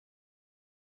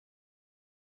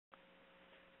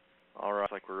All right,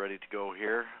 looks like we're ready to go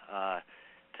here.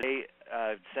 Today,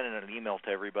 I've sent in an email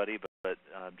to everybody, but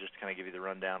just to kind of give you the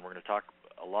rundown, we're going to talk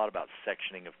a lot about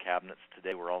sectioning of cabinets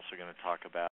today. We're also going to talk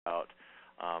about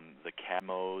the CAD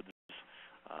modes,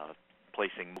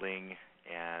 placing molding,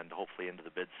 and hopefully into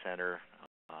the bid center,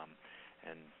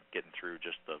 and getting through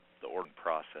just the ordering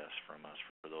process from us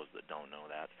for those that don't know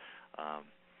that.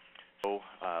 So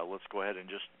let's go ahead and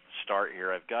just start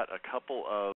here. I've got a couple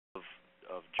of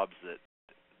jobs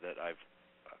that I've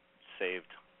saved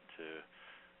to,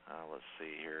 let's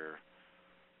see here.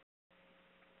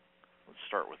 Let's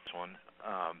start with this one.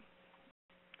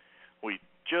 We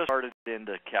just started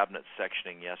into cabinet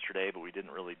sectioning yesterday, but we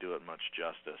didn't really do it much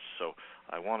justice. So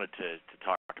I wanted to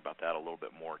talk about that a little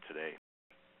bit more today.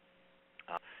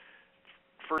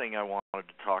 First thing I wanted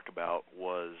to talk about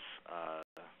was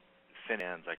fin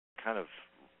ends. I kind of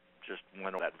just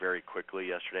went over that very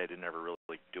quickly yesterday. I didn't ever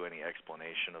really do any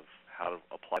explanation of how to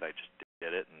apply it. I just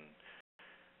did it, and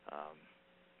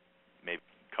maybe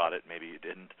caught it, maybe you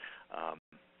didn't.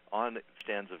 On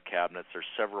stands of cabinets, there's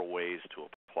several ways to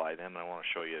apply them, and I want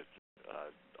to show you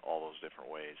all those different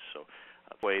ways. So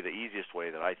the easiest way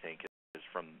that I think is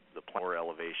from the plan or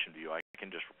elevation view. I can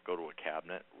just go to a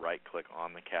cabinet, right-click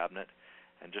on the cabinet,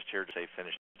 and just here to say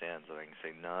finished ends, I can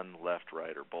say none, left,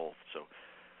 right, or both. So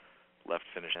left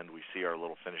finished end, we see our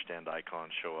little finished end icon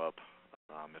show up.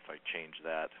 If I change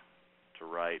that to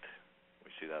right,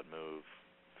 we see that move,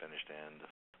 finished end.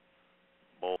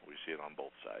 Both, we see it on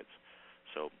both sides.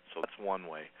 So that's one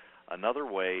way. Another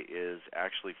way is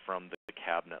actually from the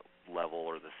cabinet level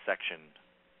or the section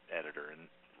editor. And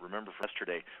remember from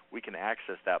yesterday, we can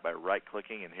access that by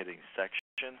right-clicking and hitting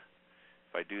section.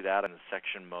 If I do that in the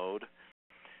section mode,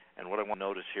 and what I want to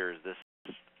notice here is this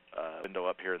window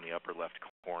up here in the upper left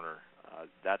corner.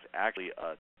 That's actually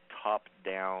a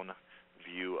top-down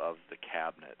view of the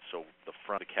cabinet. So the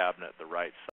front of the cabinet, the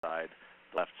right side,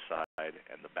 left side,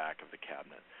 and the back of the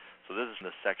cabinet. So this is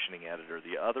the sectioning editor.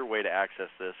 The other way to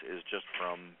access this is just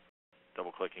from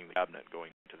double-clicking the cabinet,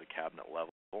 going to the cabinet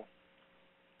level.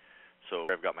 So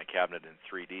I've got my cabinet in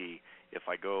 3D. If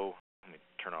I go, let me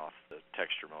turn off the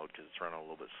texture mode because it's running a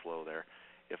little bit slow there.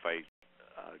 If I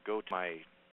go to my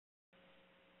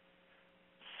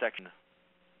section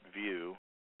view,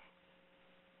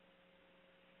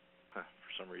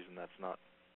 for some reason that's not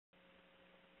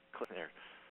clicking there.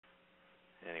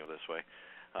 Anyway, this way.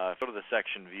 If I go to the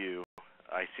section view,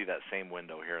 I see that same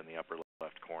window here in the upper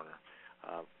left corner.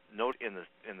 Note in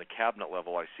the cabinet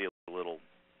level, I see a little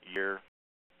year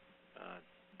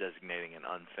designating an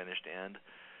unfinished end.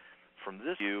 From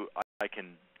this view, I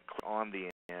can click on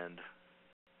the end,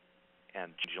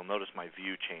 and you'll notice my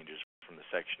view changes from the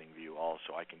sectioning view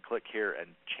also. I can click here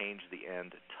and change the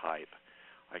end type.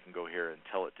 I can go here and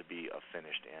tell it to be a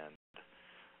finished end.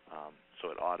 So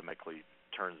it automatically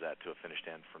turns that to a finished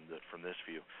end from this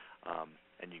view.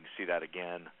 And you can see that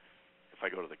again. If I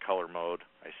go to the color mode,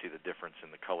 I see the difference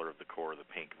in the color of the core, the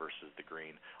pink versus the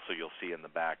green. So you'll see in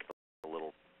the back a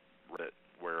little bit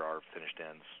where our finished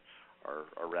ends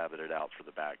are rabbited out for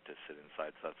the back to sit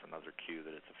inside. So that's another cue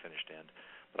that it's a finished end.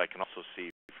 But I can also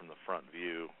see from the front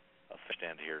view a finished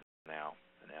end here now,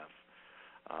 an F.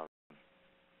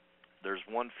 There's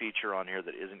one feature on here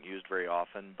that isn't used very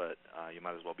often, but you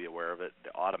might as well be aware of it,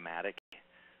 the automatic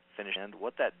finish end.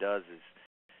 What that does is,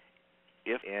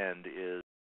 if end is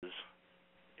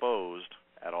exposed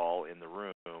at all in the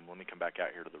room, let me come back out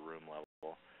here to the room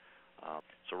level.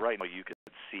 So right now you can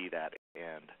see that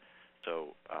end.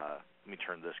 So let me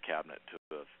turn this cabinet to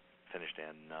a finished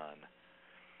end none.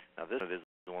 Now this is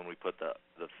the one we put the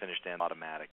finished end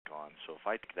automatic on. So if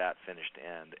I take that finished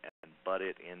end and butt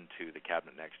it into the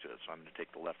cabinet next to it, so I'm going to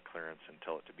take the left clearance and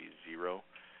tell it to be 0.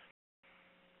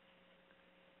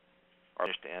 Our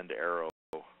finished end arrow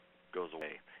goes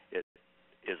away. It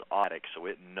is automatic, so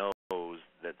it knows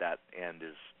that that end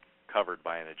is covered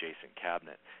by an adjacent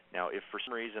cabinet. Now, if for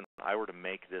some reason I were to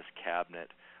make this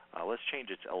cabinet, let's change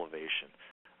its elevation.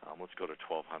 Let's go to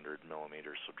 1200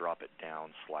 millimeters, so drop it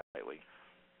down slightly.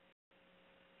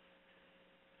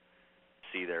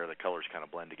 See there, the colors kind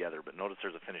of blend together, but notice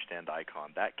there's a finished end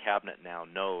icon. That cabinet now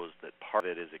knows that part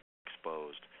of it is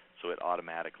exposed, so it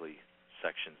automatically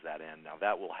sections that end. Now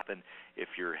that will happen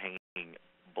if you're hanging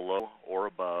below or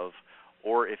above,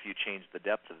 or if you change the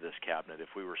depth of this cabinet.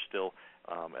 If we were still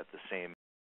at the same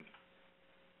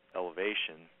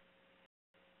elevation,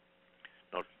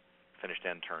 no finished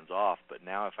end turns off, but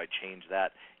now if I change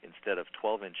that, instead of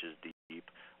 12 inches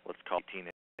deep, let's call it 18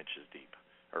 inches deep.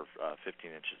 Or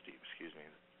 15 inches deep, excuse me.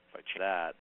 If I change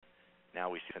that, now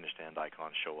we see finished end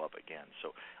icon show up again.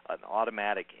 So an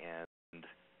automatic end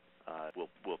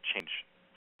will change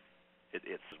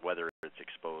it's whether it's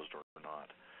exposed or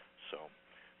not. So,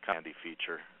 kind of handy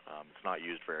feature. It's not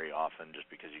used very often just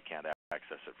because you can't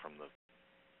access it from the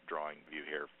drawing view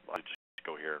here. I just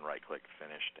go here and right-click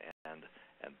Finished End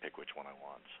and pick which one I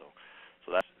want. So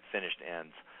that's finished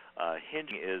ends.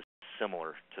 Hinging is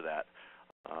similar to that,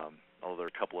 although there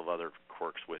are a couple of other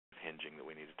quirks with hinging that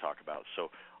we need to talk about.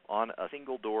 So on a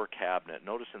single door cabinet,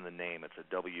 notice in the name it's a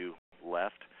W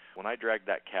left. When I drag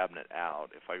that cabinet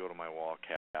out, if I go to my wall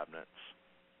cabinets,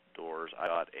 doors, I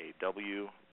got a W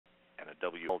and a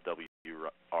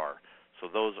WR. So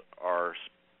those are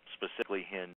specifically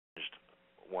hinged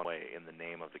one way in the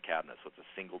name of the cabinet. So it's a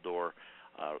single door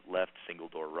left, single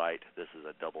door right. This is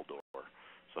a double door.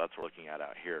 So that's what we're looking at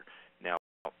out here. Now,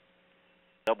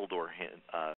 double door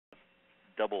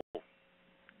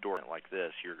like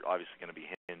this, you're obviously going to be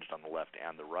hinged on the left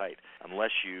and the right,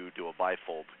 unless you do a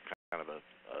bifold kind of a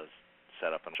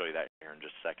setup, and I'll show you that here in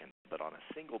just a second. But on a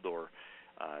single door,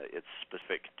 it's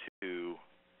specific to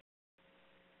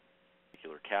a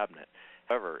particular cabinet.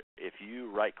 However, if you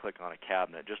right-click on a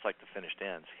cabinet, just like the finished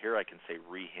ends, here I can say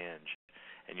rehinge.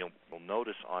 And you'll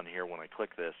notice on here when I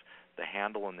click this, the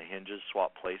handle and the hinges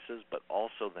swap places, but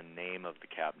also the name of the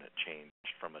cabinet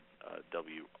changed from a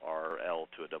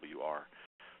WRL to a WR.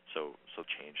 So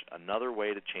changed. Another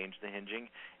way to change the hinging,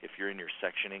 if you're in your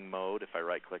sectioning mode, if I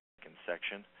right-click in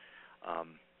section,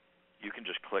 you can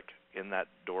just click in that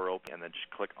door open and then just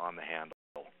click on the handle,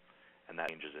 and that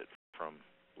changes it from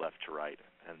left to right.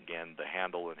 And again, the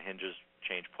handle and hinges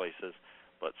change places,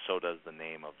 but so does the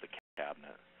name of the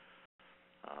cabinet.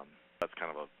 That's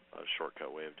kind of a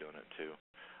shortcut way of doing it too.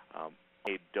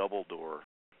 A double door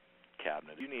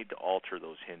cabinet, you need to alter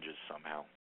those hinges somehow.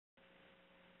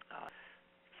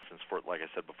 Since, like I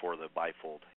said before, the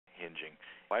bifold hinging,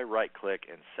 if I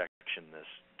right-click and section this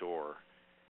door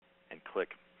and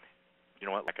click, you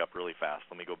know what, back up really fast.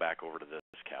 Let me go back over to this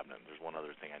cabinet. There's one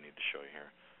other thing I need to show you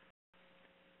here.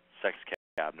 Second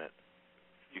cabinet,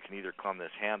 you can either click on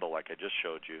this handle like I just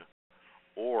showed you,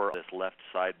 or this left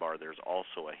sidebar, there's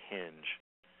also a hinge,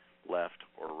 left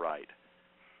or right.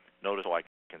 Notice I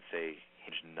can say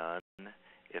hinge none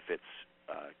if it's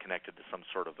connected to some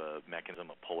sort of a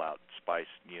mechanism, a pull-out spice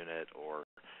unit, or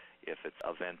if it's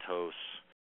a Ventos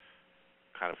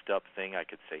kind of up thing, I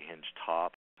could say hinge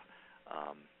top,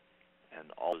 and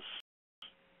all this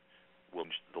will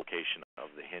change the location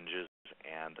of the hinges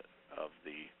and of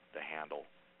the handle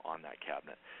on that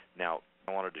cabinet. Now,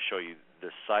 I wanted to show you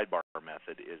this sidebar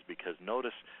method is because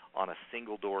notice on a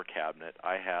single door cabinet,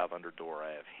 I have under door,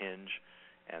 I have hinge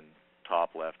and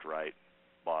top, left, right,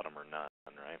 bottom, or none,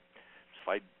 right? So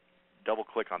if I double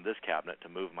click on this cabinet to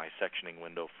move my sectioning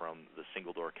window from the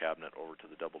single door cabinet over to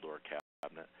the double door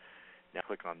cabinet, now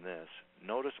click on this,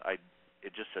 notice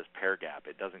it just says pair gap.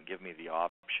 It doesn't give me the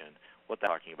option. What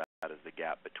that's talking about is the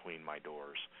gap between my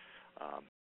doors.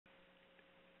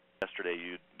 Yesterday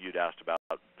you'd asked about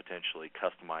potentially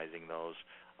customizing those.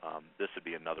 This would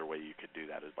be another way you could do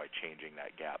that, is by changing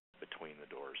that gap between the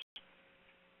doors.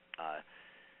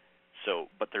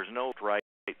 But there's no right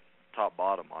top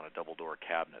bottom on a double door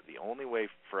cabinet. The only way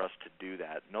for us to do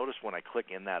that, notice when I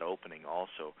click in that opening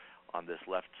also on this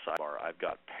left sidebar, I've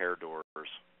got pair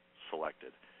doors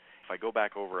selected. If I go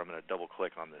back over, I'm going to double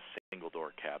click on this single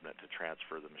door cabinet to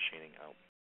transfer the machining out.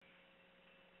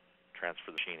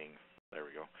 Transfer the machining, there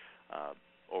we go,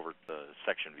 over the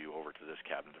section view over to this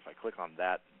cabinet. If I click on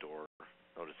that door,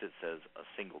 notice it says a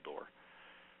single door.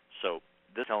 So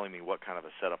this is telling me what kind of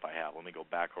a setup I have. Let me go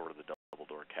back over to the double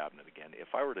door cabinet again.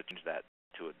 If I were to change that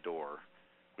to a door,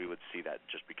 we would see that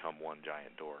just become one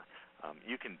giant door.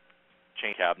 You can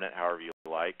change cabinet however you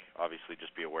like. Obviously,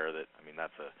 just be aware that, I mean,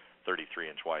 that's a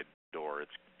 33-inch wide door.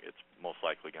 It's most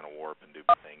likely going to warp and do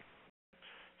things.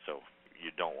 So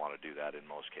you don't want to do that in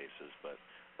most cases, but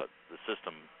the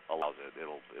system allows it.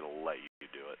 It'll let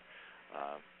you do it.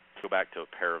 Go back to a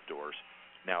pair of doors.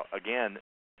 Now again,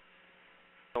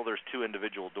 there's two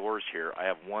individual doors here. I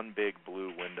have one big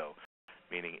blue window,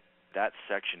 meaning that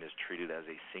section is treated as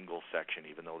a single section,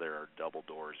 even though there are double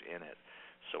doors in it.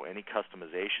 So any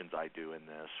customizations I do in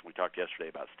this, we talked yesterday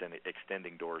about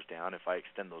extending doors down. If I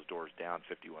extend those doors down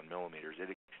 51 millimeters, it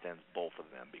extends both of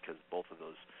them, because both of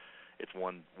those, it's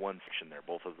one section there.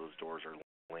 Both of those doors are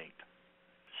linked.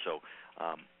 So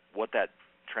what that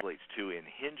translates to in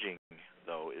hinging,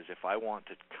 though, is if I want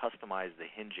to customize the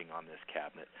hinging on this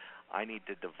cabinet, I need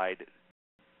to divide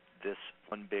this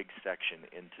one big section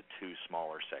into two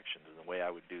smaller sections. And the way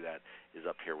I would do that is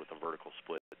up here with the vertical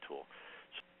split tool.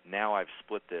 So now I've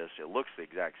split this. It looks the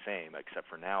exact same, except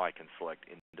for now I can select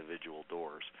individual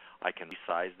doors. I can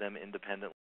resize them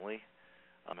independently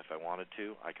if I wanted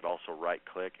to. I could also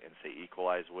right-click and say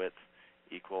equalize width,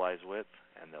 equalize width,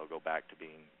 and they'll go back to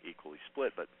being equally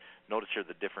split. But notice here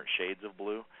the different shades of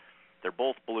blue. They're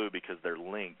both blue because they're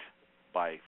linked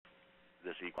by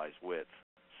this equalize width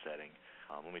setting.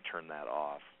 Let me turn that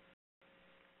off.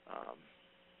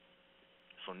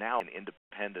 So now I can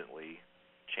independently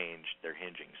change their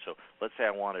hinging. So let's say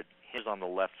I wanted hinges on the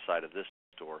left side of this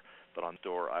door, but on the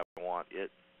door I want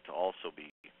it to also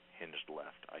be hinged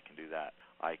left. I can do that.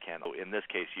 I can, so in this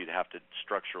case, you'd have to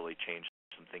structurally change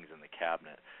some things in the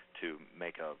cabinet to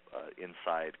make a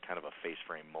inside kind of a face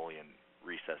frame mullion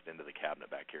recessed into the cabinet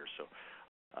back here. So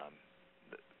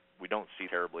we don't see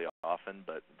terribly often,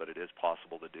 but it is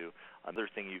possible to do. Another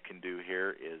thing you can do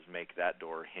here is make that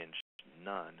door hinged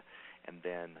none, and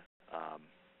then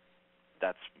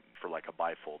that's for like a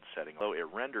bifold setting. Although it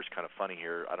renders kind of funny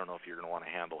here, I don't know if you're going to want to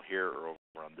handle here or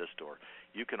over on this door.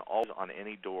 You can always on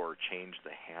any door change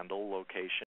the handle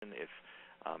location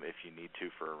if you need to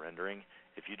for a rendering.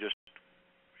 If you just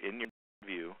in your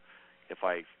view, if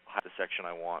I hide the section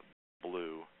I want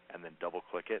blue and then double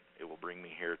click it, it will bring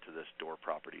me here to this door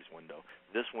properties window.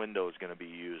 This window is going to be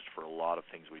used for a lot of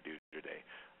things we do today.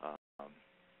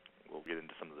 We'll get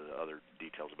into some of the other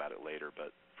details about it later,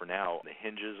 but for now, the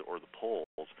hinges or the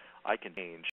poles, I can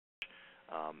change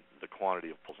the quantity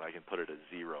of poles. I can put it at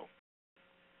 0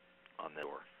 on the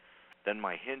door. Then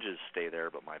my hinges stay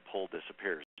there, but my pole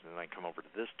disappears. And then I come over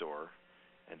to this door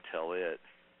and tell it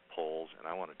poles, and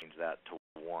I want to change that to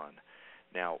 1.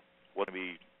 Now, what would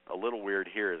be a little weird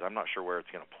here is I'm not sure where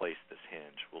it's going to place this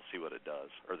hinge. We'll see what it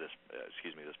does, or this,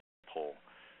 this pole.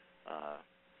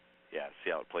 Yeah,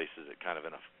 see how it places it kind of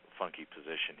in a funky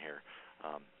position here.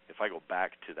 If I go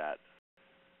back to that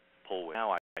pole,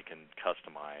 now I can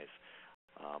customize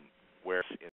where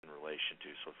it's in relation to.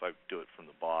 So if I do it from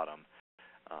the bottom,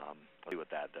 let's see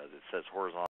what that does. It says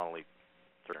horizontally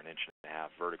 1.5 inches,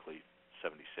 vertically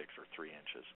 76 or 3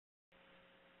 inches.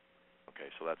 Okay,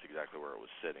 so that's exactly where it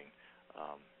was sitting.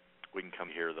 We can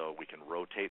come here though. We can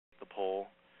rotate the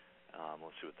pole.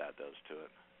 Let's see what that does to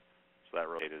it. So that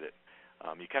rotated it.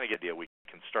 You kind of get the idea. We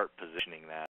can start positioning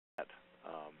that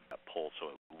pole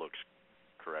so it looks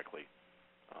correctly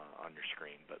on your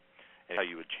screen. But how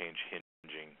you would change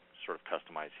hinging, sort of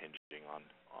customize hinging on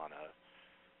a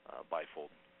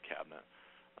bifold cabinet.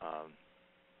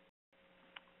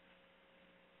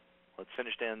 Let's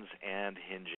finished ends and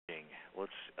hinging.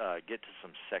 Let's get to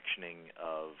some sectioning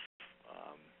of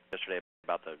yesterday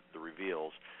about the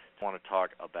reveals. I want to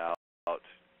talk about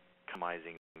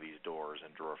customizing these doors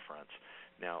and drawer fronts.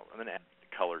 Now, I'm going to add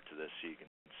color to this so you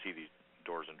can see these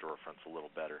doors and drawer fronts a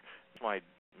little better. My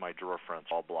drawer fronts,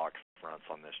 all block fronts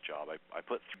on this job. I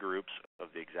put 3 groups of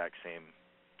the exact same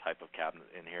type of cabinet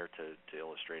in here to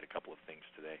illustrate a couple of things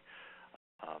today.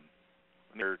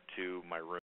 Here to my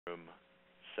room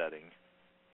setting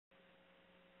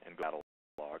and go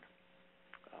catalog.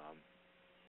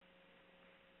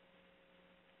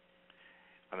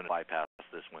 I'm going to bypass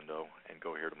this window and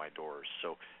go here to my doors.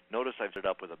 So notice I've set it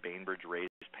up with a Bainbridge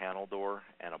raised panel door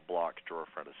and a block drawer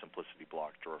front, a Simplicity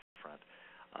block drawer front.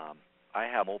 I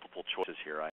have multiple choices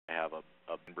here. I have a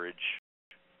Bainbridge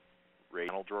raised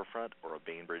panel drawer front or a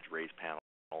Bainbridge raised panel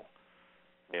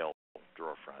rail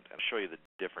drawer front. And I'll show you the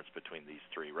difference between these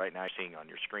 3. Right now you're seeing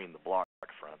on your screen the block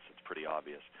fronts. It's pretty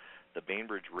obvious. The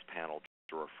Bainbridge raised panel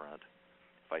drawer front,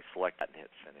 if I select that and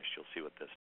hit finish, you'll see what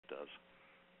this does.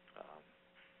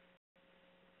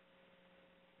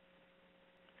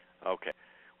 Okay,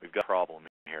 we've got a problem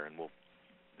here, and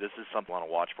this is something I want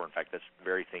to watch for. In fact, this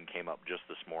very thing came up just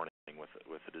this morning with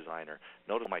the designer.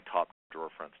 Notice my top drawer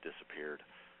fronts disappeared.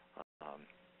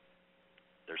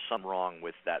 There's something wrong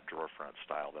with that drawer front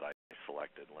style that I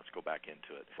selected. Let's go back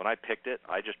into it. When I picked it,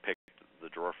 I just picked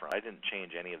the drawer front. I didn't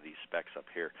change any of these specs up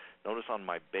here. Notice on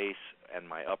my base and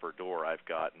my upper door, I've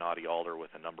got Knotty Alder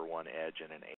with a number 1 edge and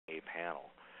an A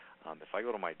panel. If I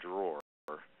go to my drawer,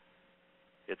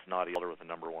 it's Knotty Alder with a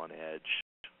number 1 edge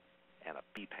and a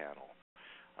B panel.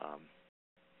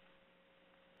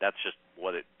 That's just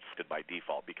what it did by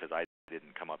default because I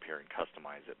didn't come up here and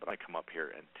customize it, but I come up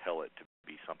here and tell it to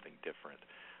be something different.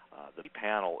 The B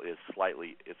panel is a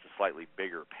slightly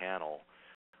bigger panel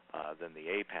than the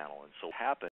A panel, and so what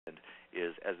happened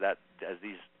is as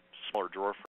these smaller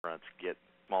drawer fronts get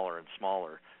smaller and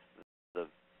smaller, the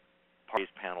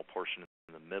base panel portion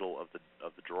in the middle of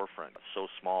the drawer front is so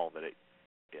small that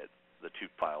the 2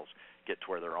 files get to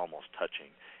where they're almost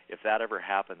touching. If that ever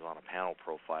happens on a panel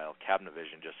profile, Cabinet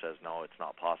Vision just says, no, it's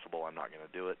not possible, I'm not going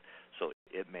to do it. So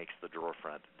it makes the drawer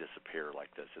front disappear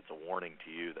like this. It's a warning to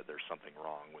you that there's something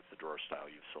wrong with the drawer style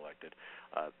you've selected.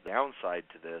 The downside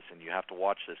to this, and you have to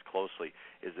watch this closely,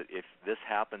 is that if this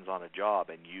happens on a job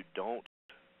and you don't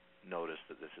notice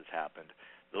that this has happened.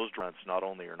 Those drawer fronts not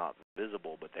only are not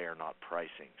visible, but they are not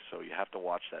pricing. So you have to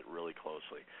watch that really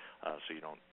closely, so you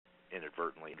don't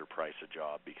inadvertently underprice a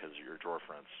job because your drawer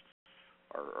fronts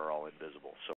are all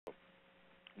invisible. So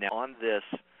now on this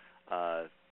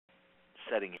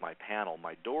setting my panel,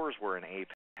 my doors were an A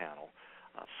panel.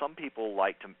 Some people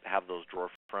like to have those drawer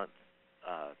front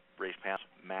raised panels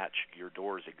match your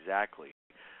doors exactly.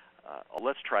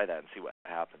 Let's try that and see what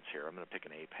happens here. I'm going to pick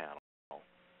an A panel.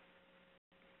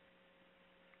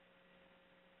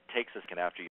 It takes a second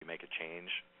after you make a change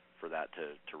for that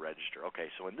to register. Okay,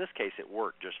 so in this case it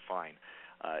worked just fine.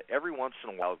 Every once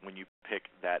in a while when you pick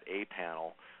that A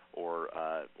panel or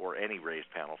any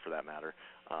raised panel for that matter,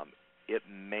 it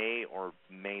may or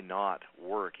may not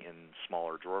work in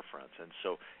smaller drawer fronts. And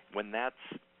so when that's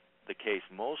the case,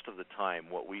 most of the time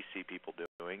what we see people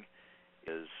doing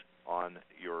is on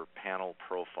your panel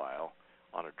profile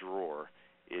on a drawer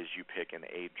is you pick an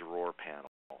A drawer panel.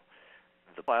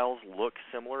 The files look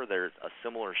similar. There's a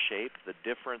similar shape. The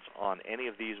difference on any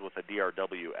of these with a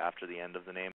DRW after the end of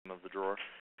the name of the drawer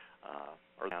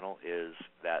or panel is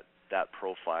that that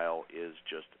profile is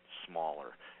just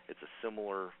smaller. It's a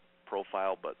similar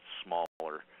profile but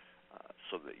smaller,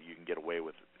 so that you can get away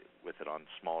with it on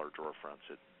smaller drawer fronts.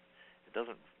 It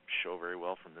doesn't show very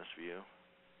well from this view.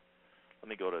 Let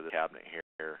me go to the cabinet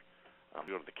here.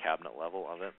 Go to the cabinet level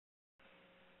of it,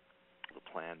 the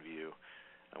plan view.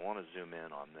 I want to zoom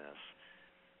in on this,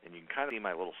 and you can kind of see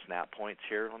my little snap points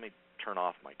here. Let me turn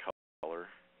off my color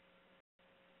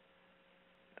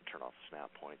and turn off the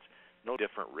snap points. No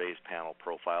different raised panel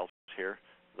profiles here.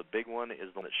 The big one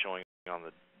is the one that's showing on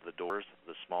the doors.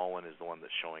 The small one is the one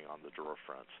that's showing on the drawer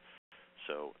fronts.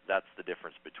 So that's the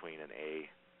difference between an A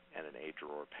and an A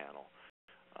drawer panel.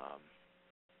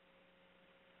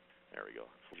 There we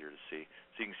go. It's easier to see.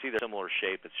 So you can see the similar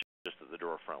shape. It's just that the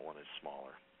drawer front one is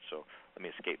smaller. So let me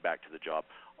escape back to the job.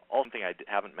 One thing I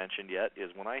haven't mentioned yet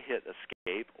is when I hit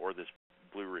escape or this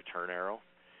blue return arrow,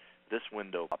 this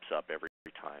window pops up every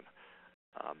time.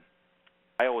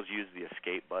 I always use the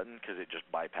escape button because it just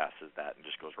bypasses that and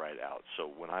just goes right out. So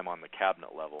when I'm on the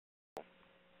cabinet level,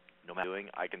 no matter what I'm doing,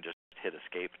 I can just hit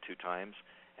escape 2 times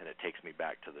and it takes me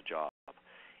back to the job.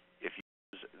 If you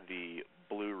use the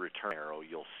blue return arrow,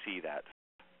 you'll see that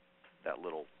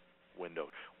little window.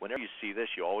 Whenever you see this,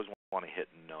 you always want to hit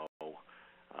no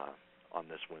on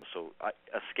this window. So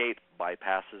escape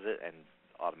bypasses it and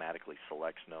automatically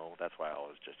selects no. That's why I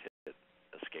always just hit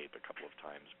escape a couple of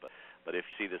times. But if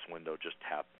you see this window, just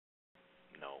tap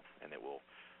no, and it will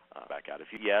back out.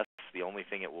 If you yes, the only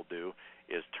thing it will do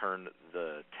is turn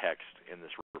the text in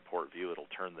this report view.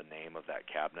 It'll turn the name of that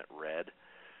cabinet red.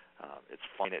 It's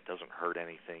fine. It doesn't hurt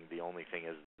anything. The only thing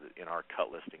is that in our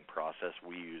cut listing process,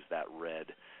 we use that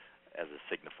red as a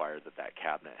signifier that that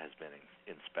cabinet has been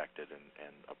inspected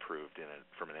and approved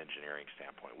from an engineering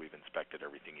standpoint. We've inspected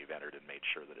everything you've entered and made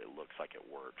sure that it looks like it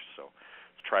works. So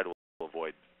try to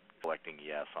avoid selecting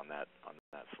yes on that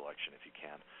selection if you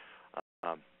can.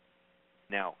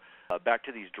 Now, back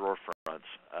to these drawer fronts.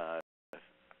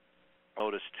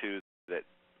 Notice too that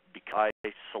because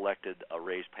I selected a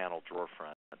raised panel drawer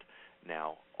front,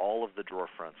 now all of the drawer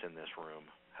fronts in this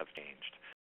room have changed.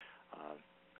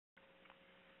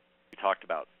 We talked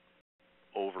about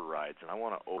overrides, and I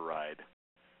want to override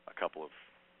a couple of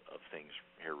things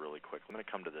here really quick. I'm going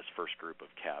to come to this first group of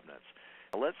cabinets.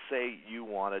 Now, let's say you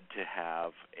wanted to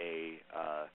have a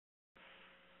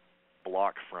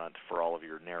block front for all of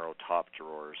your narrow top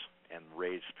drawers and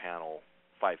raised panel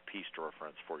 5-piece drawer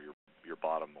fronts for your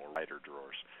bottom or wider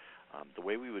drawers. The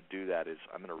way we would do that is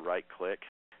I'm going to right-click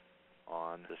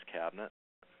on this cabinet,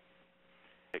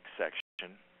 pick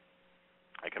section.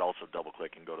 I could also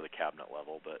double-click and go to the cabinet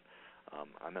level, but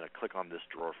I'm going to click on this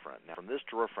drawer front. Now, from this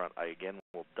drawer front, I again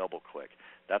will double-click.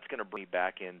 That's going to bring me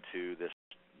back into this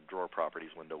drawer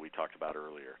properties window we talked about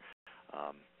earlier.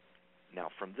 Now,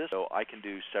 from this, I can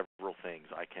do several things.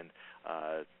 I can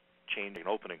change and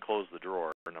open and close the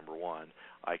drawer, number one.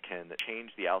 I can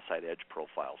change the outside edge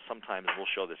profile. Sometimes we'll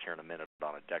show this here in a minute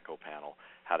on a deco panel,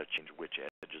 how to change which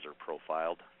edges are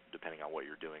profiled, depending on what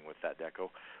you're doing with that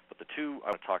deco. But the two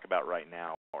I want to talk about right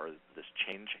now are this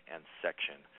change and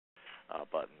section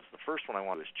buttons. The first one I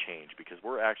want to do is change, because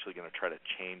we're actually going to try to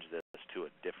change this to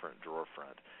a different drawer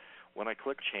front. When I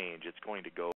click change, it's going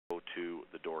to go to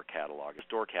the door catalog. This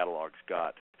door catalog's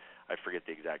got, I forget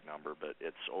the exact number, but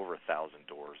it's over 1,000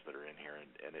 doors that are in here,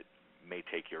 and it may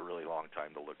take you a really long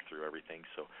time to look through everything.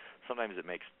 So sometimes it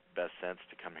makes best sense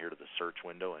to come here to the search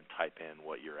window and type in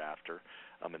what you're after.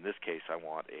 In this case, I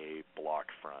want a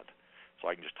block front. So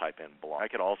I can just type in block. I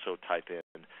could also type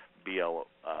in BLO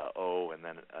and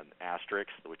then an asterisk,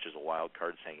 which is a wild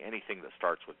card saying anything that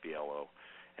starts with BLO,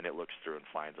 and it looks through and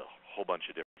finds a whole bunch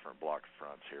of different block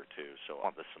fronts here too. So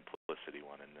I want the simplicity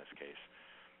one in this case.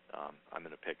 I'm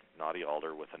going to pick Knotty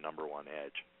Alder with a number 1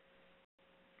 edge.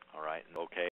 All right, and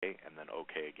OK, and then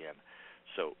OK again.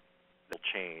 So it'll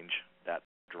change that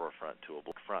drawer front to a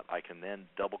block front. I can then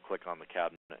double click on the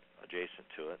cabinet adjacent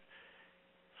to it,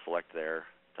 select there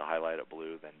to highlight it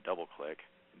blue, then double click,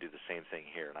 and do the same thing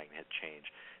here, and I can hit change.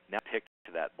 Now pick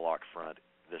to that block front.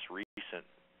 This recent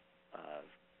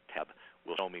tab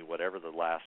will show me whatever the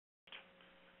last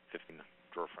 15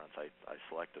 drawer fronts I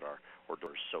selected are, or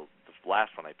doors. So the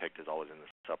last one I picked is always in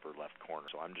this upper left corner.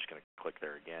 So I'm just going to click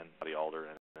there again, Knotty Alder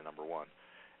and the number 1,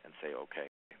 and say OK.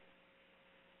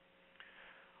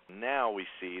 Now we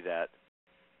see that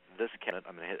this cabinet,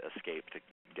 I'm going to hit escape to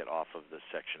get off of the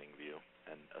sectioning view,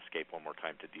 and escape one more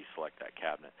time to deselect that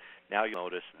cabinet. Now you'll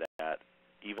notice that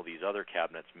even though these other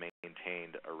cabinets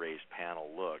maintained a raised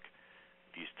panel look,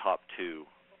 these top 2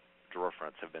 drawer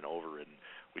fronts have been overridden.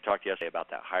 We talked yesterday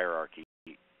about that hierarchy.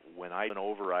 When I do an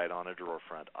override on a drawer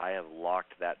front, I have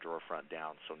locked that drawer front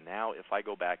down. So now if I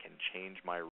go back and change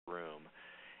my room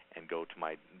and go to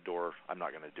my door, I'm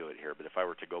not going to do it here, but if I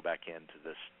were to go back into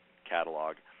this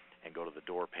catalog and go to the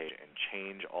door page and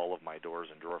change all of my doors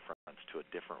and drawer fronts to a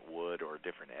different wood or a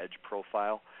different edge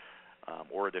profile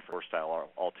or a different door style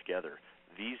altogether,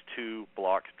 these 2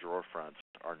 block drawer fronts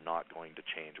are not going to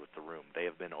change with the room. They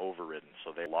have been overridden,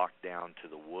 so they're locked down to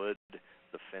the wood,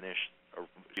 the finish, or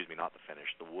excuse me, not the finish,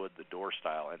 the wood, the door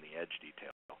style, and the edge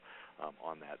detail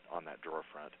on that drawer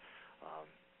front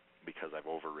because I've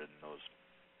overridden those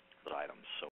items.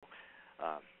 So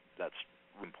that's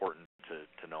important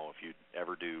to know. If you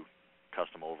ever do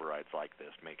custom overrides like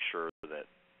this, make sure that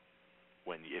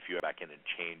if you go back in and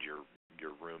change your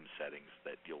room settings,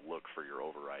 that you'll look for your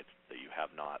overrides that you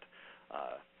have not.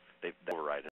 The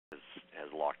override has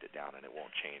locked it down, and it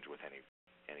won't change with any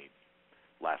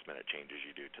last-minute changes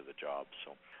you do to the job.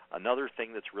 So another thing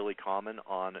that's really common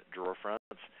on drawer fronts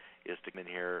is to come in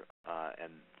here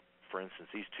and, for instance,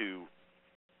 these 2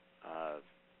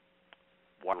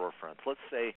 wide drawer fronts. Let's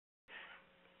say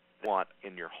you want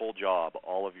in your whole job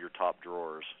all of your top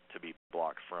drawers to be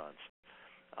block fronts,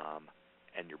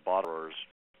 and your bottom drawers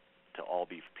to all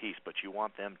be piece, but you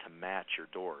want them to match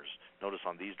your doors. Notice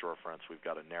on these drawer fronts we've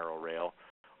got a narrow rail.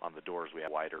 On the doors we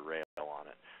have a wider rail on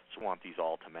it. So we want these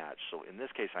all to match. So in this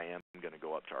case I am going to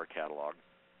go up to our catalog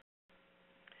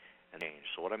and change.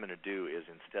 So what I'm going to do is,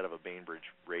 instead of a Bainbridge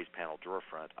raised panel drawer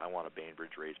front, I want a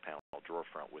Bainbridge raised panel drawer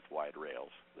front with wide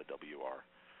rails, the WR.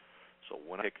 So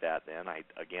when I pick that, then I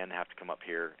again have to come up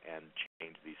here and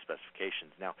change these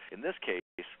specifications. Now in this case,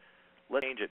 let's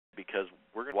change it because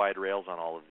we're going to wide rails on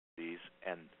all of these,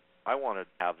 and I want to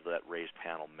have that raised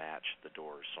panel match the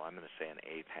doors. So I'm going to say an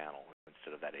A panel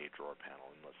instead of that A drawer panel,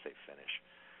 and let's say finish.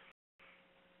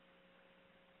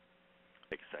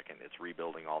 Take a second. It's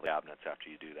rebuilding all the cabinets after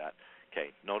you do that.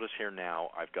 Okay, notice here now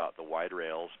I've got the wide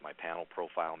rails, my panel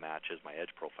profile matches, my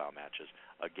edge profile matches.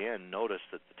 Again, notice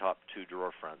that the top 2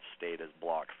 drawer fronts stayed as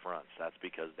block fronts. That's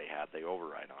because they had the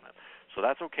override on it. So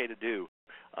that's okay to do.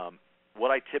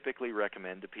 What I typically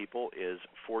recommend to people is,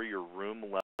 for your room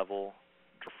level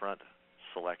drawer front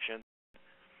selection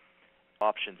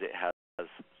options it has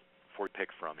for pick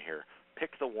from here.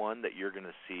 Pick the one that you're going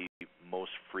to see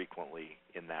most frequently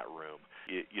in that room.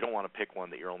 You don't want to pick one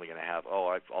that you're only going to have,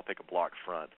 I'll pick a block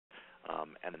front,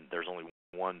 and there's only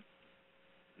one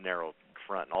narrow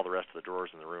front, and all the rest of the drawers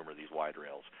in the room are these wide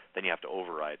rails. Then you have to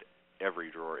override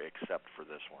every drawer except for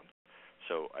this one.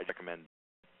 So I recommend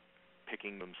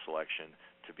picking room selection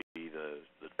to be the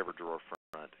whatever drawer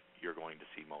front you're going to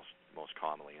see most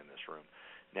commonly in this room.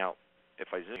 Now, if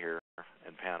I zoom here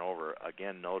and pan over,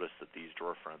 again, notice that these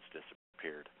drawer fronts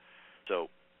disappeared. So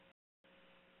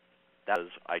that is,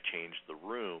 I changed the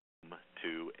room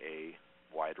to a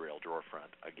wide rail drawer front.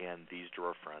 Again, these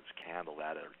drawer fronts can handle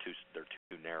that. They're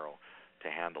too narrow to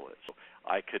handle it. So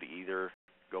I could either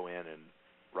go in and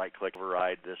right-click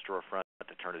override this drawer front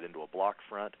to turn it into a block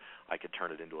front. I could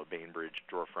turn it into a Bainbridge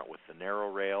drawer front with the narrow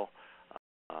rail.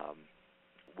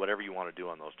 Whatever you want to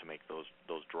do on those to make those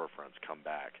drawer fronts come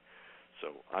back.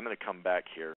 So I'm going to come back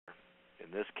here, in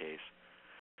this case,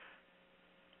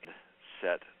 and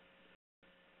set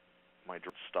my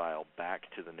drawer style back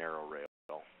to the narrow rail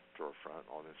drawer front.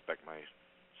 I'll inspect my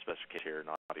specification here,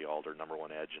 Knotty Alder, number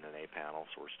 1 edge, and an A panel,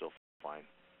 so we're still fine.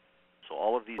 So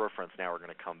all of these drawer fronts now are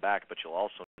going to come back, but you'll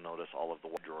also notice all of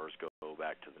the wide drawers go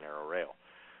back to the narrow rail.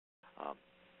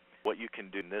 What you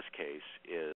can do in this case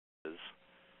is,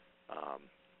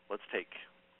 let's take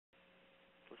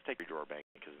your drawer bank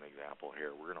as an example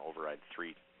here. We're going to override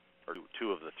 3 or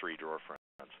two of the three drawer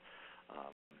fronts.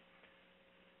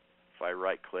 If I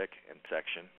right click and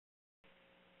section,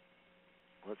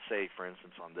 let's say for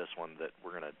instance on this one that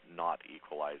we're going to not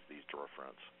equalize these drawer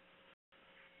fronts.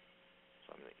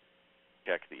 So I'm going to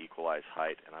check the equalize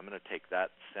height, and I'm going to take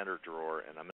that center drawer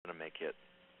and I'm going to make it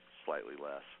slightly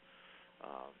less.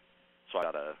 So I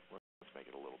gotta, let's make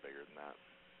it a little bigger than that.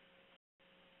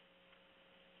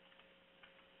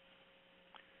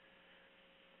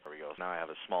 There we go. So now I have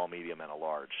a small, medium, and a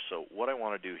large. So what I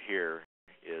want to do here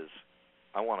is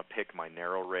I want to pick my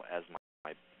narrow rail as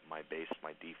my base,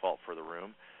 my default for the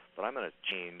room, but I'm going to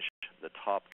change the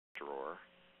top drawer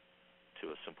to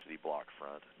a simplicity block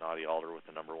front, naughty alder with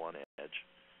the number 1 edge.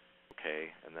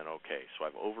 Okay, and then okay. So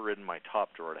I've overridden my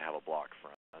top drawer to have a block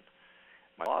front.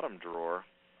 My bottom drawer,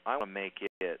 I want to make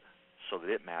it so that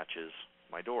it matches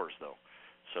my doors though.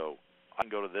 So I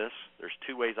can go to this. There's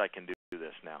two ways I can do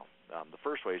this now. The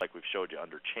first way is like we've showed you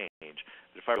under change.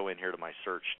 But if I go in here to my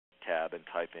search tab and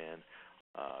type in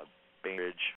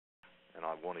Bainbridge, and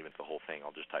I won't even do the whole thing,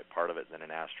 I'll just type part of it, then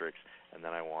an asterisk, and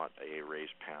then I want a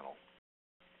raised panel.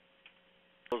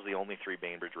 Those are the only 3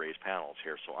 Bainbridge raised panels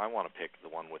here, so I want to pick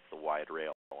the one with the wide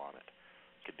rail on it.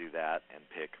 I could do that and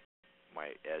pick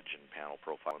my edge and panel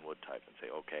profile and wood type and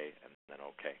say OK, and then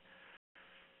OK.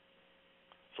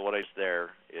 So what I did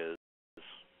there is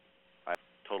I have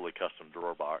a totally custom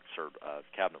drawer box or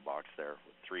cabinet box there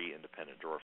with 3 independent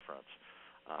drawer fronts.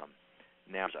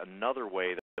 Now there's another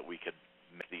way that we could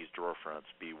make these drawer fronts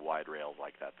be wide rails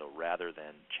like that, though. Rather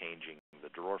than changing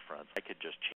the drawer fronts, I could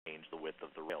just change the width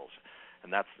of the rails. And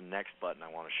that's the next button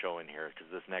I want to show in here, because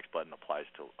this next button applies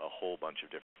to a whole bunch of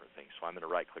different things. So I'm going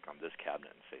to right-click on this cabinet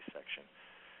and say Section.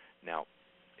 Now,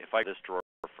 if I this drawer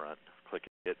front, click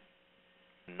it,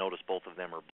 notice both of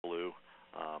them are blue.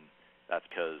 That's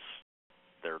because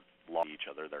they're locked to each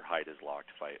other. Their height is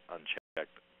locked. If I uncheck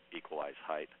equalize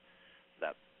height,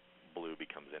 that blue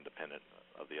becomes independent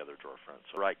of the other drawer front.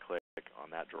 So right-click on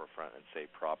that drawer front and say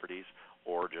Properties,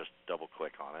 or just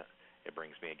double-click on it. It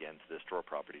brings me again to this Drawer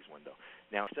Properties window.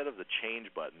 Now, instead of the Change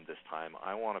button this time,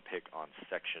 I want to pick on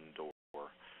Section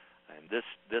Door. And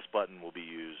this button will be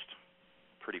used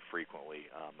pretty frequently.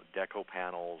 Deco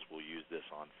panels, we'll use this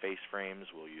on face frames,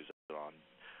 we'll use it on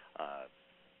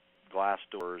glass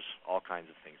doors, all kinds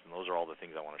of things. And those are all the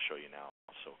things I want to show you now.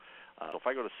 So if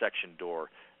I go to Section Door,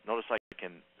 notice I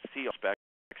can see specs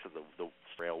of the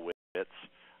rail widths,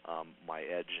 my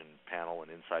edge and panel and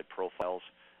inside profiles.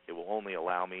 It will only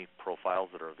allow me profiles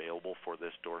that are available for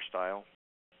this door style.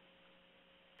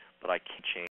 But I can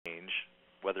change,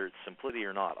 whether it's simplicity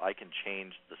or not, I can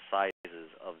change the sizes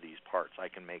of these parts. I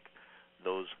can make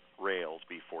those rails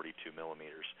be 42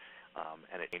 millimeters.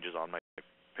 And it changes on my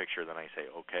picture. Then I say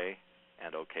OK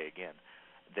and OK again.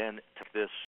 Then to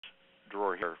this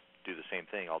drawer here, do the same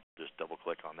thing. I'll just double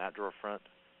click on that drawer front,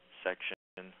 Section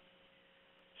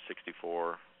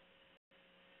 64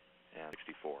 and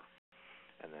 64.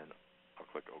 And then I'll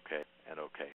click OK and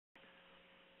OK.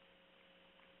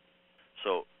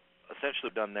 So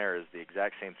essentially what we've done there is the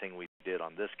exact same thing we did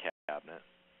on this cabinet,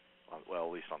 well,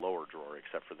 at least on lower drawer,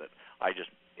 except for that I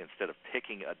just, instead of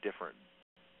picking a different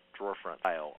drawer front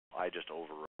style, I just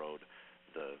overrode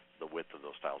the width of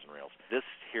those stiles and rails. This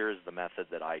here is the method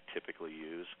that I typically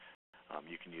use.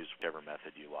 You can use whatever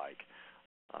method you like.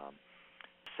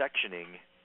 Sectioning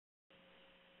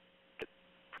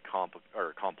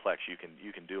complex. You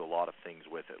can do a lot of things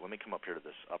with it. Let me come up here to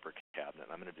this upper cabinet.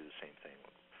 I'm going to do the same thing.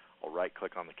 I'll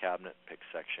right-click on the cabinet, pick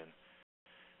Section.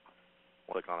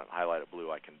 Click on it, highlight it blue.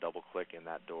 I can double-click in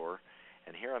that door,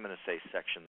 and here I'm going to say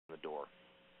Section the door.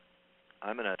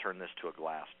 I'm going to turn this to a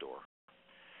glass door.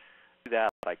 To do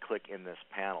that, I click in this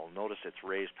panel. Notice it's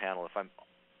raised panel. If I'm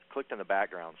clicked in the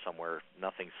background somewhere,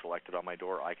 nothing's selected on my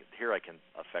door. Here I can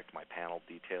affect my panel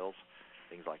details,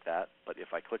 things like that. But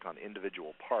if I click on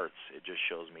individual parts, it just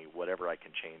shows me whatever I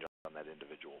can change on that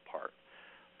individual part.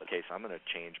 In case I'm going to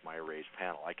change my raised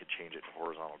panel, I could change it to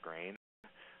horizontal grain.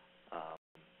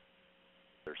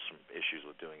 There's some issues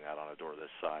with doing that on a door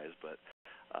this size, but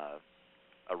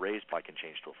a raised panel I can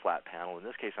change to a flat panel. In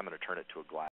this case, I'm going to turn it to a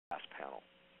glass panel.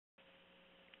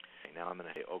 Okay, now I'm going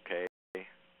to say OK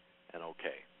and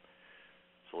OK.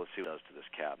 So let's see what it does to this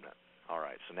cabinet. All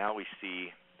right, so now we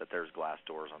see that there's glass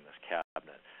doors on this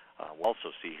cabinet. We'll also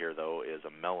see here, though, is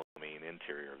a melamine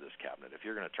interior of this cabinet. If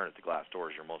you're going to turn it to glass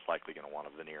doors, you're most likely going to want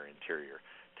a veneer interior.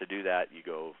 To do that, you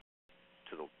go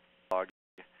to the log,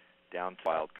 down to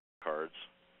wildcards,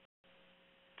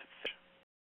 to finish,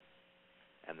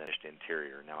 and then finished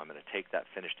interior. Now I'm going to take that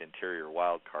finished interior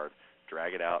wildcard,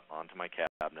 drag it out onto my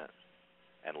cabinet,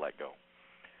 and let go.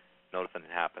 nothing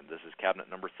happened. This is cabinet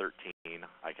number 13.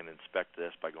 I can inspect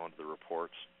this by going to the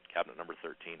reports. Cabinet number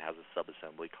 13 has a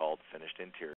subassembly called finished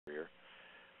interior.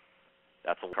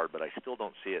 That's a card, but I still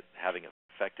don't see it having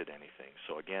affected anything.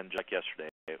 So again, just like yesterday,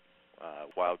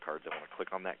 wildcards, I want to click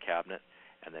on that cabinet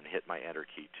and then hit my enter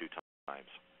key 2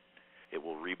 times. It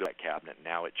will rebuild that cabinet.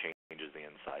 Now it changes the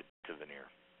inside to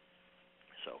veneer.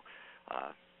 So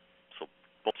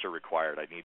bolts are required. I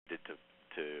needed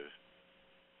to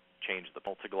change the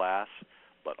bolt to glass,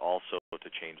 but also to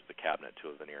change the cabinet to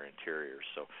a veneer interior.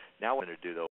 So now what I'm going to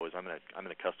do though is I'm going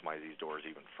to customize these doors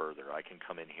even further. I can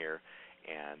come in here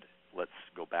and let's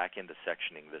go back into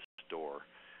sectioning this door.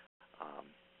 I'm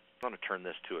going to turn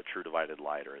this to a true divided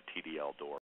light or a TDL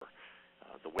door.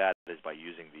 The way that is by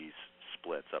using these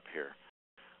splits up here.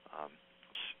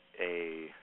 A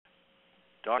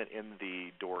document in the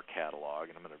door catalog,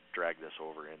 and I'm going to drag this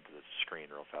over into the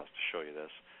screen real fast to show you this.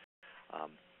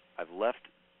 I've left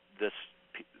this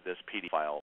PDF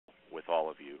file with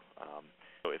all of you.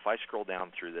 So if I scroll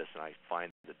down through this and I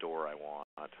find the door I want,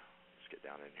 let's get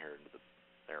down in here into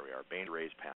there we are, Bain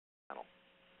raised panel.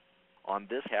 On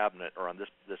this cabinet, or on this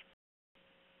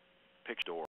picture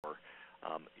door,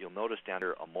 you'll notice down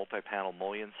here a multi-panel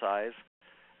mullion size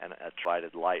and a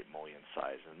divided light mullion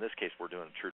size. In this case, we're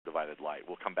doing true divided light.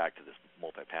 We'll come back to this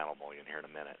multi-panel mullion here in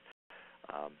a minute.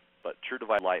 But true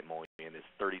divided light mullion is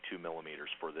 32 millimeters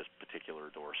for this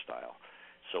particular door style.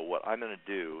 So what I'm going to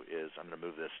do is I'm going to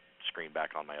move this screen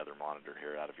back on my other monitor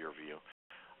here out of your view.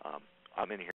 I'm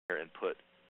in here and put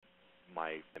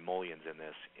my mullions in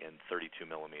this in 32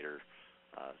 millimeter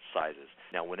sizes.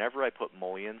 Now, whenever I put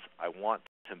mullions, I want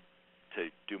to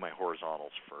do my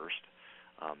horizontals first,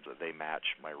 so they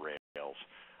match my rails.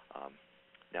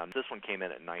 Now, this one came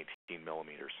in at 19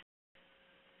 millimeters.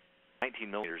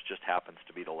 19 millimeters just happens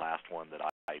to be the last one that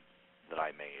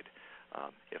I made.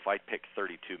 If I pick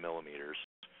 32 millimeters,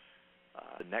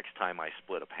 the next time I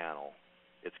split a panel,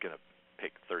 it's going to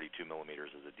pick 32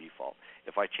 millimeters as a default.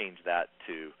 If I change that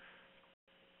to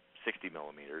 60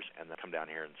 millimeters and then come down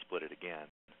here and split it again,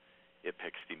 it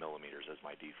picks 60 millimeters as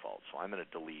my default. So I'm going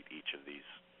to delete each of these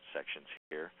sections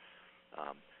here.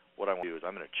 What I want to do is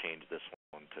I'm going to change this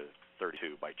one to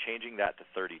 32. By changing that to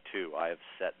 32, I have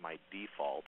set my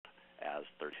default as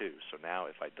 32. So now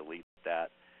if I delete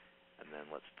that, and then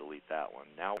let's delete that one.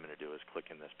 Now what I'm going to do is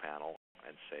click in this panel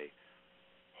and say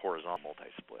horizontal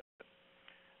multi-split.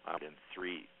 I'm in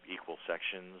 3 equal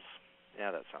sections.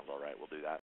 Yeah, that sounds all right. We'll do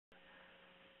that.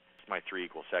 It's my 3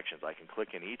 equal sections. I can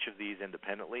click in each of these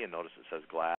independently, and notice it says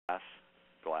glass,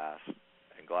 glass,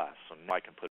 and glass. So now I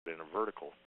can put it in a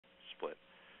vertical split.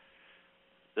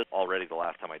 This already, the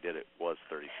last time I did it, was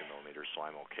 32 millimeters, so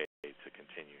I'm okay to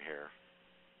continue here.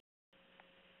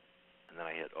 And then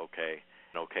I hit OK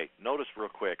and OK. Notice real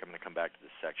quick, I'm going to come back to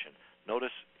this section.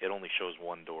 Notice it only shows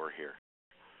one door here.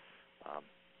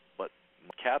 But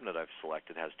the cabinet I've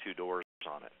selected has 2 doors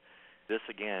on it. This,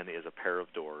 again, is a pair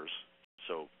of doors.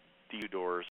 So DU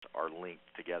doors are linked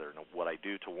together. Now, what I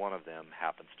do to one of them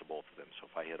happens to both of them.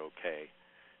 So if I hit OK,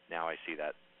 now I see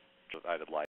that divided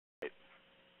light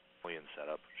mullion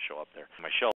setup show up there.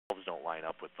 My shelves don't line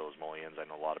up with those mullions. I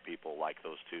know a lot of people like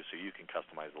those too, so you can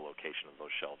customize the location of those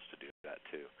shelves to do that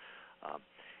too.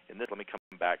 In this, let me come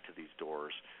back to these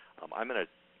doors. I'm going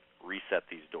to reset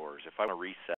these doors. If I want to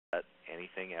reset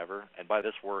anything ever, and by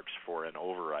this works for an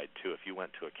override too. If you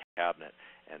went to a cabinet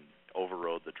and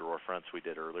overrode the drawer fronts we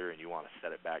did earlier and you want to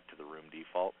set it back to the room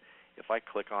default, if I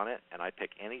click on it and I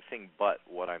pick anything but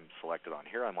what I'm selected on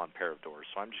here, I'm on pair of doors,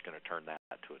 so I'm just going to turn that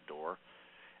to a door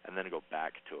and then go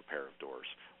back to a pair of doors.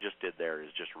 What I just did there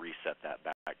is just reset that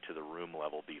back to the room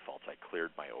level defaults. I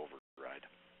cleared my override.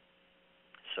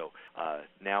 So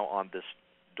now on this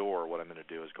door, what I'm going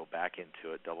to do is go back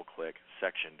into it, double click,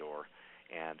 section door,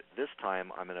 and this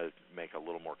time I'm going to make a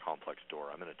little more complex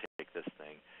door. I'm going to take this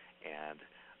thing, and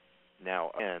now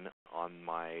again on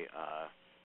my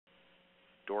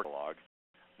door log,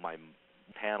 my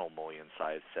panel mullion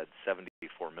size said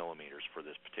 74 millimeters for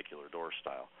this particular door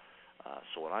style.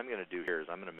 So what I'm going to do here is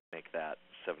I'm going to make that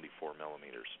 74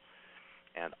 millimeters.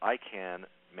 And I can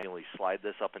manually slide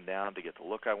this up and down to get the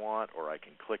look I want, or I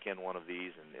can click in one of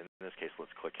these, and in this case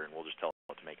let's click here and we'll just tell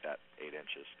it to make that 8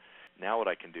 inches. Now what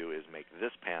I can do is make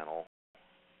this panel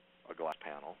a glass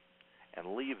panel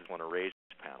and leave this one a raised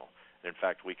panel. And in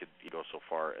fact, we could go so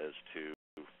far as to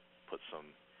put some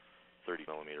 30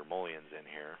 millimeter mullions in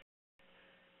here.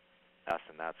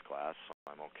 And that's glass, so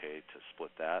I'm okay to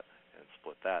split that and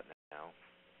split that now,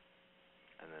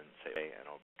 and then say OK and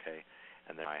OK,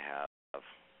 and then I have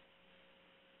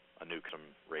a new custom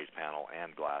raised panel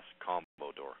and glass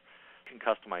combo door. You can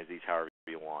customize these however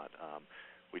you want.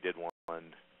 We did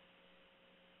one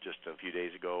just a few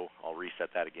days ago. I'll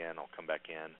reset that again. I'll come back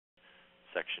in,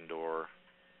 section door.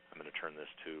 I'm going to turn this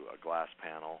to a glass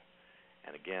panel.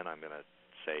 And again, I'm going to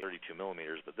say 32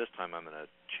 millimeters, but this time I'm going to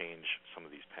change some of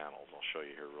these panels. I'll show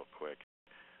you here real quick.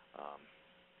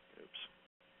 Oops.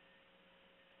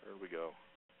 There we go.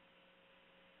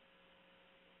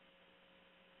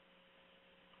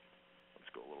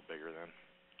 Let's go a little bigger then.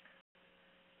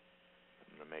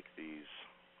 I'm going to make these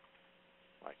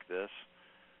like this.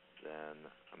 Then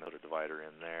I'm going to put a divider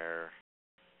in there.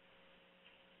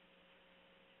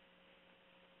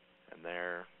 And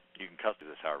there. You can custom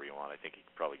this however you want. I think you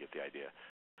can probably get the idea.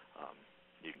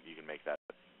 You can make that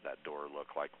door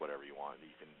look like whatever you want.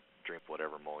 You can drink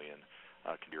whatever mullion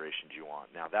configurations you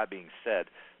want. Now, that being said,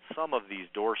 some of these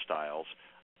door styles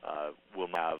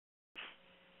will have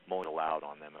mullion allowed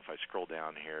on them. If I scroll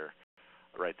down here,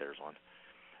 right there's one.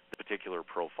 The particular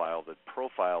profile, the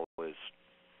profile is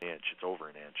an inch. It's over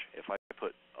an inch. If I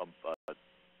put a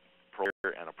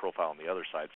profile and a profile on the other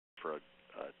side for a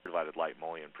divided light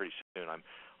mullion, pretty soon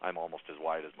I'm almost as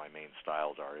wide as my main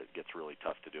styles are. It gets really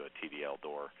tough to do a TDL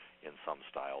door in some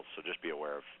styles, so just be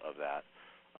aware of that.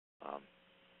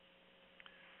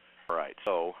 All right,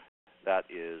 so that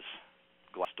is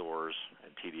glass doors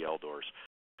and TDL doors.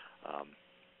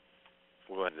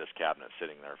 We'll go ahead to this cabinet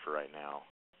sitting there for right now.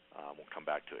 We'll come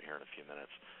back to it here in a few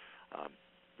minutes.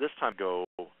 This time go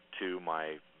to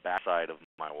my back side of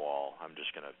my wall. I'm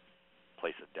just going to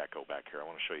place a deco back here. I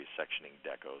want to show you sectioning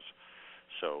decos.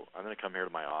 So I'm going to come here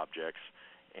to my objects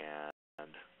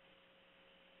and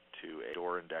to a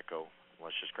door and deco.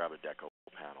 Let's just grab a deco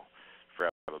panel.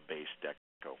 Grab a base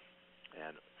deco.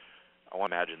 And I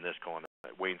want to imagine this going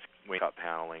wainscot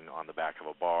paneling on the back of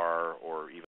a bar, or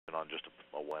even on just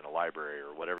a wall in a library,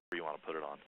 or whatever you want to put it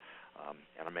on.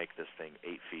 And I make this thing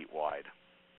 8 feet wide.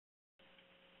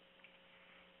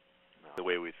 The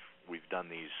way we've done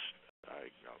these,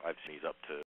 I've seen these up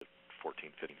to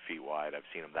 14, 15 feet wide. I've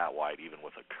seen them that wide, even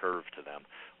with a curve to them,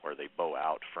 where they bow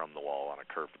out from the wall on a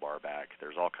curved bar back.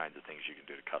 There's all kinds of things you can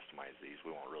do to customize these.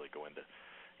 We won't really go into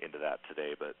that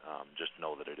today, but just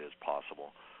know that it is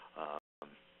possible.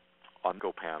 On the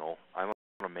Go panel, I'm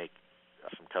going to make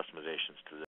some customizations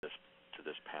to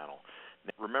this panel.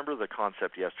 Now, remember the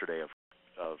concept yesterday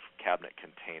of cabinet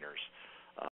containers.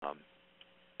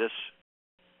 This,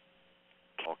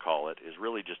 I'll call it, is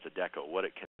really just a deco. What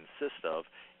it consists of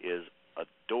is a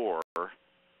door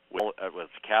with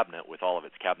a cabinet with all of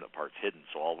its cabinet parts hidden,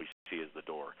 so all we see is the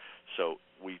door. So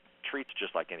we treat it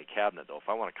just like any cabinet, though. If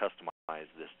I want to customize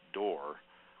this door,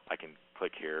 I can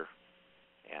click here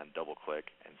and double click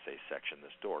and say section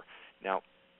this door. Now,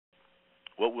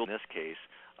 what we'll in this case,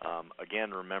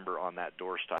 again, remember on that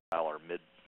door style, our mid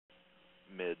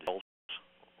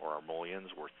or our mullions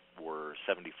were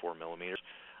 74 millimeters.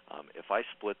 If I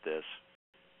split this,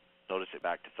 notice it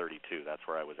back to 32. That's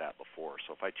where I was at before.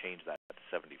 So if I change that to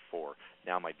 74,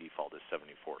 now my default is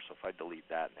 74. So if I delete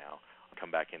that now, I'll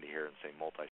come back into here and say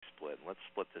multi-split. And let's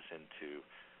split this into,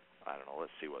 I don't know,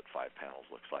 let's see what 5 panels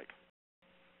looks like.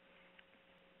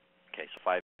 Okay, so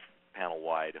 5 panel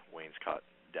wide wainscot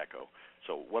deco.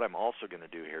 So what I'm also going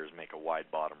to do here is make a wide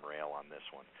bottom rail on this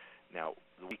one. Now,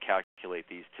 we calculate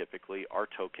these typically. Our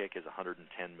toe kick is 110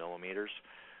 millimeters.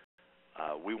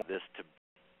 We want this to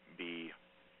be,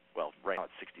 well, right now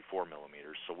it's 64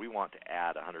 millimeters, so we want to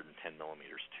add 110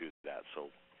 millimeters to that, so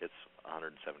it's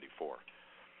 174.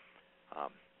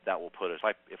 That will put us,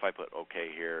 if I put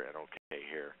OK here and OK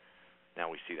here, now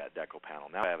we see that deco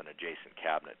panel. Now I have an adjacent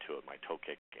cabinet to it. My toe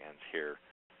kick ends here.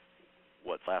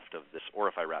 What's left of this, or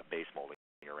if I wrap base molding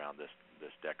around this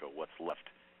deco, what's left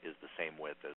is the same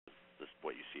width as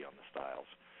what you see on the styles.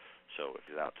 So if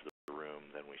it's out to the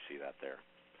room, then we see that there.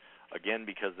 Again,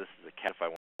 because this is a cabinet, if I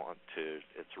want to,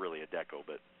 it's really a deco,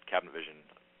 but Cabinet Vision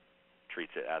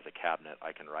treats it as a cabinet.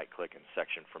 I can right-click and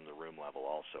section from the room level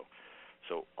also.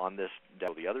 So on this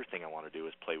deco, the other thing I want to do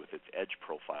is play with its edge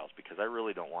profiles, because I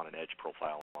really don't want an edge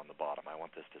profile on the bottom. I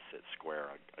want this to sit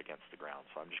square against the ground.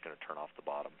 So I'm just going to turn off the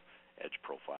bottom edge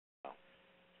profile.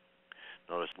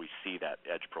 Notice we see that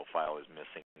edge profile is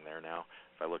missing there now.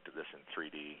 If I looked at this in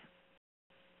 3D,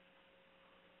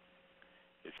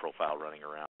 it's profile running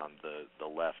around the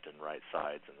left and right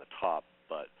sides and the top,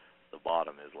 but the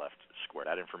bottom is left square.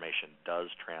 That information does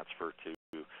transfer to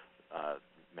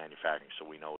manufacturing, so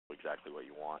we know exactly what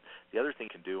you want. The other thing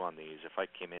you can do on these, if I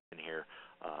came in here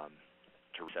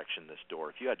to section this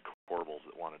door, if you had corbels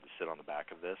that wanted to sit on the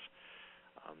back of this,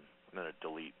 I'm going to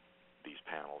delete these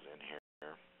panels in here.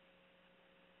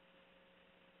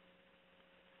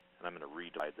 And I'm going to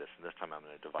redivide this, and this time I'm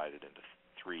going to divide it into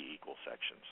 3 equal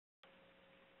sections.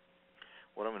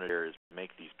 what I'm going to do is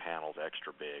make these panels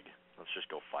extra big. Let's just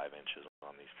go 5 inches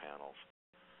on these panels.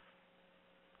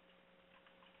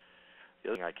 The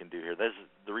other thing I can do here, the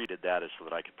reason I did that is so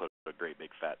that I could put a great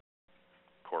big fat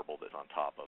corbel that's on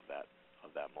top of that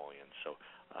mullion. So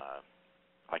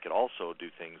I could also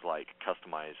do things like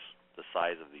customize the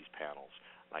size of these panels.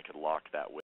 I could lock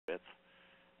that width.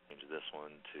 Change this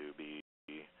one to be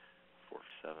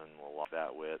 4.7. We'll lock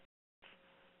that width.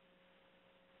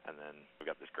 And then we've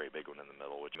got this great big one in the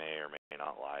middle, which may or may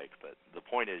not like. But the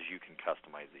point is, you can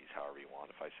customize these however you want.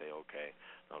 If I say, okay,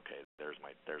 there's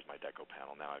my deco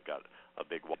panel. Now I've got a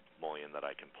big mullion that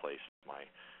I can place my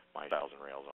stiles and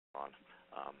rails on,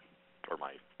 or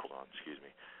my coils on. Excuse me.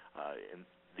 And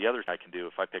the other thing I can do,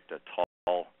 if I picked a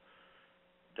tall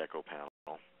deco panel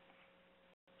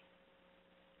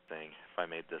thing, if I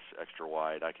made this extra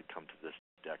wide, I could come to this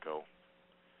deco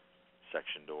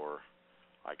section door.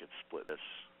 I could split this.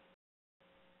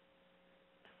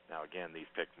 Now again, these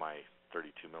pick my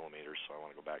 32 millimeters, so I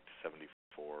want to go back to 74,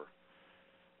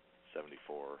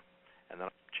 and then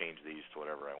I'll change these to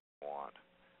whatever I want.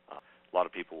 A lot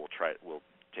of people will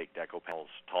take deco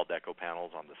panels, tall deco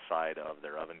panels on the side of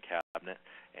their oven cabinet,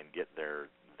 and get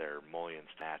their mullions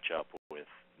to match up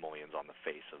with mullions on the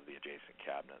face of the adjacent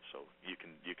cabinet. So you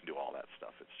can do all that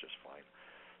stuff. It's just fine.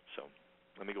 So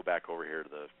let me go back over here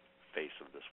to the face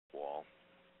of this wall.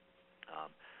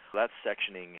 So that's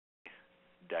sectioning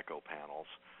deco panels.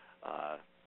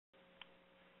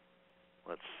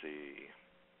 Let's see.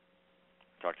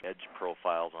 Talk to edge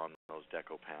profiles on those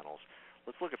deco panels.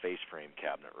 Let's look at face frame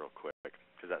cabinet real quick,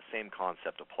 because that same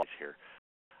concept applies here.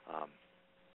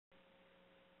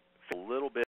 It's a little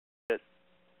bit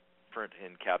different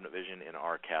in Cabinet Vision in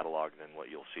our catalog than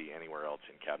what you'll see anywhere else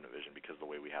in Cabinet Vision because of the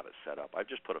way we have it set up. I've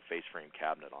just put a face frame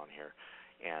cabinet on here,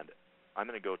 and I'm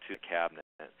going to go to the cabinet.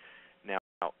 Now,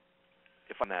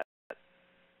 if I'm that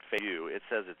view, it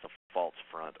says it's a false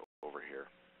front over here.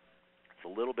 It's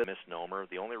a little bit misnomer.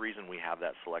 The only reason we have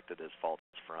that selected as false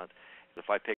front is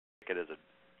if I pick it as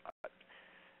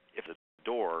if it's a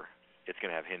door, it's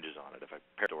going to have hinges on it. If I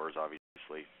pair doors,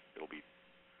 obviously, it'll be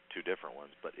two different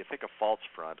ones. But if I pick a false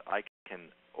front, I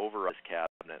can override this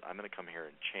cabinet. I'm going to come here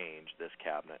and change this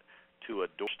cabinet to a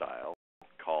door style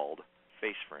called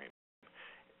face frame.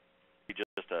 It's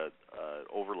just a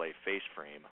overlay face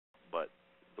frame, but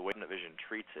the way Cabinet Vision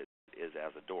treats it is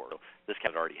as a door. So this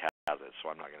cabinet already has it,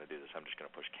 so I'm not going to do this. I'm just going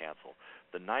to push cancel.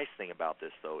 The nice thing about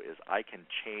this, though, is I can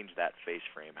change that face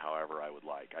frame however I would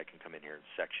like. I can come in here and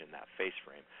section that face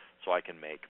frame, so I can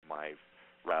make my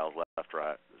rails, left,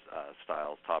 right,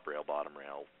 styles, top rail, bottom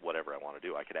rail, whatever I want to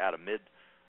do. I could add a mid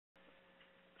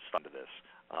style to this,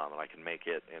 and I can make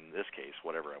it, in this case,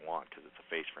 whatever I want because it's a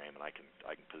face frame, and I can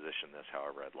position this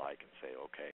however I'd like and say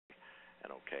okay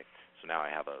and okay. So now I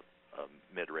have a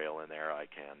mid rail in there. I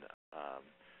can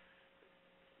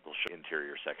we'll show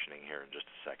interior sectioning here in just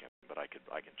a second, but I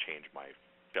can change my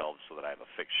shelves so that I have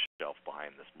a fixed shelf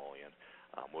behind this mullion.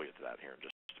 We'll get to that here in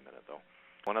just a minute, though.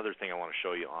 One other thing I want to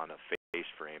show you on a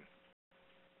face frame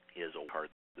is a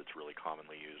card that's really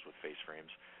commonly used with face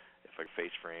frames. If I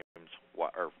face frames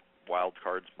or wild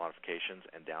cards modifications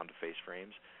and down to face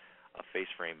frames, a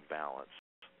face frame balance.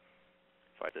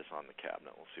 If I hit this on the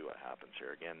cabinet, we'll see what happens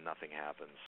here. Again, nothing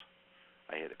happens.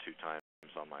 I hit it 2 times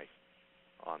on my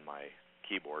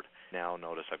keyboard. Now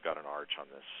notice I've got an arch on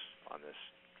this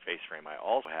face frame. I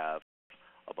also have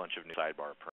a bunch of new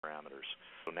sidebar parameters.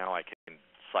 So now I can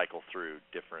cycle through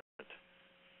different.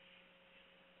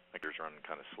 My computer's running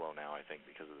kind of slow now, I think,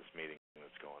 because of this meeting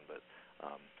that's going. But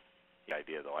the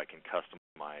idea, though, I can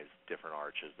customize different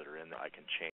arches that are in there. I can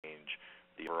change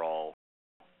the overall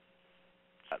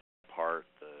part.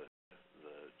 The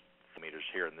millimeters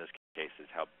here in this case is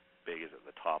how big is at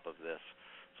the top of this.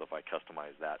 So if I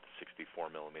customize that to 64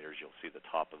 millimeters, you'll see the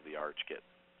top of the arch get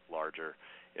larger.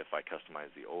 If I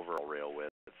customize the overall rail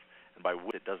width, and by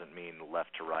width it doesn't mean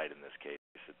left to right in this case.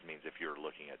 It means if you're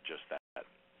looking at just that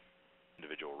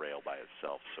individual rail by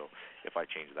itself. So if I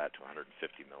change that to 150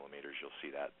 millimeters, you'll see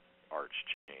that arch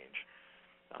change.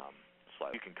 So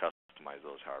you can customize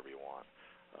those however you want.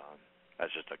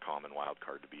 That's just a common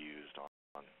wildcard to be used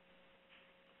on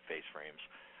face frames.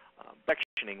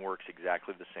 Sectioning works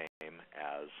exactly the same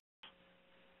as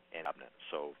an cabinet.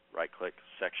 So right-click,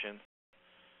 section.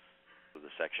 With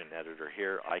the section editor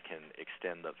here, I can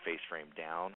extend the face frame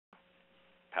down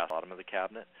past the bottom of the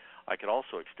cabinet. I could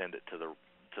also extend it to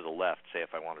the left, say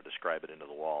if I wanted to scribe it into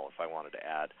the wall. If I wanted to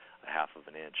add a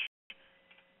 1/2 inch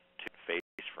to the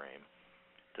face frame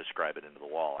to scribe it into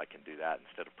the wall, I can do that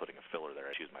instead of putting a filler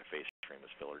there. I use my face frame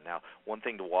as filler. Now, one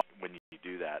thing to watch when you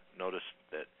do that, notice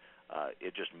that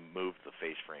it just moved the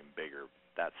face frame bigger.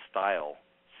 That style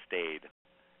stayed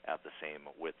at the same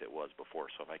width it was before.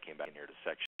 So if I came back in here to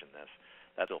section this,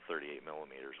 that's still 38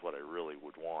 millimeters. What I really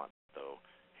would want, though,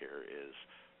 here is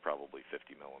probably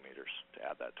 50 millimeters to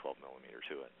add that 12 millimeter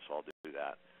to it. So I'll do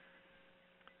that.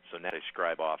 So now I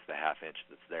scribe off the half-inch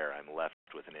that's there. I'm left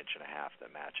with 1.5 inches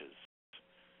that matches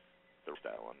the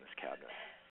style on this cabinet.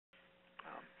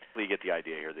 So you get the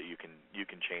idea here that you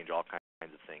can change all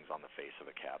kinds of things on the face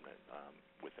of a cabinet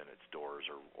within its doors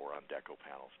or on deco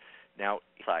panels. Now,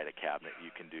 inside a cabinet,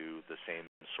 you can do the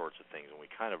same sorts of things, and we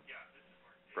kind of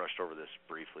brushed over this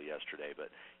briefly yesterday,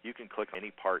 but you can click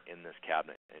any part in this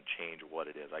cabinet and change what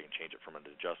it is. I can change it from an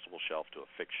adjustable shelf to a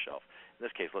fixed shelf. In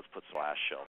this case, let's put some glass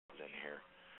shelves in here.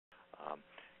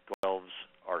 Shelves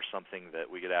are something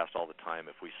that we get asked all the time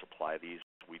if we supply these.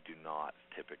 We do not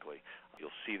typically.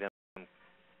 You'll see them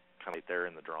kind of right there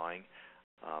in the drawing.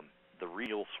 The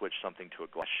reason you'll switch something to a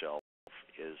glass shelf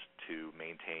is to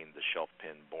maintain the shelf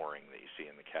pin boring that you see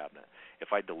in the cabinet.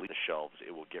 If I delete the shelves,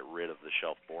 it will get rid of the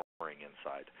shelf boring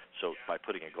inside. So by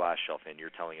putting a glass shelf in,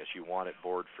 you're telling us you want it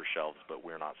bored for shelves, but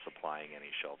we're not supplying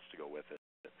any shelves to go with it.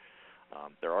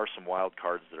 There are some wild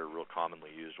cards that are real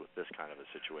commonly used with this kind of a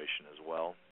situation as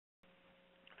well.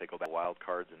 If I go back to wild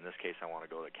cards, in this case I want to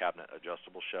go to cabinet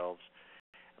adjustable shelves,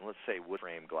 and let's say wood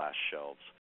frame glass shelves.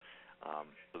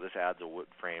 So this adds a wood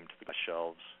frame to the glass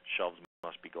shelves. Shelves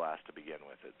must be glass to begin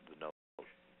with. It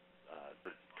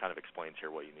kind of explains here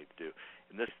what you need to do.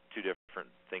 And this two different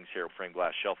things here. Frame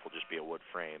glass shelf will just be a wood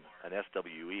frame. An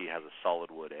SWE has a solid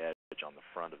wood edge on the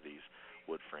front of these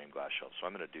wood frame glass shelves. So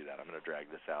I'm going to do that. I'm going to drag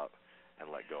this out and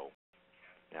let go.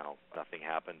 Now nothing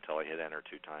happened until I hit enter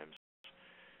 2 times.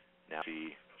 Now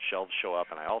see shelves show up,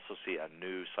 and I also see a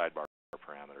new sidebar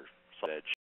parameter, solid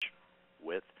edge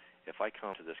width. If I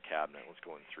come to this cabinet, let's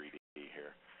go in 3D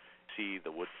here. See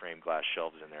the wood frame glass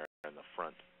shelves in there and the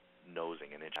front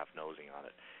nosing, 1.5 inch nosing on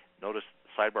it. Notice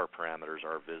sidebar parameters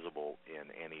are visible in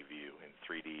any view, in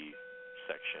 3D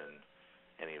section,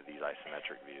 any of these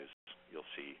isometric views. You'll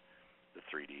see the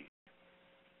 3D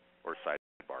or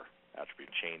sidebar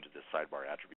attribute. Change this sidebar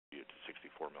attribute to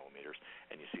 64 millimeters,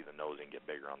 and you see the nosing get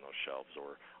bigger on those shelves,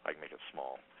 or I can make it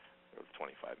small, with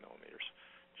 25 millimeters.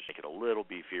 Just make it a little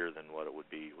beefier than what it would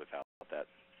be without that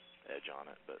edge on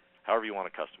it, but however you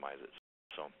want to customize it.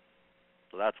 So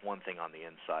that's one thing on the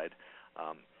inside.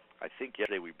 I think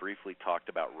yesterday we briefly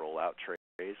talked about rollout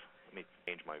trays. Let me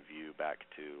change my view back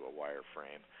to a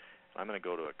wireframe. I'm going to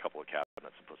go to a couple of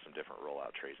cabinets and put some different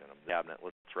rollout trays in them. The cabinet,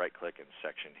 let's right-click and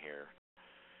section here,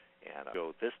 and I'll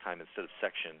go this time instead of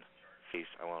section face,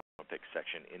 I want to pick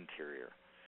section interior.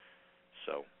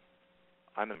 So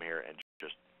I'm in here and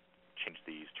just change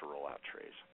these to rollout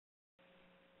trays.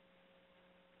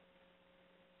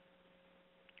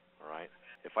 All right.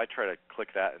 If I try to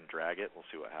click that and drag it, we'll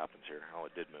see what happens here. Oh,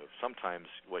 it did move. Sometimes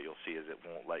what you'll see is it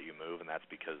won't let you move, and that's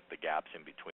because the gaps in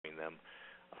between them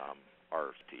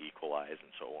are to equalize,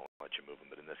 and so it won't let you move them.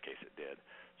 But in this case, it did.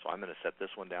 So I'm going to set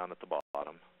this one down at the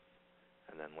bottom,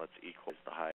 and then let's equalize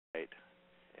the height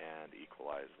and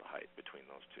equalize the height between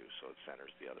those two, so it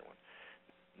centers the other one.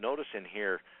 Notice in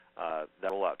here, that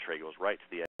rollout tray goes right to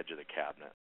the edge of the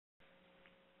cabinet.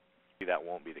 That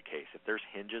won't be the case. If there's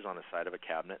hinges on the side of a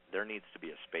cabinet, there needs to be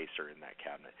a spacer in that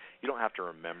cabinet. You don't have to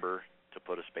remember to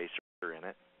put a spacer in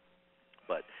it,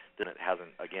 but then it hasn't,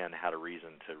 again, had a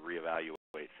reason to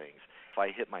reevaluate things. If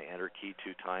I hit my enter key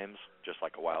 2 times, just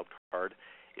like a wild card,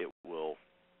 it will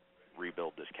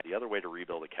rebuild this cabinet. The other way to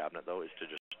rebuild a cabinet, though, is to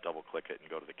just double-click it and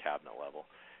go to the cabinet level.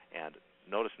 And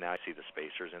notice now I see the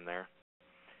spacers in there.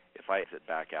 If I exit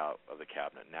back out of the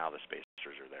cabinet, now the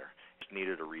spacers are there. It just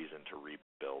needed a reason to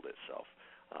rebuild itself.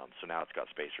 So now it's got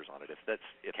spacers on it. If the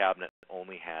cabinet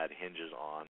only had hinges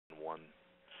on one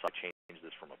side, change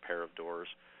this from a pair of doors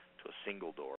to a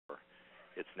single door.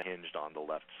 It's hinged on the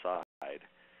left side.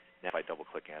 Now if I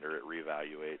double-click enter, it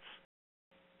reevaluates.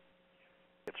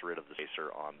 Gets rid of the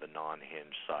spacer on the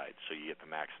non-hinged side, so you get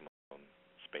the maximum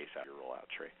space out of your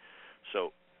rollout tray.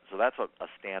 So that's a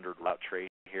standard rollout tray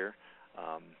here.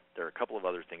 There are a couple of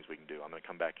other things we can do. I'm going to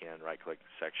come back in, right-click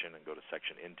section, and go to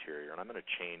section interior, and I'm going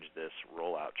to change this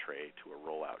rollout tray to a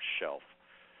rollout shelf.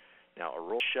 Now, a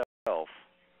roll shelf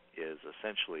is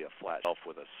essentially a flat shelf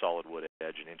with a solid wood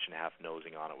edge, 1.5 inch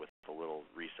nosing on it with a little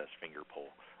recessed finger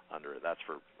pull under it. That's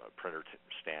for a printer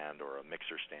stand or a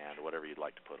mixer stand or whatever you'd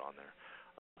like to put on there.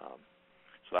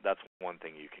 So that's one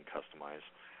thing you can customize.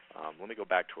 Let me go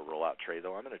back to a rollout tray,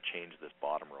 though. I'm going to change this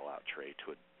bottom rollout tray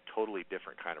to a totally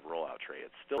different kind of rollout tray.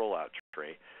 It's still a rollout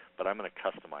tray, but I'm going to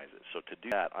customize it. So to do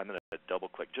that, I'm going to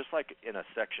double-click. Just like in a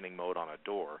sectioning mode on a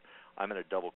door, I'm going to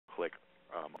double-click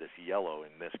this yellow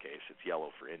in this case. It's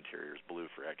yellow for interiors,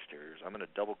 blue for exteriors. I'm going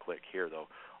to double click here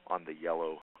though on the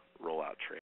yellow rollout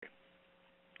tray. It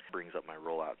brings up my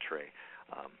rollout tray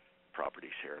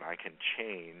properties here, and I can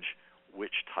change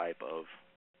which type of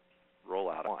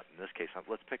rollout I want. In this case,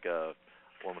 let's pick a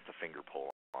one with the finger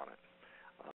pull on it.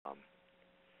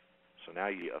 So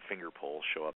now you a finger pull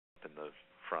show up in the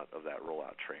front of that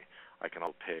rollout tray. I can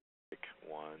also pick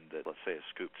one that, let's say, a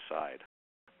scooped side,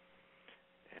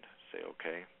 and say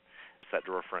OK. If that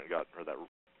drawer front got, or that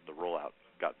the rollout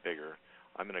got bigger,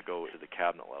 I'm going to go to the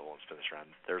cabinet level and spin this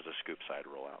around. There's a scoop side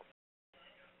rollout.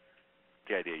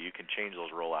 The idea, you can change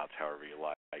those rollouts however you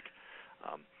like.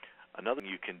 Another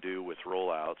thing you can do with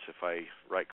rollouts, if I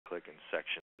right-click and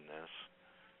section this,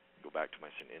 go back to my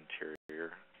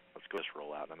interior, let's go to this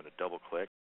rollout, and I'm going to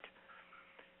double-click.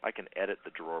 I can edit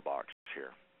the drawer box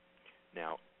here.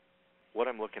 Now, what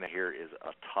I'm looking at here is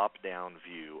a top-down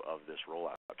view of this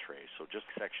rollout tray. So just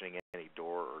sectioning any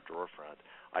door or drawer front,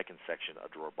 I can section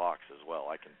a drawer box as well.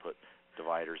 I can put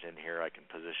dividers in here. I can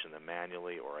position them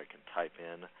manually, or I can type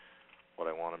in what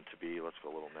I want them to be. Let's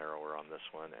go a little narrower on this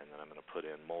one, and then I'm going to put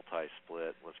in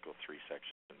multi-split. Let's go 3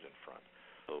 sections in front.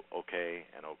 So OK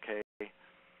and OK.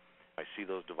 I see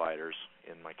those dividers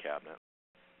in my cabinet.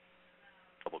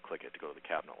 Double-click it to go to the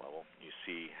cabinet level. You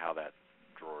see how that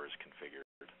drawer is configured.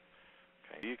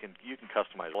 Okay. You can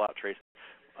customize rollout trays.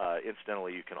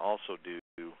 Incidentally, you can also do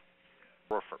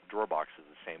drawer boxes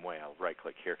the same way. I'll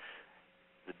right-click here.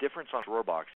 The difference on drawer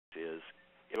box is,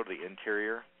 go to the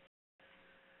interior.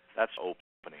 That's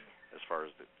opening as far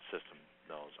as the system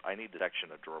knows. I need to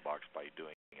section a drawer box by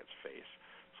doing its face.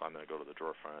 So I'm going to go to the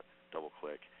drawer front,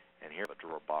 double-click, and here I have a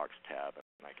drawer box tab,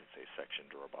 and I can say section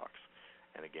drawer box.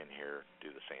 And again here, do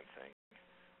the same thing.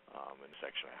 And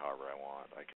section it however I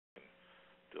want. I can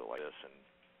do it like this and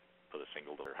put a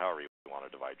single door. However you want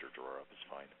to divide your drawer up is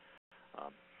fine.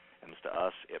 And to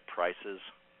us, it prices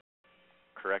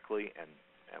correctly, and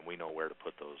we know where to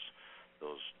put those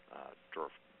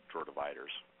drawer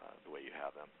dividers the way you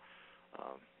have them.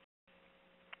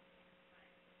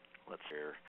 Let's see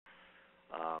here.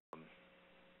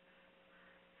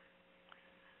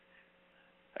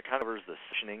 That kind of covers the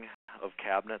sectioning of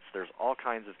cabinets. There's all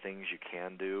kinds of things you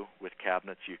can do with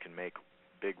cabinets. You can make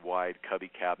big, wide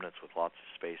cubby cabinets with lots of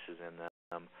spaces in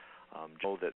them.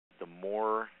 Know that the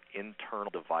more internal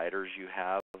dividers you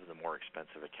have, the more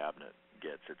expensive a cabinet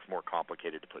gets. It's more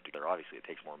complicated to put together. Obviously, it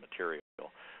takes more material,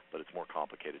 but it's more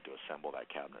complicated to assemble that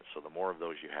cabinet. So the more of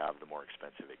those you have, the more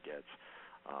expensive it gets.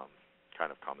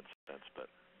 Kind of common sense,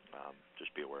 but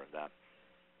just be aware of that.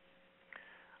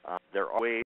 There are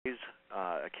ways,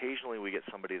 occasionally we get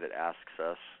somebody that asks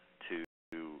us to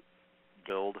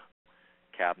build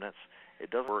cabinets. It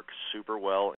doesn't work super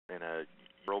well in a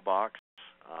Euro box,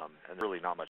 and really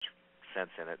not much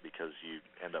sense in it because you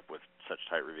end up with such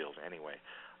tight reveals anyway.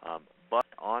 But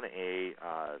on a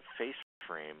face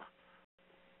frame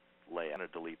layout, I'm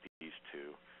going to delete these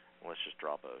two, and let's just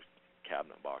drop a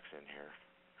cabinet box in here.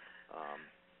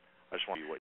 I just want to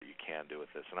see what you can do with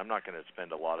this, and I'm not going to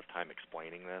spend a lot of time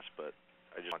explaining this, but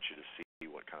I just want you to see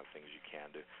what kind of things you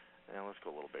can do. And let's go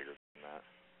a little bigger than that.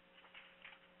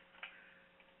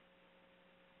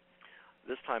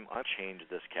 This time I've changed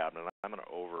this cabinet. I'm going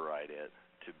to override it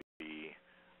to be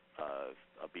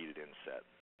a beaded inset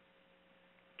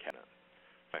cabinet.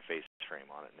 My face frame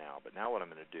on it now, but now what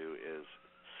I'm going to do is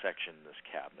section this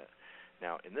cabinet.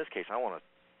 Now in this case I want to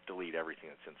delete everything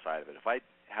that's inside of it. If I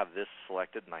have this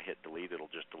selected and I hit delete, it'll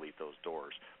just delete those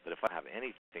doors. But if I have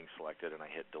anything selected and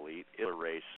I hit delete, it'll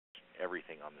erase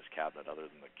everything on this cabinet other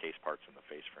than the case parts and the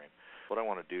face frame. What I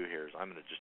want to do here is I'm going to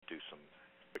just do some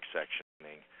quick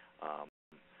sectioning,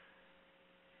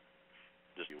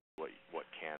 just do what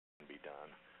can be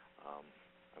done.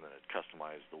 I'm going to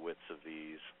customize the widths of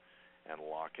these and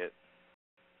lock it,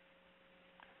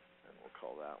 and we'll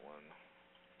call that one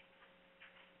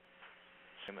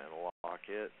sim and lock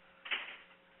it.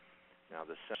 Now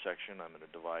this section, I'm going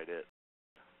to divide it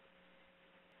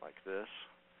like this.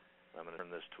 I'm going to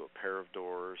turn this to a pair of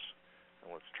doors,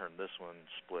 and let's turn this one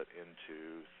split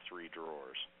into 3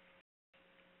 drawers.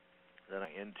 Then I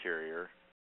interior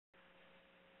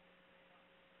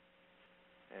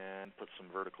and put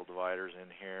some vertical dividers in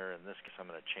here. In this case,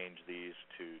 I'm going to change these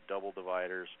to double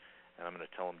dividers, and I'm going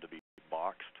to tell them to be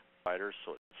boxed dividers,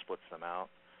 so it splits them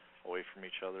out away from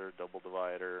each other. Double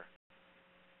divider,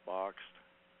 boxed.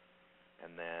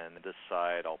 And then this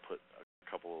side, I'll put a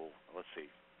couple, let's see,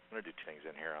 I'm going to do 2 things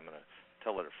in here. I'm going to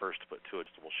tell it at first to put 2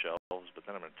 adjustable shelves, but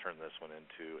then I'm going to turn this one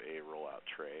into a rollout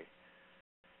tray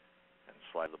and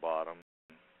slide the bottom.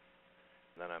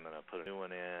 And then I'm going to put a new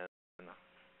one in and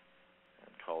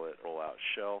call it rollout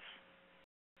shelf.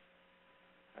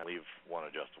 and leave one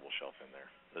adjustable shelf in there.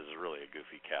 This is really a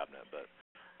goofy cabinet, but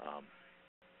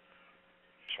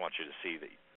just want you to see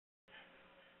that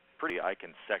I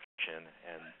can section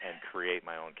and create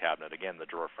my own cabinet. Again, the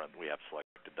drawer front we have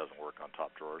selected doesn't work on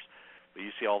top drawers, but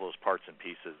you see all those parts and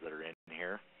pieces that are in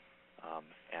here,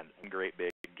 and great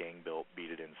big gang built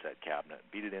beaded inset cabinet.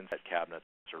 Beaded inset cabinets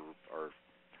are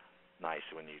nice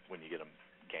when you get them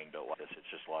gang built like this. It's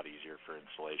just a lot easier for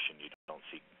installation. You don't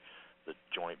see the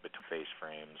joint between face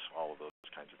frames, all of those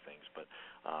kinds of things. But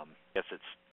yes,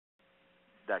 it's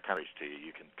that kind of to you.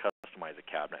 You can customize a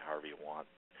cabinet however you want.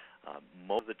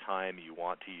 Most of the time, you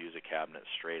want to use a cabinet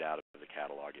straight out of the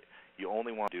catalog. You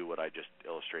only want to do what I just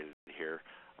illustrated here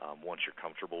once you're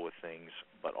comfortable with things,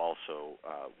 but also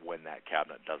when that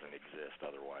cabinet doesn't exist.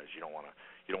 Otherwise, you don't want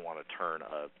to turn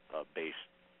a base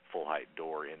full height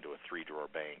door into a 3-drawer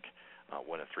bank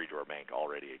when a 3-drawer bank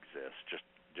already exists. Just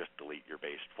delete your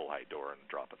base full height door and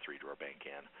drop a 3-drawer bank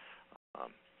in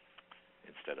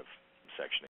instead of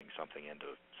sectioning something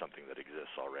into something that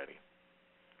exists already.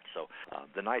 So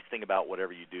the nice thing about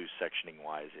whatever you do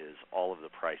sectioning-wise is all of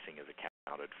the pricing is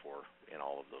accounted for in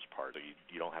all of those parts. So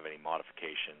you don't have any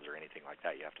modifications or anything like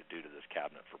that you have to do to this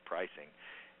cabinet for pricing.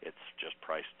 It's just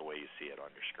priced the way you see it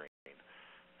on your screen.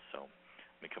 So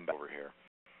let me come back over here.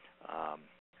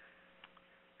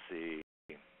 See,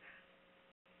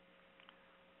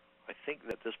 I think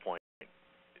that at this point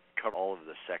cover all of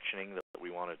the sectioning that we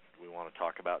want to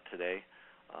talk about today.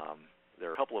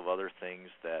 There are a couple of other things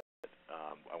that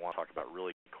I want to talk about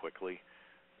really quickly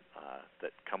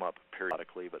that come up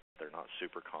periodically, but they're not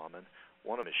super common.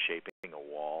 One of them is shaping a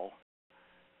wall.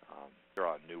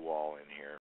 Draw a new wall in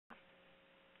here.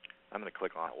 I'm going to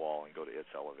click on that wall and go to its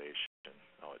elevation.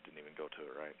 Oh, it didn't even go to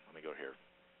it, right? Let me go here.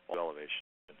 Elevation.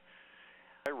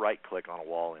 If I right-click on a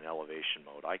wall in elevation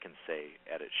mode, I can say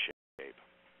Edit Shape.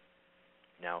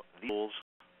 Now, these tools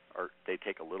they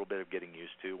take a little bit of getting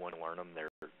used to. When you learn them, they're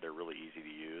really easy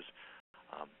to use.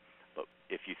 But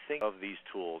if you think of these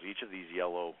tools, each of these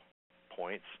yellow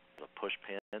points, the push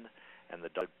pin and the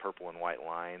dotted purple and white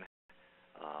line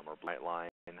or white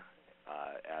line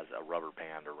as a rubber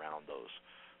band around those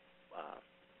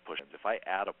push pins. If I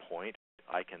add a point,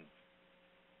 I can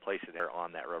place it there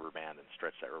on that rubber band and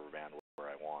stretch that rubber band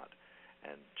where I want,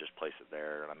 and just place it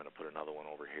there. And I'm going to put another one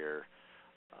over here,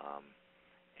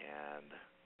 and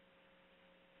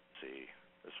see,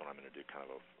 this one I'm going to do kind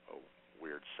of a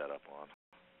weird setup on.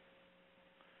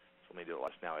 So let me do it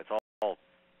now. It's all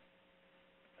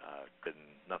good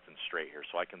and nothing straight here,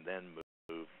 so I can then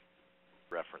move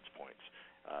reference points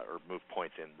or move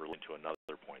points in relation to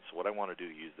another point. So what I want to do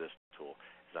to use this tool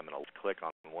is I'm going to click on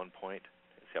one point.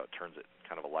 See how it turns it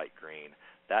kind of a light green.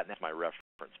 That's my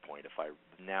reference point. If I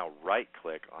now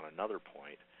right-click on another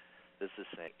point, this is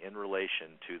saying in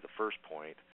relation to the first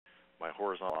point, my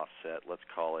horizontal offset, let's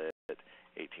call it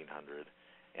 1800,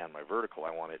 and my vertical,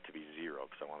 I want it to be 0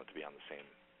 because I want it to be on the same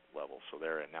level. So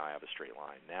there, and now I have a straight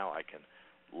line. Now I can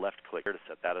left-click here to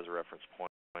set that as a reference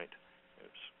point.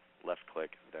 Oops.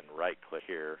 Left-click, then right-click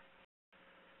here.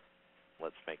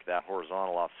 Let's make that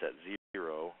horizontal offset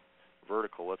 0.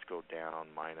 Vertical, let's go down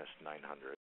minus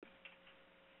 900.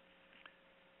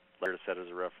 Layer to set as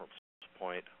a reference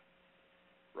point.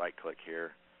 Right-click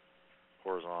here.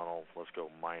 Horizontal, let's go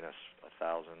minus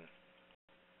 1,000.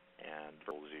 And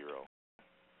vertical 0.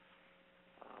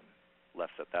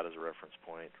 Left set that as a reference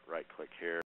point. Right-click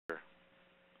here.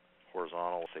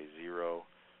 Horizontal, say 0.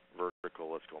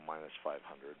 Vertical, let's go minus 500.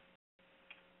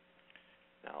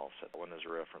 Now I'll set one as a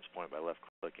reference point by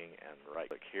left-clicking and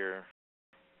right-click here.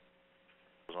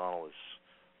 Horizontal is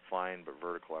fine, but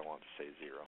vertical I want to say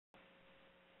 0.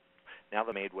 Now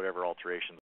that I made whatever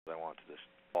alterations I want to this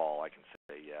wall, I can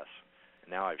say yes.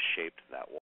 And now I've shaped that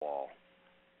wall.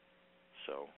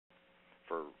 So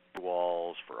for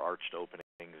walls, for arched openings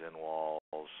in walls,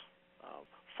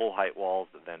 full height walls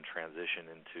that then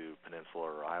transition into peninsula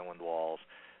or island walls,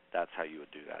 that's how you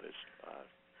would do that, is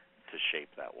to shape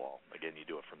that wall. Again, you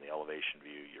do it from the elevation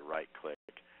view. You right-click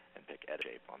and pick Edit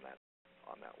Shape on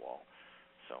that wall.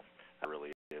 So that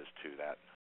really is to that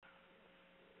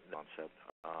concept.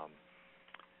 I'll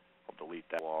delete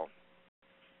that wall.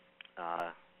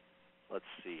 Let's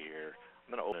see here.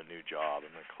 I'm going to open a new job.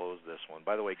 I'm going to close this one.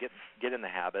 By the way, get in the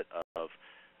habit of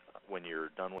when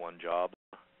you're done with one job,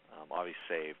 obviously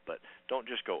save, but don't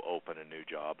just go open a new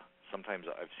job. Sometimes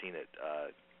I've seen it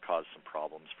cause some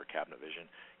problems for Cabinet Vision.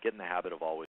 Get in the habit of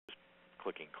always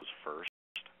clicking close first.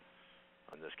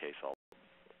 In this case, I'll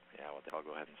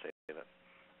go ahead and save it.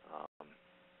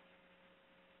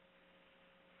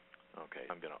 Okay,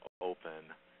 I'm going to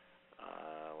open,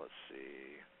 let's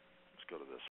see, let's go to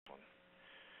this one.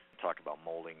 talk about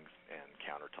molding and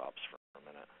countertops for a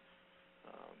minute.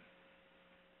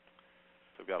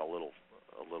 So I've got a little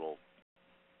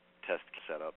test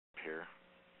set up here.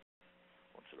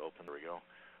 Once it opens, there we go.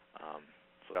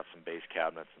 So I've got some base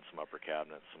cabinets and some upper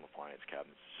cabinets, some appliance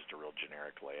cabinets. It's just a real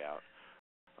generic layout.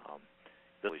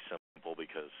 Really simple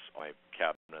because my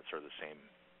cabinets are the same.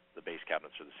 The base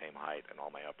cabinets are the same height, and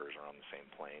all my uppers are on the same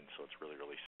plane. So it's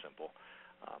really simple.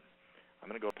 I'm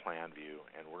going to go to plan view,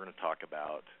 and we're going to talk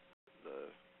about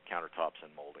the countertops and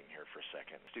molding here for a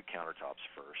second. Let's do countertops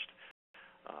first.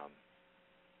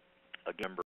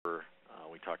 Again, remember,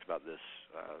 we talked about this,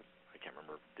 I can't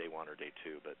remember day 1 or day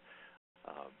 2, but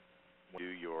do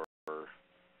your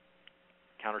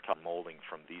countertop molding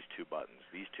from these 2 buttons.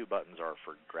 These 2 buttons are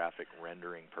for graphic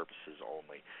rendering purposes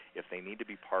only. If they need to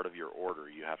be part of your order,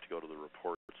 you have to go to the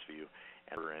reports view,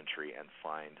 enter entry, and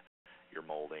find your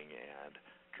molding and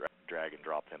drag and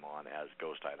drop them on as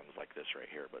ghost items like this right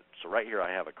here. But so right here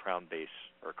I have a crown base,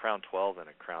 or crown 12 and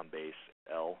a crown base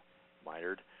L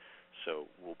mitered.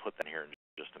 So we'll put that here in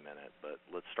just a minute, but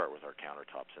let's start with our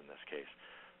countertops in this case.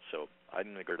 So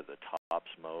I'm going to go to the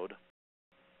tops mode.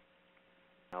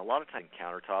 Now a lot of times in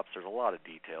countertops, there's a lot of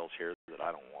details here that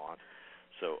I don't want.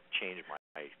 So change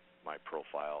my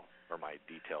profile or my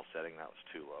detail setting. That was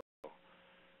too low.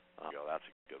 That's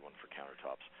a good one for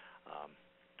countertops.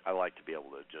 I like to be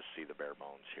able to just see the bare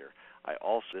bones here.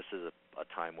 This is a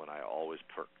time when I always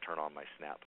turn on my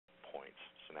snap points.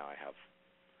 So now I have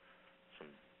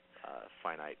some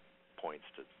finite points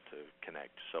to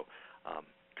connect. So a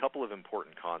couple of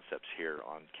important concepts here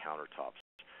on countertops.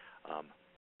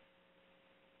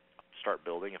 Start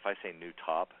building. If I say new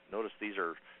top, notice these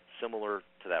are similar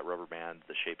to that rubber band,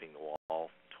 the shaping the wall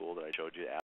tool that I showed you.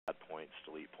 Add points,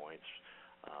 delete points,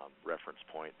 reference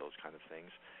point, those kind of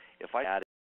things. If I add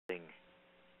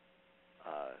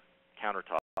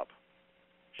countertop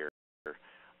here,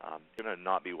 it's going to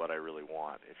not be what I really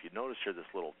want. If you notice here this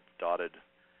little dotted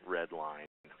red line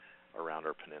around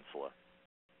our peninsula,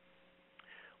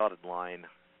 dotted line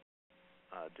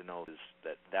denotes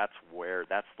that's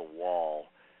the wall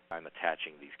I'm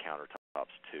attaching these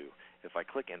countertops to. If I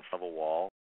click in front of a wall,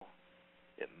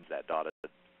 it moves that dotted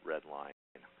red line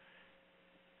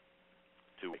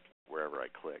to wherever I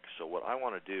click. So what I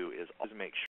want to do is always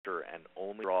make sure and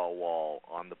only draw a wall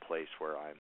on the place where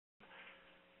I'm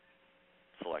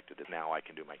selected. Now I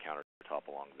can do my countertop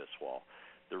along this wall.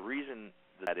 The reason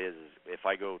that is if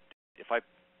I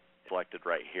selected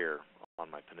right here on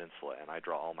my peninsula and I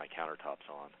draw all my countertops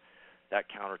on, that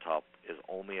countertop is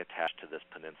only attached to this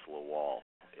peninsula wall.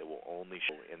 It will only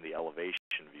show in the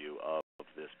elevation view of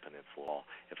this peninsula wall.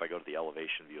 If I go to the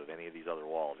elevation view of any of these other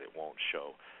walls, it won't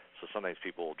show. So sometimes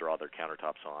people will draw their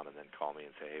countertops on and then call me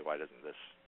and say, hey, why doesn't this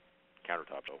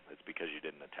countertop show? It's because you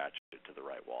didn't attach it to the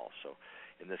right wall. So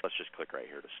in this, let's just click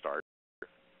right here to start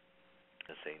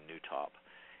and say new top.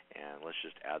 And let's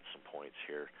just add some points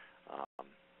here.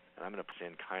 And I'm going to put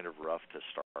in kind of rough to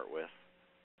start with.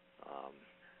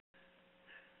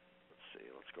 Let's see,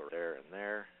 let's go there and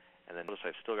there. And then notice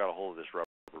I've still got a hold of this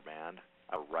rubber band.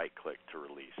 I'll right click to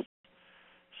release.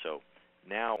 So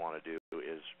now what I want to do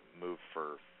is move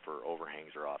for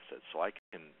overhangs or offsets. So I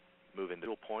can move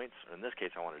individual points. In this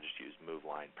case, I want to just use move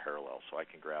line parallel. So I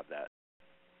can grab that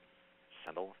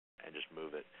handle and just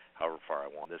move it however far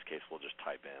I want. In this case, we'll just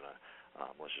type in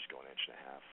let's just go 1.5 inches.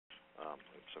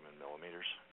 Oops, I'm in millimeters.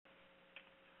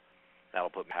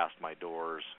 That'll put me past my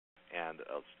doors and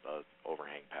a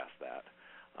overhang past that.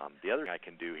 The other thing I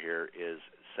can do here is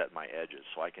set my edges.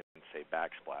 So I can say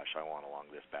backsplash, I want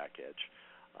along this back edge.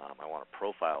 I want a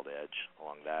profiled edge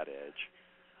along that edge.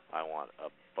 I want a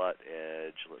butt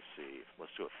edge. Let's see.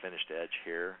 Let's do a finished edge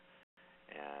here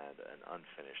and an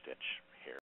unfinished edge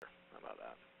here. How about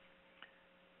that?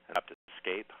 And I have to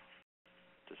escape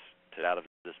to get out of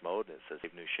this mode. And it says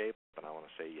save new shape, and I want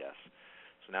to say yes.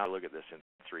 So now I look at this in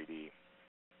 3D.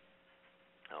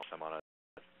 Now I'm on a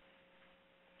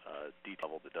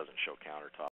detail level that doesn't show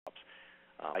countertops.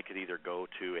 I could either go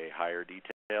to a higher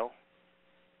detail.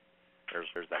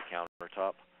 There's that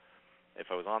countertop. If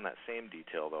I was on that same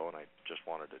detail though, and I just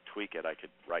wanted to tweak it, I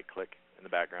could right click in the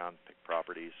background, pick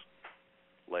properties,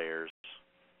 layers,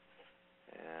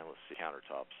 and let's see,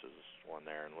 countertops is one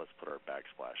there, and let's put our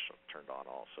backsplash turned on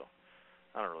also.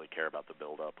 I don't really care about the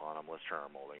build up on them. Let's turn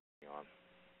our molding on.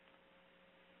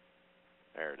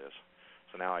 There it is.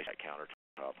 So now I got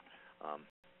countertop.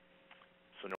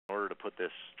 So in order to put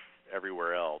this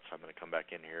everywhere else, I'm going to come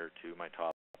back in here to my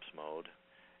tops mode.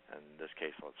 And in this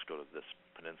case, let's go to this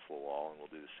peninsula wall, and we'll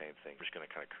do the same thing. I'm just going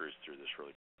to kind of cruise through this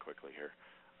really quickly here.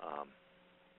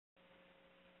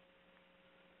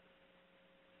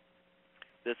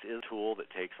 This is a tool that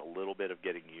takes a little bit of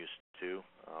getting used to.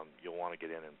 You'll want to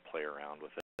get in and play around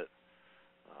with it.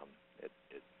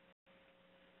 It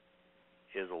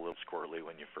is a little squirrely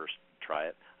when you first try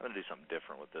it. I'm going to do something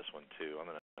different with this one too.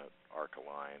 I'm going to arc a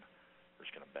line. We're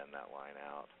just going to bend that line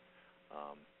out.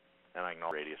 And I can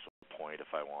alter radius of the point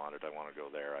if I wanted. I want to go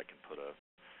there. I can put a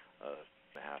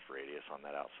half radius on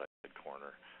that outside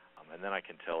corner. And then I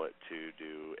can tell it to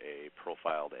do a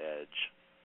profiled edge.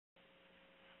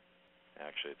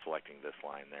 Actually, it's selecting this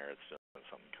line there. It's doing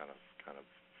something kind of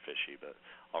fishy, but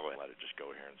I'll go ahead and let it just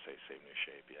go here and say Save New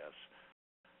Shape, yes.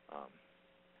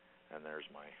 And there's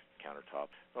my countertop.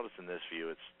 Notice in this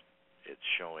view it's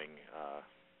showing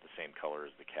the same color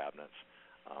as the cabinets.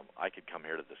 I could come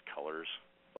here to this Colors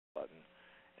button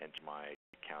and to my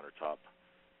countertop.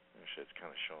 Actually, it's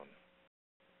kind of showing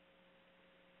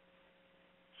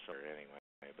sorry anyway,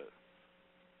 but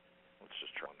let's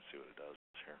just try and see what it does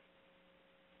here.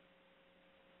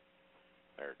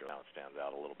 There it goes. Now it stands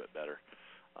out a little bit better.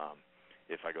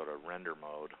 If I go to render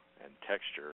mode and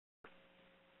texture,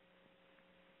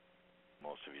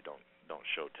 most of you don't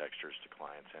show textures to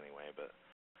clients anyway, but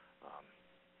for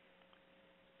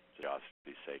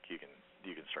curiosity's sake, you can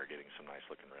start getting some nice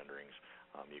looking renderings.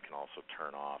 You can also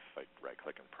turn off, like right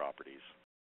click on properties.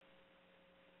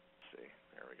 Let's see,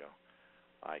 there we go.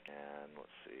 I can,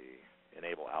 let's see,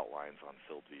 enable outlines on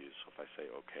filled views. So if I say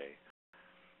OK,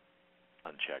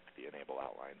 unchecked the enable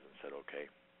outlines and said OK.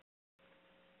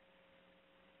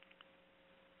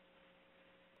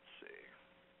 Let's see,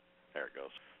 there it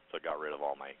goes. So it got rid of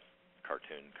all my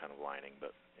cartoon kind of lining,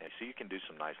 but so you can do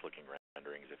some nice looking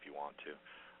renderings if you want to.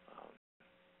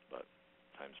 But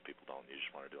sometimes people don't. You just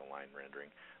want to do a line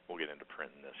rendering. We'll get into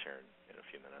printing this here in a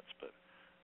few minutes, but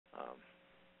alright,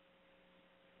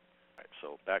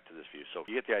 so back to this view. So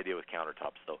you get the idea with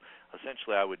countertops though.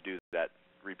 Essentially I would do that,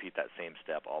 repeat that same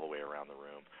step all the way around the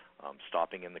room.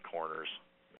 Stopping in the corners.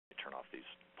 Let me turn off these.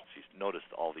 Notice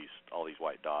all these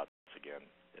white dots again.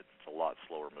 It's a lot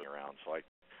slower moving around, so I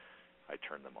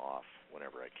turn them off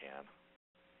whenever I can.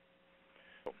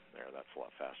 Oh, there, that's a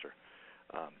lot faster.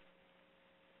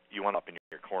 You want up in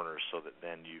your corners so that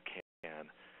then you can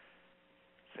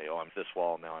say, oh, I'm this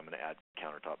wall, now I'm going to add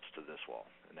countertops to this wall,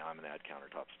 and now I'm going to add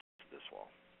countertops to this wall.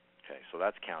 Okay, so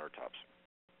that's countertops.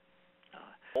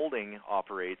 Molding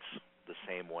operates the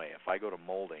same way. If I go to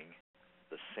molding,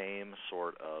 the same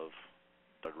sort of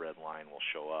red line will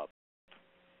show up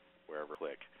wherever I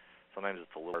click. Sometimes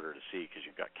it's a little harder to see because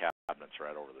you've got cabinets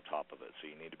right over the top of it, so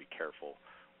you need to be careful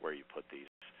where you put these.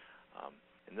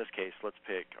 In this case, let's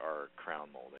pick our crown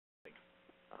molding.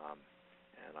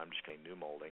 And I'm just going to new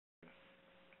molding.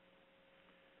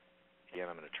 Again,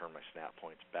 I'm going to turn my snap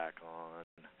points back on.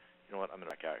 You know what? I'm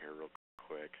going to back out here real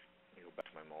quick. Let me go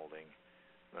back to my molding.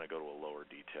 I'm going to go to a lower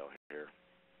detail here.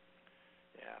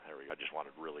 Yeah, there we go. I just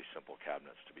wanted really simple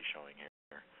cabinets to be showing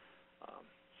here.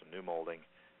 So new molding.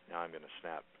 Now I'm going to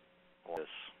snap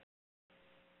this.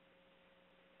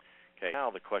 Okay,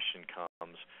 now the question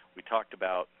comes, we talked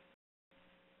about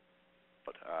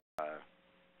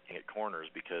at corners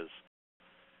because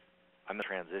I'm going to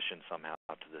transition somehow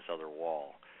to this other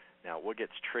wall. Now what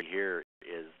gets tricky here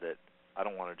is that I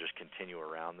don't want to just continue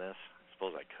around this. I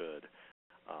suppose I could.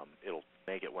 It'll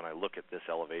make it when I look at this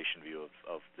elevation view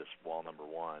of this wall number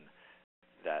 1,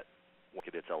 that look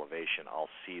at its elevation,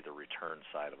 I'll see the return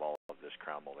side of all of this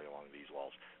crown molding along these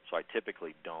walls. So I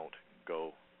typically don't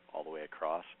go all the way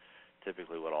across.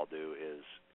 Typically what I'll do is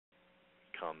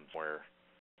come somewhere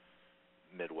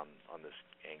midway on this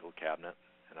angled cabinet,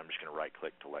 and I'm just going to right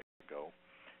click to let go.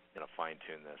 I'm going to fine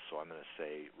tune this, so I'm going to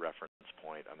say reference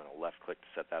point. I'm going to left click to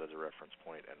set that as a reference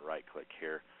point and right click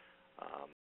here.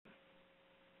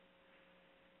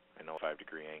 I know a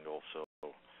 5-degree angle, so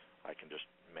I can just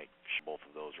make sure both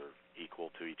of those are equal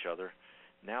to each other.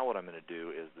 Now what I'm going to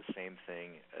do is the same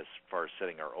thing as far as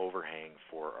setting our overhang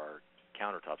for our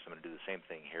countertops. I'm going to do the same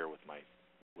thing here with my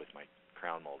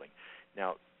crown molding.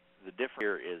 Now the difference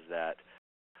here is that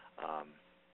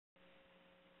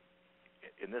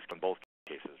in both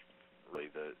cases,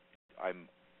 really, I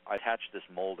attach this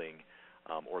molding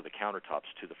or the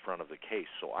countertops to the front of the case,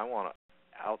 so I want to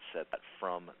outset that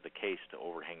from the case to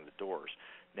overhang the doors.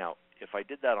 Now, if I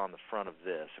did that on the front of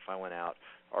this, if I went out,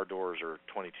 our doors are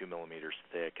 22 millimeters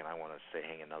thick, and I want to say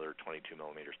hang another 22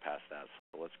 millimeters past that.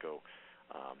 So let's go.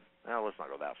 Now let's not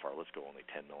go that far. Let's go only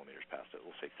 10 millimeters past it.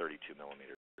 We'll say 32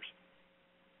 millimeters.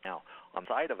 Now, on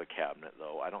the side of a cabinet,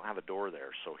 though, I don't have a door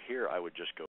there, so here I would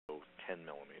just go 10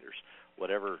 millimeters.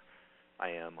 Whatever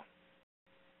I am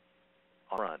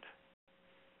on front,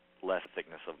 less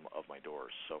thickness of my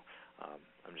doors. So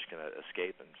I'm just going to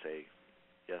escape and say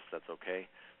Yes, that's okay.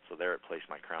 So there it placed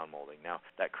my crown molding. Now,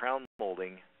 that crown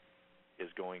molding is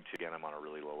going to, again, I'm on a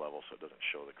really low level, so it doesn't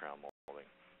show the crown molding.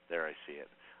 There, I see it.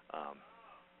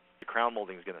 The crown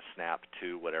molding is going to snap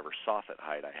to whatever soffit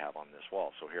height I have on this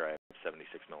wall. So here I have 76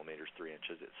 millimeters, 3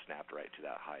 inches. It snapped right to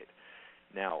that height.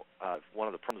 Now, one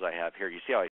of the problems I have here, you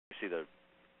see how I see the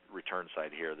return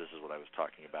side here? This is what I was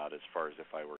talking about as far as if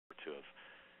I were to have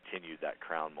continued that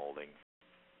crown molding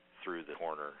through the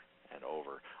corner and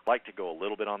over. I like to go a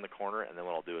little bit on the corner, and then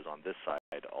what I'll do is on this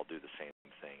side, I'll do the same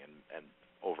thing and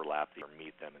overlap or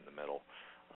meet them in the middle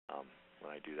when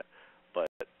I do that.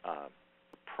 But the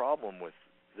problem with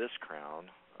this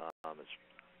crown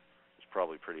is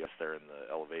probably pretty up there in the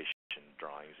elevation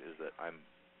drawings, is that I'm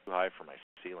too high for my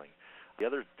ceiling. The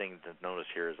other thing to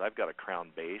notice here is I've got a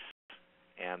crown base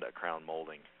and a crown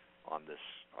molding on this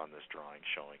drawing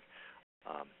showing.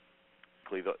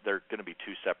 They're going to be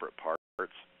two separate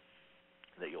parts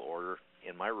that you'll order.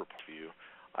 In my report view,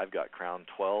 I've got crown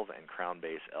 12 and crown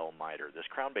base L miter. This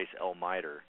crown base L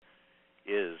miter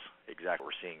is exactly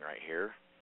what we're seeing right here,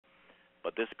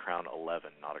 but this is crown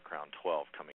 11, not a crown 12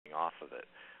 coming off of it.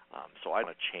 So I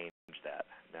want to change that.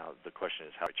 Now the question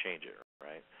is how do I change it,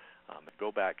 right?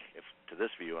 Go back to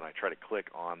this view and I try to click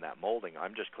on that molding.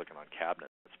 I'm just clicking on cabinet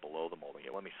that's below the molding.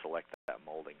 Let me select that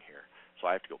molding here. So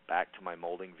I have to go back to my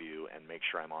molding view and make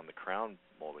sure I'm on the crown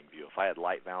molding view. If I had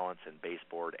light valance and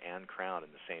baseboard and crown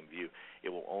in the same view, it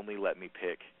will only let me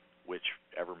pick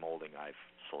whichever molding I've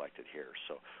selected here.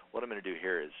 So what I'm going to do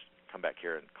here is come back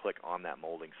here and click on that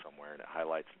molding somewhere, and it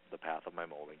highlights the path of my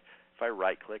molding. If I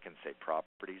right click and say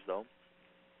properties though,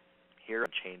 here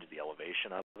and change the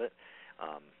elevation of it,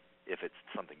 if it's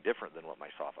something different than what my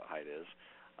soffit height is,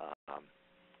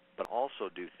 but also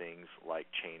do things like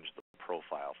change the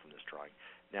profile from this drawing.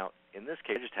 Now, in this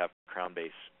case, I just have crown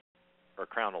base or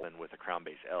crown in with a crown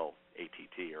base L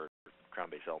ATT or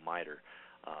crown base L miter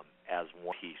as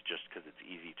one piece, just because it's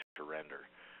easy to render.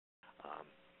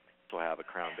 So I have a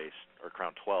crown base or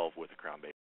crown 12 with a crown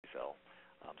base L.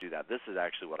 Do that. This is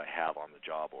actually what I have on the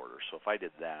job order. So if I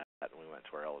did that and we went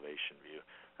to our elevation view,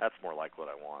 that's more like what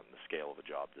I want in the scale of a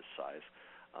job this size.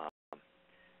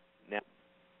 Now,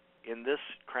 in this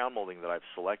crown molding that I've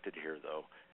selected here, though,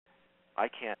 I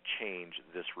can't change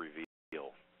this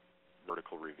reveal,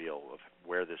 vertical reveal of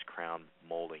where this crown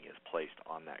molding is placed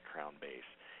on that crown base.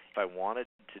 If I wanted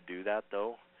to do that,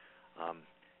 though,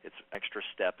 it's an extra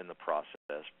step in the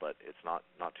process, but it's not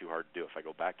too hard to do. If I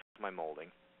go back to my molding,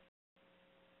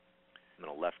 I'm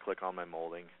going to left click on my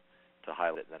molding to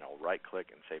highlight it, then I'll right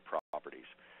click and say properties.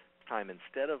 This time,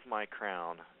 instead of my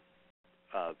crown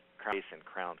base and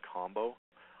crown combo,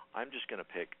 I'm just going to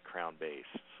pick crown base.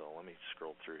 So let me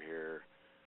scroll through here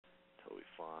until we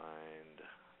find,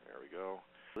 there we go.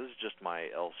 So this is just my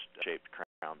L-shaped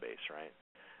crown base, right?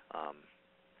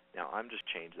 Now I'm just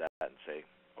change that and say,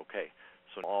 okay,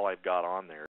 so all I've got on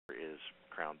there is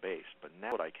crown base. But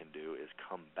now what I can do is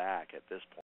come back at this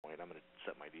point. I'm going to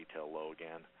set my detail low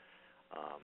again.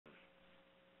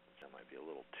 That might be a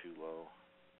little too low.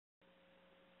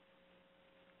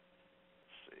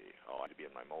 Oh, I need to be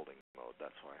in my molding mode,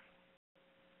 that's why.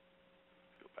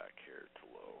 Go back here to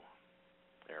low.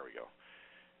 There we go.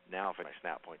 Now if my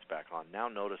snap point's back on,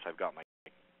 now notice I've got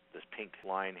this pink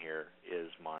line here is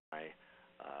my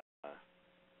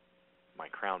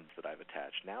crown that I've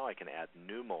attached. Now I can add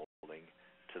new molding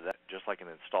to that, just like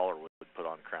an installer would put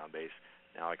on crown base.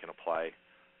 Now I can apply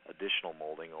additional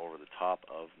molding over the top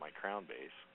of my crown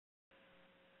base.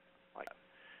 Like that.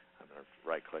 I'm going to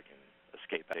right click and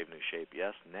escape, save new shape,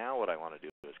 yes. Now what I want to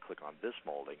do is click on this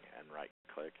molding and right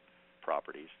click,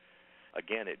 properties.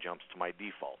 Again, it jumps to my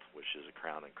default, which is a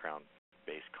crown and crown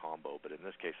base combo, but in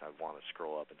this case I want to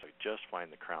scroll up and so just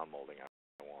find the crown molding I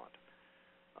want.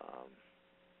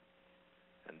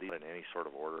 And these in any sort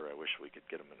of order. I wish we could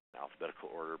get them in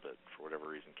alphabetical order, but for whatever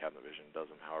reason Cabinet Vision does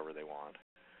them however they want.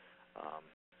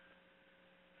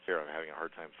 Here I'm having a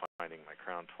hard time finding my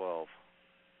crown 12.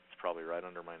 It's probably right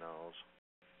under my nose.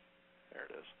 There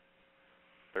it is.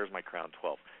 There's my crown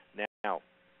 12. Now,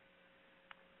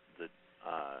 the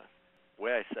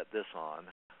way I set this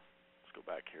on, let's go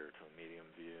back here to the medium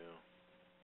view.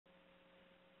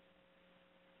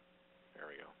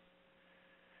 There we go.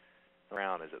 The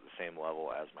crown is at the same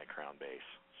level as my crown base.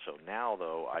 So now,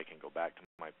 though, I can go back to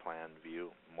my plan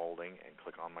view, molding, and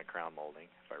click on my crown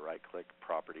molding. If I right-click,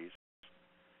 properties,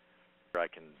 I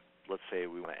can, let's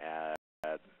say we want to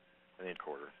add an inch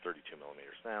quarter, 32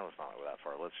 millimeters. Now, let's not go that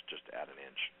far. Let's just add an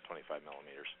inch, 25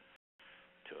 millimeters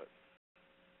to it.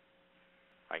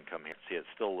 I can come here and see it's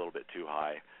still a little bit too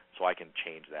high, so I can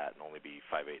change that and only be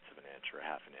 5/8 of an inch or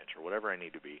 1/2 an inch or whatever I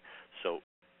need to be. So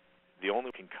The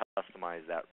only way you can customize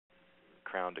that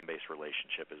crown to base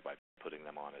relationship is by putting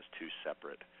them on as two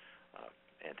separate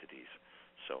entities.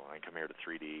 So I can come here to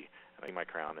 3D and I get my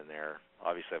crown in there.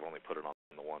 Obviously, I've only put it on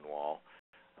the one wall.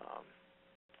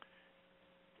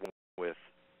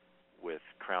 With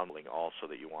crown molding, also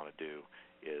that you want to do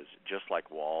is just like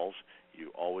walls,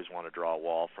 you always want to draw a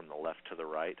wall from the left to the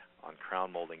right. On crown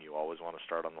molding, you always want to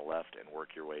start on the left and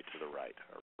work your way to the right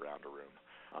around a room.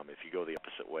 If you go the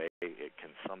opposite way, it can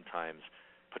sometimes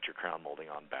put your crown molding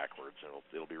on backwards, and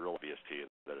it'll be real obvious to you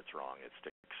that it's wrong. It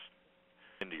sticks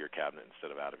into your cabinet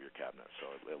instead of out of your cabinet, so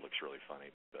it looks really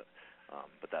funny. But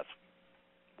that's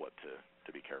what to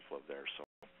be careful of there. So,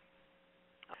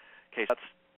 okay, that's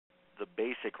the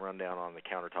basic rundown on the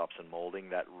countertops and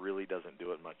molding. That really doesn't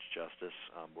do it much justice.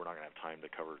 We're not going to have time to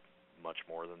cover much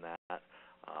more than that.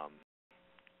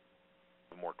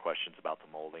 More questions about the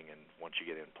molding, and once you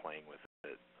get in playing with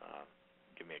it,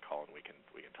 give me a call and we can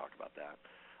talk about that.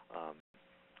 I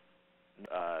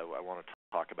want to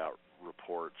talk about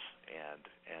reports and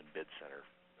bid center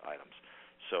items.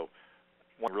 So,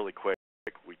 one really quick,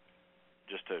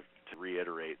 just to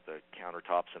reiterate the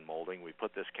countertops and molding. We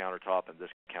put this countertop and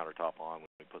this countertop on.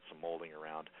 We put some molding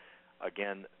around.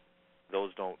 Again,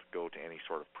 those don't go to any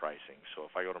sort of pricing. So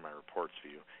if I go to my reports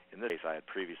view, in this case I had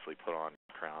previously put on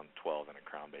crown 12 and a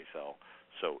crown base L.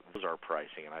 So those are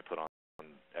pricing, and I put on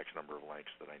X number of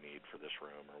lengths that I need for this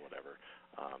room or whatever.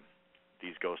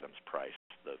 These go to them's price.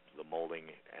 The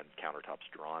molding and countertops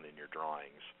drawn in your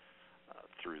drawings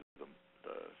through the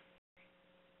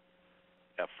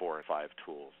F4 and 5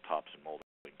 tools, tops and molding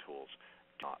tools,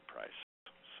 not price.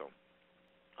 So,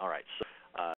 all right. So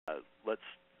let's,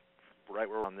 right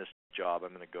where we're on this job,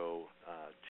 I'm going to go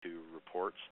to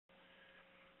reports.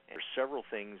 And there's several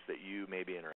things that you may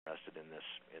be interested in this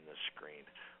screen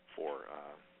for.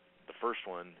 The first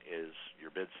one is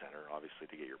your bid center, obviously,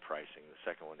 to get your pricing. The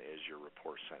second one is your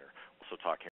report center. We'll also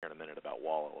talk here in a minute about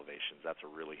wall elevations. That's a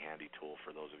really handy tool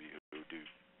for those of you who do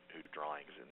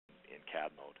drawings in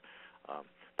CAD mode.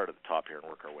 Start at the top here and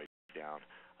work our way down.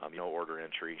 Order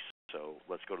entry, so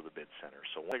let's go to the bid center.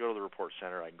 So when I go to the report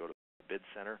center, I can go to the bid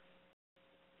center,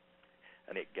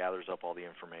 and it gathers up all the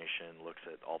information, looks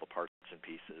at all the parts and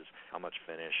pieces, how much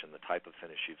finish and the type of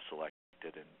finish you've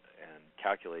selected, and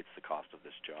calculates the cost of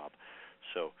this job.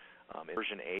 So in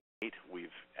version 8,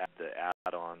 we've added the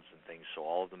add-ons and things, so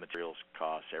all of the materials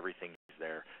costs, everything is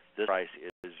there. This price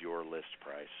is your list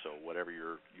price, so whatever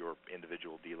your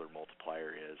individual dealer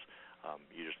multiplier is,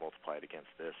 you just multiply it against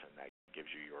this, and that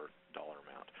gives you your dollar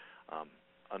amount.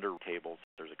 Under tables,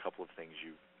 there's a couple of things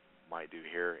you might do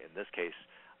here. In this case,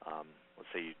 let's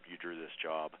say you drew this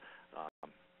job.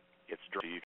 It's drawn, so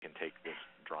you can take this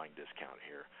drawing discount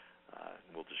here.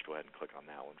 We'll just go ahead and click on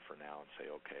that one for now and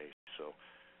say OK. So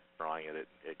drawing it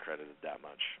credited that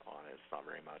much on it. It's not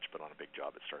very much, but on a big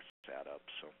job it starts to add up.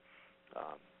 So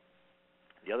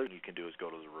the other thing you can do is go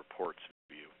to the reports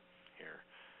view here.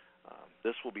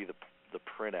 This will be the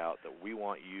printout that we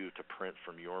want you to print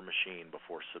from your machine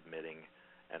before submitting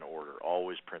an order.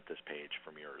 Always print this page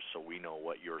from yours so we know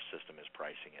what your system is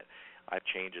pricing it. I've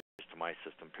changed it to my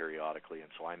system periodically,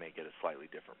 and so I may get a slightly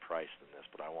different price than this,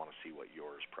 but I want to see what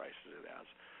yours prices it as.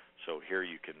 So here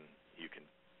you can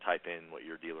type in what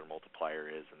your dealer multiplier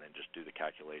is and then just do the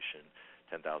calculation.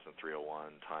 10,301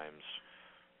 times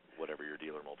whatever your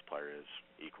dealer multiplier is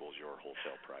equals your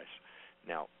wholesale price.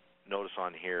 Now, notice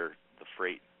on here the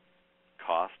freight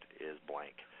cost is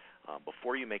blank.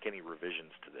 Before you make any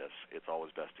revisions to this, it's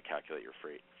always best to calculate your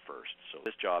freight first. So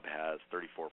this job has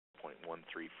 34.13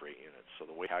 freight units. So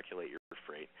the way to calculate your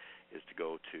freight is to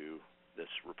go to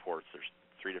this reports. There's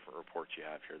 3 different reports you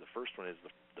have here. The first one is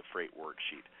the freight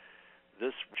worksheet.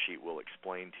 This sheet will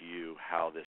explain to you how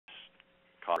this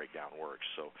cost breakdown works.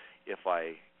 So if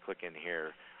I click in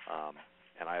here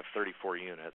and I have 34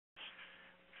 units,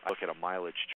 I look at a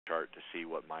mileage chart to see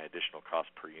what my additional cost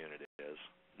per unit is,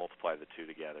 multiply the two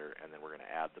together, and then we're going to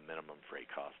add the minimum freight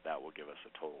cost. That will give us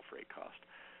a total freight cost.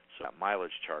 So that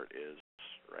mileage chart is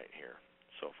right here.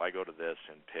 So if I go to this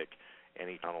and pick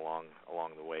any town along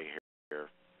the way here,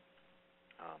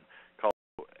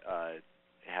 Colorado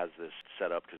has this set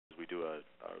up because we do a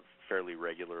fairly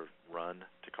regular run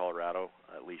to Colorado,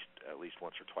 at least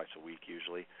once or twice a week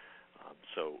usually.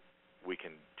 So we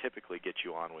can typically get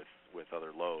you on with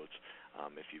other loads.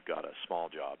 If you've got a small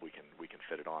job, we can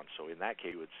fit it on. So in that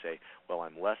case, you would say, well,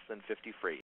 I'm less than 50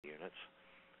 freight units,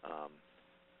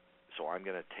 so I'm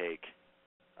going to take,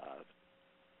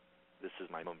 this is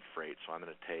my minimum freight, so I'm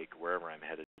going to take wherever I'm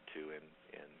headed to in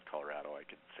Colorado. I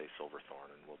could say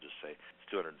Silverthorne, and we'll just say it's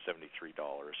 $273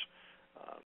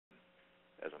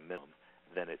 as a minimum.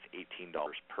 Then it's $18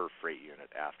 per freight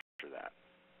unit after that.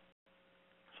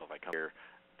 So if I come here,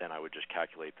 then I would just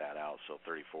calculate that out. So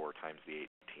 34 times the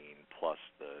 18 plus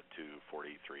the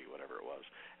 243, whatever it was,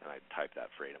 and I'd type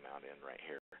that freight amount in right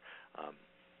here.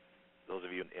 Those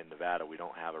of you in Nevada, we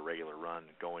don't have a regular run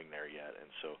going there yet, and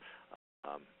so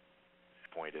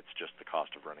it's just the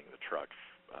cost of running the truck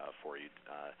for you.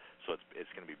 So it's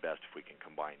going to be best if we can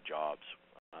combine jobs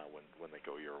when they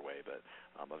go your way, but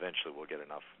eventually we'll get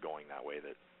enough going that way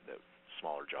that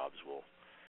smaller jobs will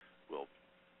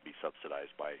be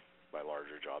subsidized by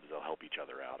larger jobs. They'll help each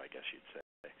other out, I guess you'd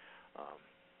say.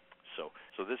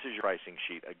 So this is your pricing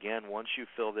sheet. Again, once you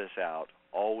fill this out,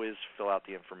 always fill out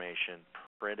the information,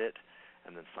 print it,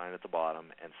 and then sign at the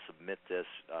bottom, and submit this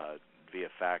via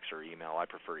fax or email. I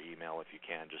prefer email if you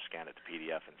can. Just scan it to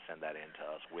PDF and send that in to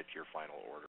us with your final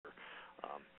order,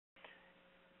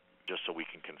 just so we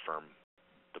can confirm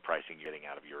the pricing you're getting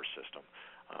out of your system.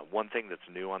 One thing that's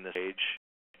new on this page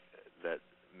that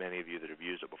many of you that have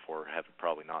used it before have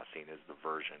probably not seen is the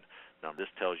version. Now this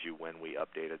tells you when we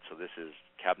updated. So this is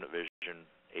Cabinet Vision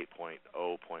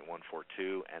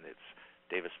 8.0.142, and it's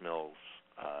Davis Mills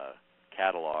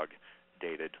catalog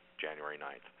dated January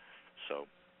 9th. So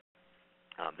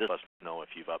this lets us know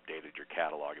if you've updated your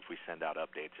catalog. If we send out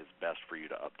updates, it's best for you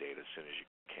to update as soon as you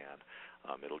can.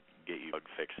 It'll get you bug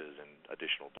fixes and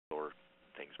additional door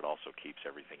things, but also keeps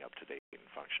everything up to date and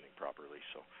functioning properly.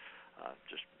 So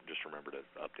just remember to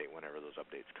update whenever those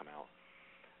updates come out.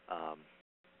 Let's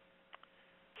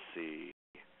see.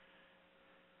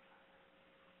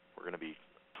 We're going to be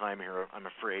time here, I'm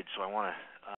afraid, so I want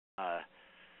to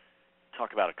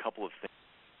talk about a couple of things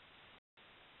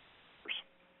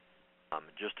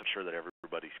just to ensure that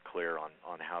everybody's clear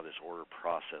on how this order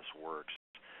process works.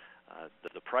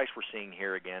 The price we're seeing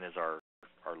here again is our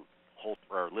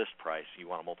list price. You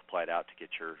want to multiply it out to get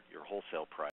your wholesale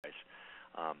price.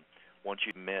 Once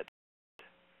you submit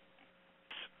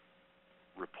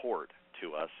report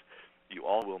to us, you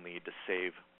all will need to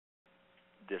save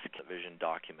this Vision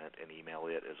document and email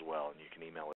it as well. And you can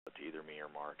email it to either me or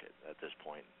Mark at this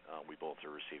point. We both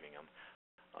are receiving them.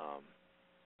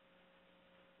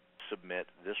 Submit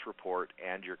this report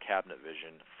and your Cabinet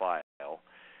Vision file.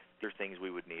 Other things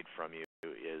we would need from you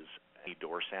is any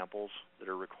door samples that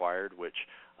are required, which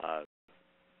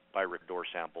by door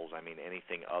samples I mean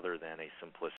anything other than a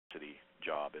Simplicity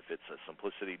job. If it's a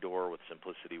Simplicity door with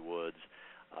Simplicity woods,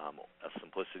 a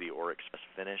Simplicity or Express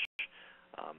finish,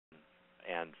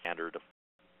 and standard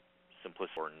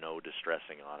Simplicity or no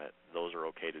distressing on it, those are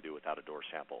okay to do without a door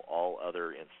sample. All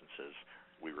other instances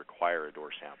we require a door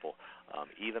sample.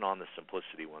 Even on the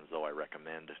Simplicity ones, though, I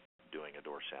recommend doing a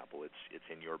door sample. It's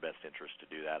in your best interest to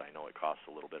do that. I know it costs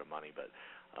a little bit of money, but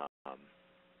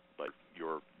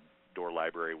your door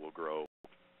library will grow.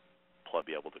 Plus,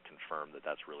 be able to confirm that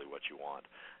that's really what you want,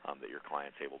 that your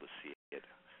client's able to see it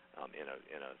in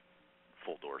a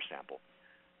full door sample.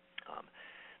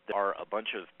 There are a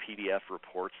bunch of PDF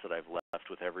reports that I've left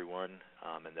with everyone,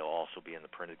 and they'll also be in the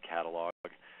printed catalog.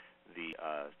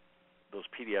 Those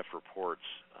PDF reports,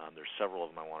 there's several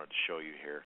of them I wanted to show you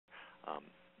here.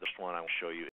 The first one I will show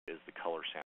you is the color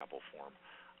sample form.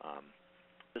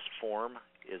 This form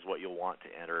is what you'll want to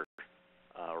enter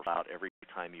about every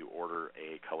time you order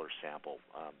a color sample.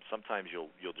 Sometimes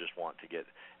you'll just want to get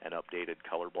an updated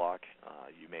color block.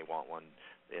 You may want one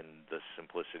in the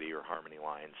Simplicity or Harmony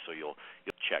lines, so you'll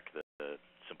check the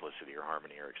Simplicity or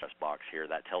Harmony or Express box here.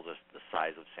 That tells us the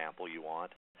size of sample you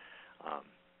want.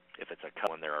 If it's a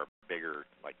color one, there are bigger,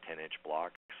 like 10-inch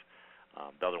blocks.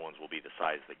 The other ones will be the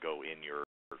size that go in your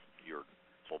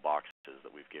full boxes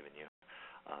that we've given you.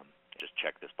 Just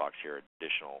check this box here,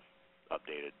 additional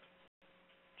updated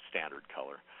standard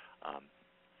color.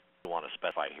 You want to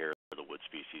specify here the wood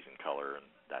species and color and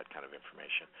that kind of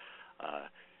information.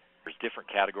 There's different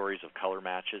categories of color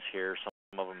matches here.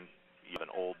 Some of them you have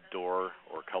an old door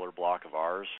or color block of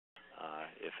ours.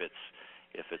 If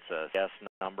it's a CS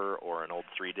number or an old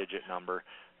 3-digit number,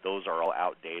 those are all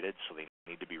outdated, so they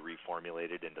need to be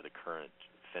reformulated into the current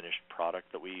finished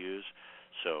product that we use.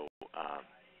 So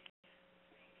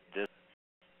this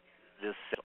is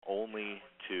only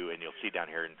to, and you'll see down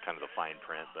here in kind of the fine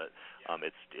print, but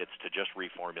it's to just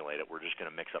reformulate it. We're just going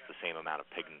to mix up the same amount of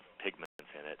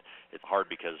pigments in it. It's hard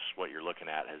because what you're looking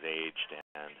at has aged,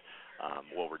 and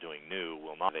what we're doing new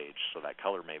will not age, so that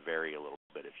color may vary a little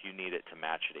bit. If you need it to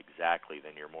match it exactly,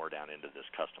 then you're more down into this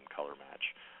custom color match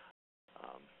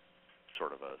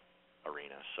sort of a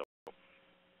arena. So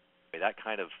that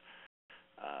kind of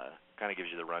gives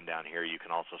you the rundown here. You can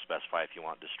also specify if you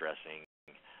want distressing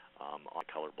on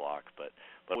color block, but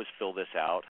always fill this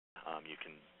out. You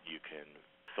can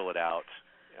fill it out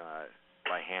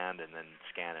by hand and then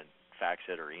scan and fax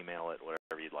it or email it,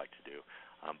 whatever you'd like to do,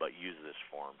 but use this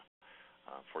form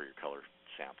for your color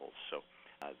samples. So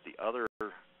the other,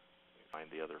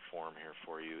 find the other form here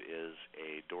for you, is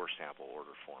a door sample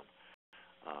order form.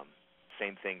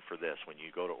 Same thing for this. When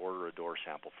you go to order a door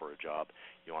sample for a job,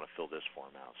 you want to fill this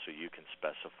form out. So you can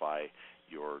specify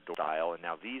your door style. And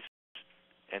now these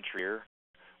entry here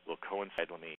will coincide.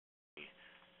 Let me do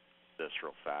this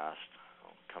real fast.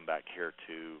 I'll come back here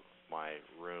to my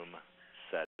room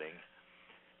setting.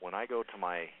 When I go to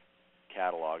my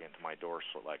catalog and to my door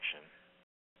selection,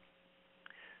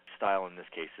 style in this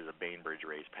case is a Bainbridge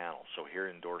raised panel. So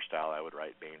here in door style, I would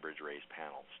write Bainbridge raised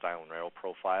panel. Style and rail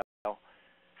profile,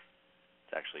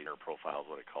 it's actually inner profile is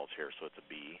what it calls here, so it's a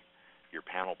B. Your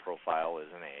panel profile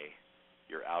is an A.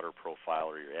 Your outer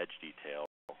profile or your edge detail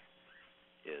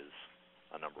is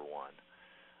a number 1.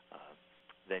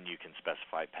 Then you can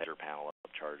specify pedal panel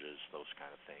up charges, those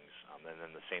kind of things. And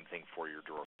then the same thing for your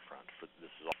door front.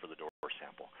 This is all for the door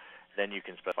sample. Then you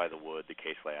can specify the wood, the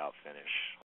case layout, finish,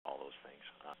 all those things,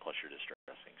 plus your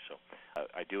distressing. So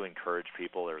I do encourage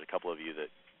people. There's a couple of you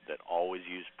that always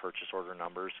use purchase order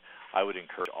numbers. I would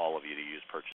encourage all of you to use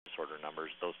purchase order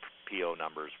numbers. Those PO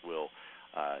numbers will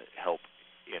help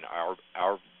in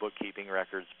our bookkeeping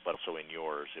records, but also in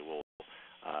yours. It will,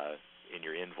 in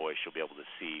your invoice, you'll be able to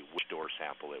see which door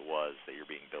sample it was that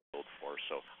you're being billed for.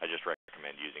 So I just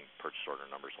recommend using purchase order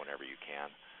numbers whenever you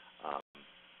can.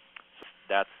 So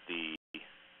that's the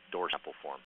door sample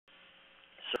form.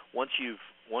 So once you've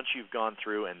gone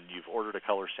through and you've ordered a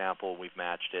color sample, we've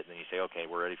matched it, and then you say, okay,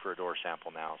 we're ready for a door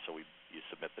sample now. So you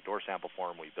submit the door sample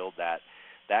form, we build that.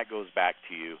 That goes back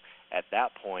to you. At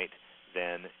that point,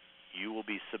 then you will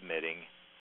be submitting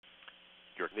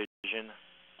your Vision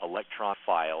electron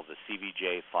file, the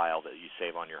CVJ file that you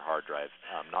save on your hard drive,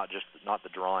 not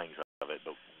the drawings of it,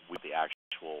 but with the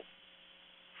actual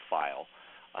file.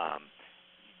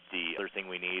 The other thing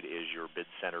we need is your bid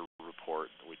center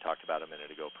report that we talked about a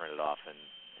minute ago, printed off and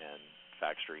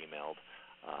faxed or emailed.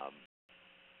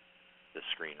 This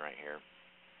screen right here.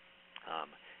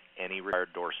 Any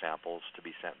required door samples to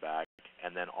be sent back,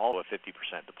 and then all a 50%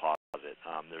 deposit.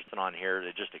 There's one on here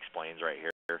that just explains right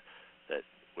here that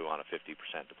we want a 50%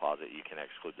 deposit. You can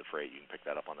exclude the freight. You can pick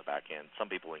that up on the back end. Some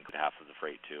people include half of the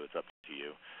freight too. It's up to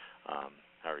you,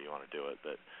 however you want to do it,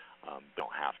 but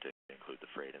don't have to include the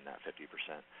freight in that 50%.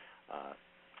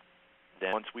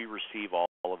 Then once we receive all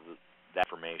of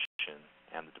that information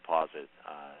and the deposit,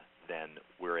 then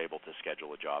we're able to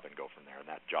schedule a job and go from there, and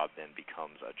that job then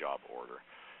becomes a job order.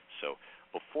 So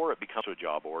before it becomes a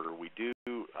job order, we do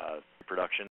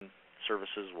production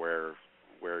services where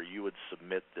you would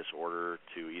submit this order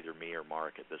to either me or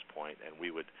Mark at this point, and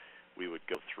we would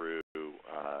go through your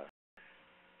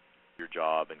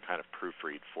job and kind of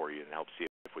proofread for you and help see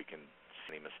if we can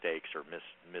see any mistakes or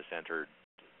misentered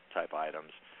type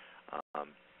items,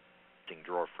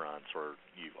 drawer fronts, or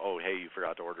hey, you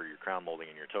forgot to order your crown molding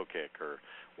and your toe kick, or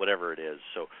whatever it is.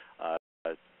 So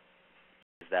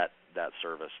that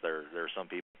service, there are some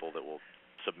people that will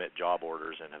submit job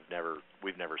orders and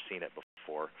we've never seen it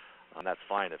before. That's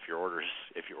fine if your order's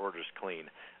clean.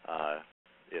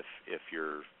 If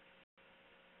you're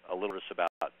a little nervous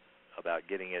about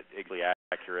getting it exactly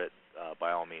accurate,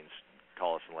 by all means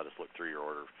call us and let us look through your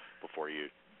order before you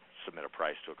submit a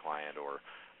price to a client or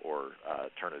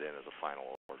turn it in as a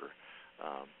final order.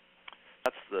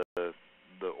 That's the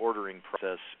ordering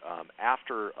process.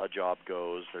 After a job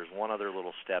goes, there's one other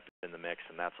little step in the mix,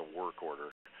 and that's a work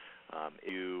order.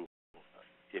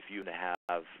 If you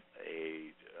have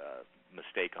a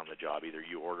mistake on the job, either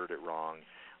you ordered it wrong,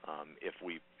 if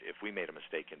we made a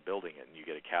mistake in building it and you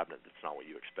get a cabinet that's not what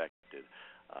you expected,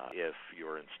 if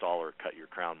your installer cut your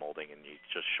crown molding and you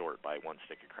just short by one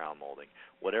stick of crown molding,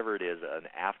 whatever it is, an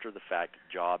after-the-fact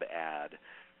job add,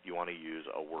 you want to use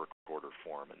a work order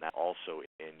form, and that's also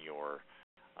in your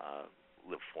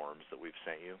little forms that we've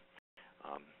sent you.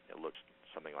 It looks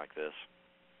something like this.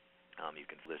 You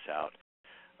can fill this out,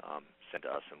 send to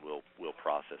us, and we'll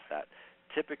process that.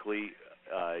 Typically,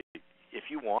 if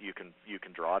you want, you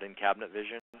can draw it in Cabinet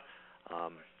Vision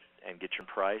and get your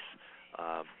price.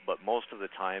 But most of the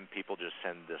time, people just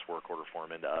send this work order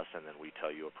form into us, and then we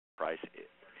tell you a price.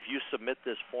 If you submit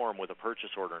this form with a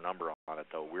purchase order number on it,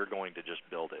 though, we're going to just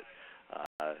build it.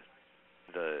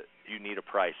 You need a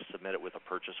price, submit it with a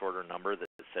purchase order number that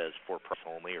says for price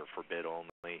only or for bid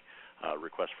only,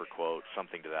 request for quote,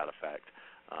 something to that effect.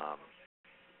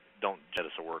 Don't get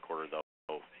us a work order,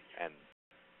 though, and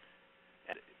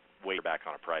wait back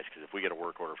on a price, because if we get a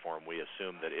work order form, we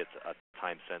assume that it's a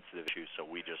time-sensitive issue, so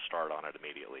we just start on it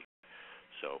immediately.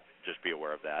 So just be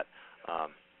aware of that.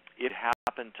 It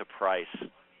happened to price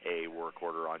a work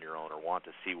order on your own or want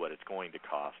to see what it's going to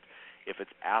cost. If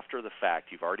it's after the fact,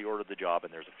 you've already ordered the job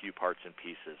and there's a few parts and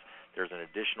pieces, there's an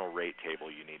additional rate table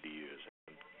you need to use.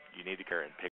 You need to care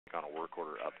and pick on a work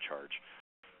order upcharge.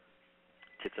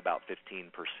 It's about 15%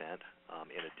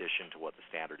 in addition to what the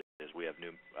standard is. We have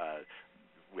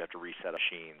we have to reset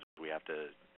machines. We have to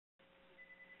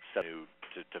set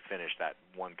to finish that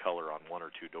one color on one or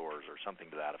two doors or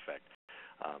something to that effect.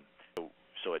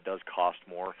 So it does cost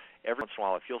more. Every once in a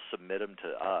while, if you'll submit them to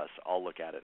us, I'll look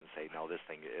at it and say, no, this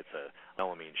thing, it's a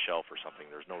melamine shelf or something.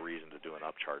 There's no reason to do an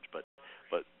upcharge, but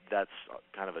that's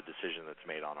kind of a decision that's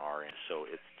made on our end. So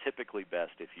it's typically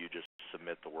best if you just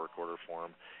submit the work order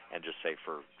form and just say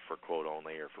for quote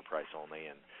only or for price only,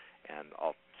 and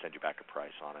I'll send you back a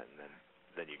price on it, and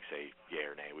then you can say yay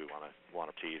or nay. We want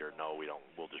to proceed, or no, we don't.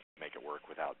 We'll just make it work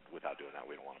without doing that.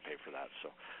 We don't want to pay for that. So,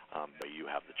 but you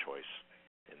have the choice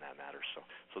in that matter.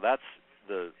 So that's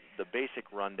the basic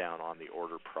rundown on the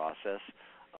order process.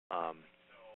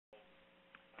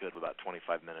 Good, about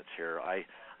 25 minutes here. I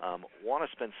want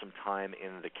to spend some time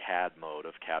in the CAD mode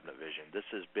of Cabinet Vision. This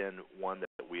has been one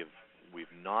that we've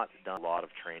not done a lot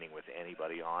of training with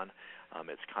anybody on.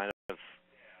 It's kind of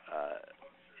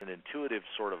an intuitive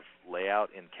sort of layout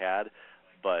in CAD,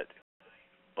 but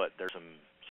there's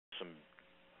some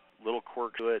little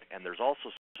quirk to it, and there's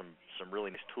also some really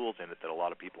nice tools in it that a lot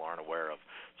of people aren't aware of.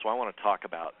 So I want to talk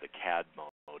about the CAD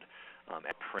mode and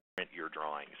print your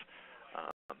drawings.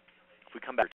 If we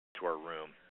come back to our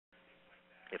room,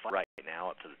 if I right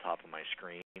now up to the top of my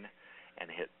screen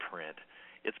and hit print,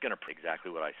 it's going to print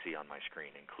exactly what I see on my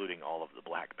screen, including all of the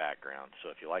black background. So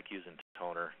if you like using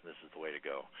toner, this is the way to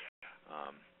go.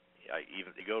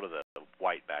 Even you go to the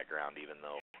white background, even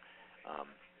though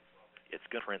it's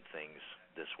going to print things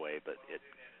this way, but it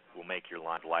will make your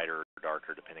line lighter or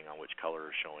darker depending on which color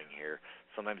is showing here.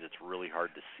 Sometimes it's really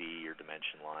hard to see your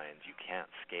dimension lines. You can't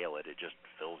scale it. It just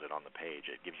fills it on the page.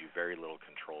 It gives you very little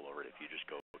control over it if you just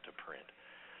go to print.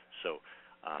 So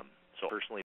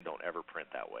personally, don't ever print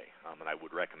that way, and I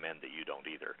would recommend that you don't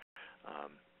either.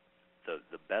 The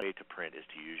best way to print is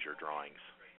to use your drawings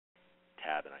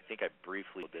tab, and I think I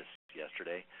briefly did this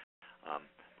yesterday.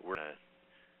 We're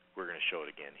gonna show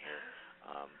it again here.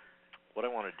 What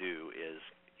I want to do is,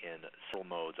 in several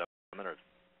modes, I'm going to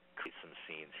create some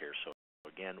scenes here. So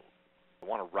again, I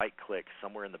want to right-click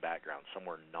somewhere in the background,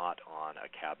 somewhere not on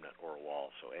a cabinet or a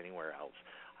wall. So anywhere else,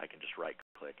 I can just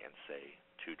right-click and say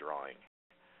to drawing.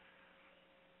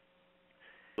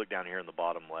 Look down here in the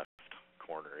bottom left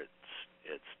corner.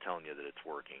 It's telling you that it's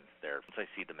working there. Once I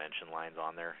see dimension lines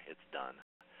on there, it's done.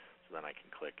 So then I can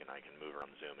click and I can move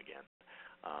around the zoom again.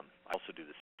 I also do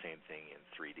the same thing in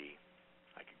 3D.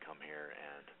 I can come here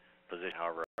and position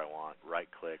however I want,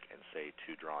 right-click and say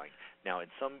to drawing. Now, in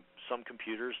some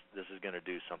computers, this is going to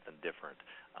do something different.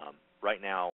 Right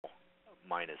now,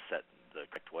 mine is set the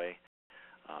correct way.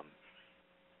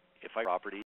 If I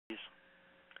properties,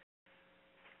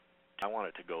 I want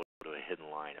it to go to a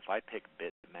hidden line. If I pick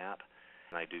bitmap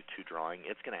and I do to drawing,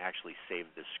 it's going to actually save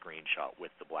this screenshot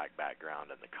with the black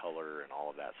background and the color and all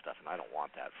of that stuff, and I don't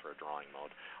want that for a drawing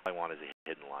mode. All I want is a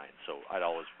hidden line, so I'd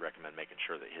always recommend making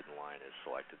sure that hidden line is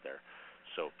selected there.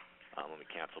 So let me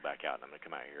cancel back out, and I'm going to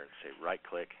come out here and say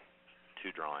right-click,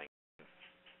 to drawing.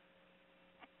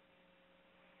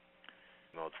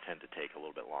 Modes tend to take a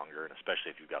little bit longer, and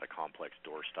especially if you've got a complex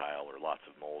door style or lots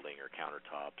of molding or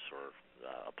countertops or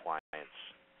appliance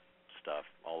stuff,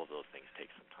 all of those things take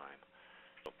some time.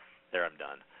 So there, I'm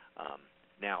done.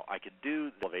 Now I could do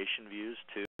the elevation views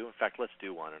too. In fact, let's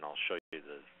do one, and I'll show you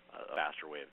the faster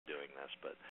way of doing this.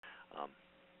 But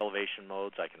elevation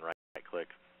modes, I can right-click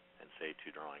and say to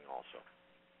drawing also.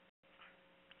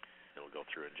 It'll go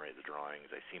through and generate the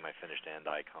drawings. I see my finished end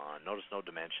icon. Notice no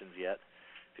dimensions yet.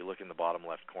 If you look in the bottom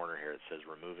left corner here, it says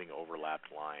removing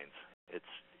overlapped lines. It's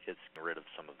getting rid of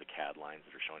some of the CAD lines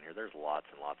that are shown here. There's lots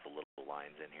and lots of little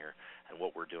lines in here, and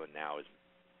what we're doing now is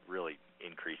really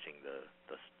increasing the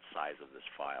size of this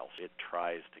file. So it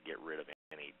tries to get rid of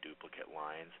any duplicate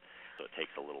lines, so it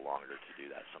takes a little longer to do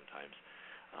that sometimes.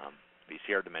 You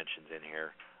see our dimensions in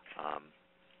here.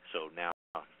 So now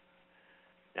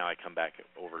I come back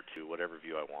over to whatever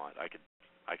view I want. I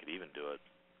could even do it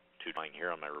to drawing here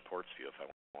on my reports view if I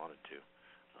wanted to.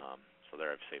 So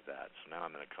there, I've saved that. So now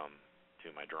I'm going to come to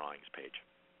my drawings page.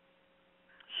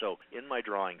 So in my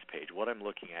drawings page, what I'm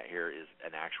looking at here is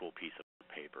an actual piece of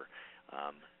paper.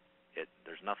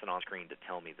 There's nothing on screen to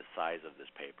tell me the size of this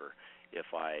paper. If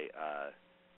I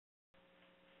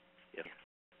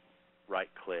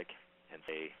right-click and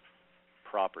say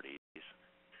Properties,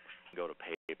 go to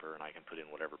paper, and I can put in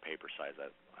whatever paper size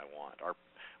I want.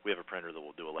 We have a printer that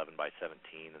will do 11 by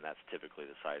 17, and that's typically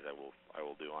the size I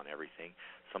will do on everything.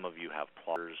 Some of you have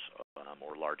plotters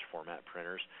or large format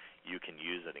printers. You can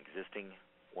use an existing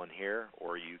one here,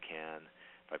 or you can,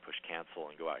 if I push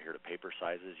cancel and go out here to paper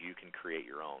sizes, you can create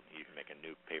your own. You can make a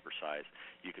new paper size.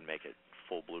 You can make it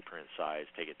full blueprint size,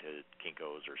 take it to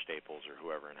Kinko's or Staples or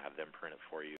whoever and have them print it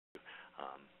for you,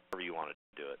 however you want to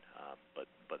do it.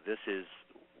 But this is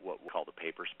what we call the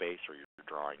paper space or your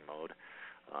drawing mode.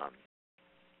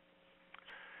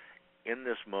 In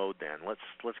this mode then, let's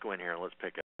go in here and let's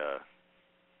pick a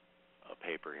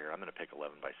paper here. I'm going to pick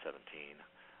 11 by 17.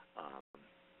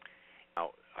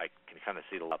 Now I can kind of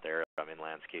see it out there. I'm in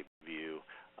landscape view.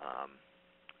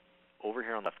 Over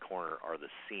here on the left corner are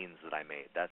the scenes that I made.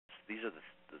 These are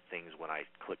the things when I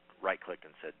right-clicked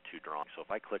and said to drawing. So if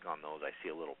I click on those, I see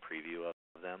a little preview of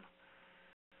them,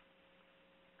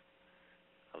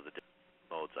 of the different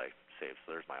modes I saved.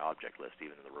 So there's my object list,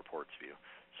 even in the reports view.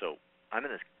 So I'm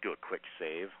going to do a quick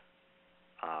save.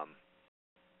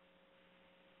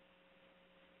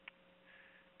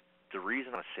 The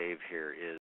reason I save here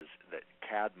is that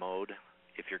CAD mode,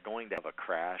 if you're going to have a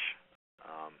crash,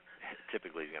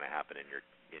 typically is going to happen in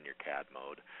your CAD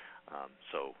mode.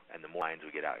 And the more lines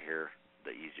we get out here,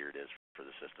 the easier it is for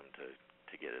the system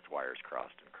to get its wires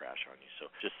crossed and crash on you.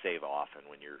 So just save often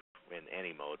when you're in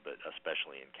any mode, but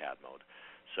especially in CAD mode.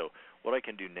 So what I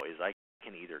can do now is I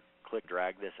can either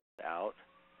drag this out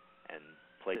and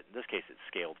place it. In this case, it's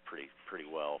scaled pretty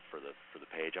well for the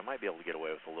page. I might be able to get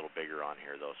away with a little bigger on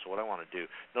here though. So what I want to do,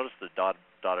 notice the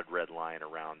dotted red line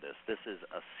around this. This is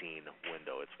a scene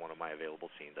window. It's one of my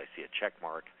available scenes. I see a check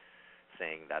mark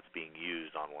saying that's being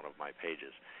used on one of my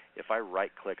pages. If I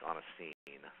right-click on a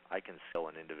scene, I can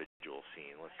scale an individual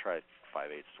scene. Let's try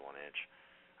 5/8 to 1 inch,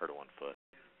 or to 1 foot.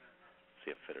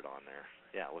 See if it fit it on there.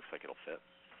 Yeah, it looks like it'll fit.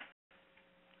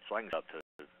 So I can go up to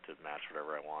match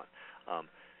whatever I want.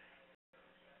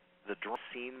 The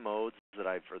scene modes that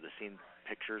or the scene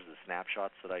pictures, the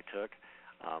snapshots that I took,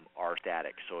 are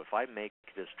static. So if I make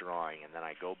this drawing and then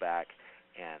I go back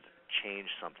and change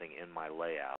something in my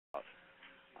layout,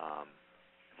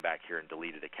 back here and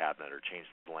deleted a cabinet or changed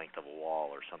the length of a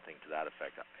wall or something to that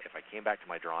effect, if I came back to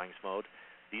my drawings mode,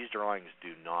 these drawings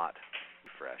do not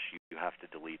refresh. You have to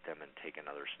delete them and take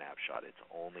another snapshot. It's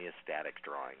only a static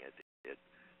drawing. It's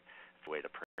the way to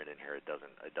print in here. It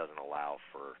doesn't allow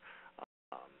for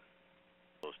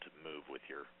those to move with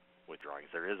drawings.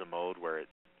 There is a mode where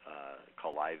it's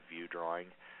called live view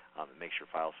drawing. It makes your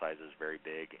file sizes very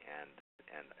big and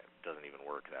doesn't even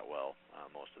work that well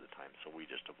most of the time. So we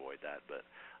just avoid that. But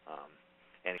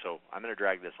and so I'm going to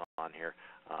drag this on here.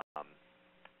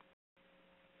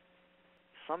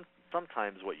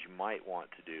 Sometimes what you might want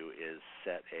to do is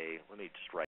set let me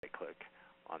just right-click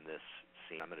on this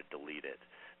scene. I'm going to delete it.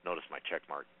 Notice my check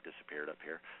mark disappeared up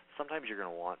here. Sometimes you're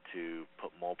going to want to put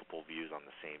multiple views on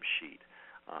the same sheet.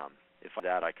 If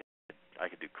that, I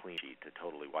could do clean sheet to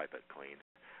totally wipe it clean.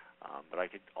 But I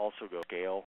could also go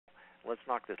scale. Let's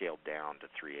knock the scale down to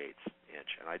 3/8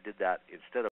 inch. And I did that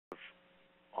instead of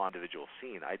on individual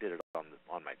scene. I did it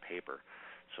on my paper.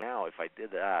 So now if I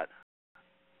did that,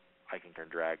 I can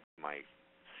drag my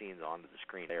scenes onto the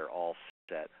screen. They are all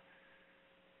set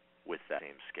with that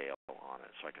same scale on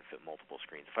it, so I can fit multiple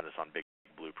screens. If I do this on big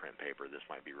blueprint paper, this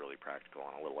might be really practical.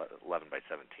 On a little 11 by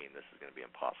 17, this is going to be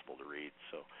impossible to read,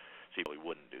 so you probably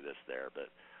wouldn't do this there. But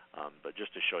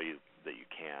just to show you that you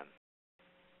can.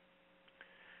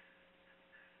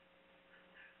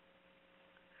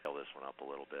 Scale this one up a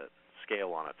little bit.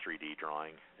 Scale on a 3D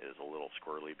drawing is a little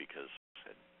squirrely because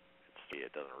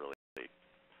it doesn't really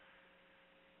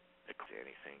equate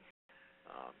anything.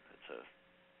 It's a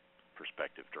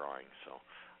perspective drawing, so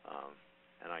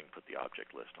and I can put the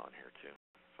object list on here too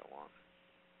if I want.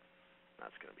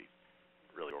 That's going to be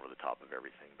really over the top of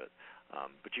everything, but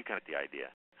you kind of get the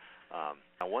idea.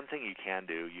 Now, one thing you can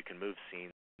do, you can move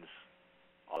scenes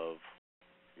of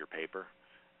your paper,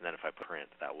 and then if I print,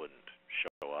 that wouldn't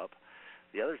show up.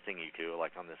 The other thing you do,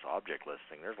 like on this object list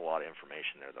thing, there's a lot of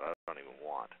information there that I don't even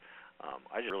want.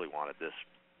 I just really wanted this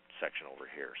section over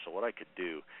here. So what I could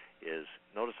do is,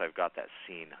 notice I've got that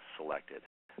scene selected,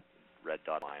 red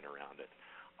dot line around it.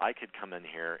 I could come in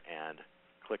here and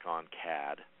click on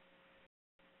CAD,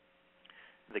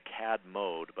 the CAD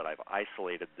mode, but I've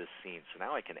isolated this scene. So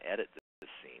now I can edit this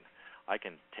scene. I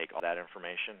can take all that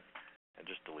information and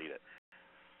just delete it.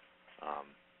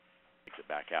 Takes it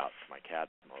back out to my CAD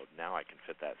mode. Now I can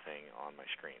fit that thing on my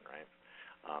screen, right?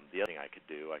 The other thing I could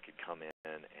do, I could come in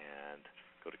and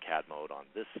go to CAD mode on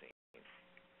this scene.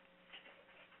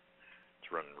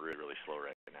 It's running really, really slow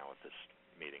right now with this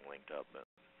meeting linked up, but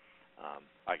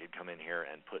I could come in here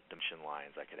and put dimension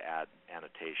lines. I could add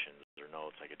annotations or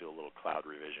notes. I could do a little cloud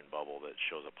revision bubble that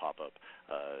shows a pop-up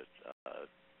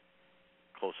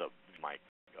close-up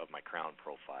of my crown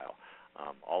profile.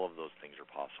 All of those things are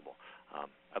possible.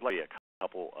 I'd like to a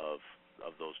couple of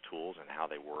those tools and how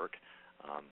they work.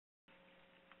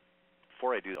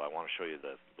 Before I do though, I want to show you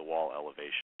the wall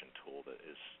elevation tool that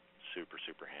is super,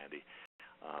 super handy.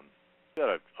 I've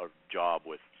got a job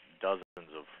with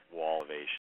dozens of wall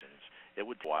elevations. It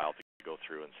would take a while to go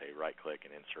through and say right-click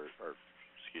and insert, or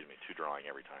excuse me, to drawing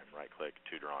every time. Right-click,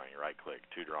 to drawing, right-click,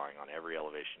 to drawing on every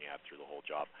elevation you have through the whole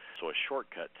job. So a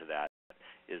shortcut to that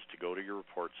is to go to your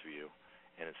reports view,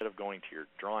 and instead of going to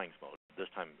your drawings mode, this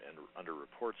time under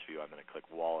reports view, I'm going to click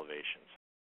wall elevations.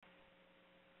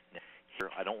 Now,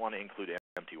 here, I don't want to include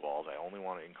empty walls. I only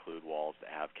want to include walls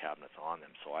that have cabinets on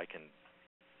them. So I can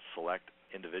select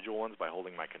individual ones by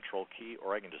holding my control key,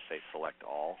 or I can just say select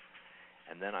all.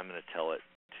 And then I'm going to tell it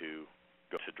to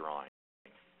go to drawing.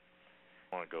 I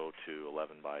want to go to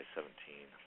 11 by 17.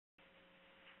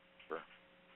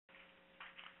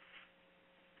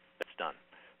 It's done.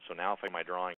 So now if I'm in my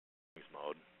drawings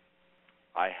mode,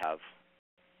 I have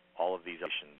all of these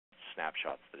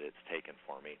snapshots that it's taken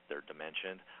for me. They're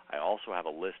dimensioned. I also have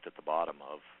a list at the bottom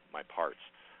of my parts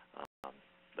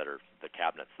that are the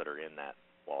cabinets that are in that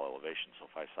wall elevation. So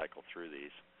if I cycle through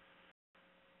these,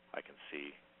 I can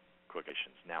see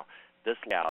quotations. Now, this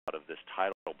layout of this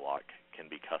title block can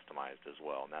be customized as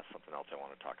well, and that's something else I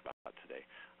want to talk about today.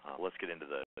 Let's get into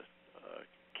the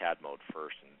CAD mode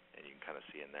first, and you can kind of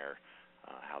see in there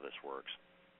how this works.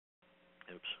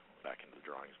 Oops, back into the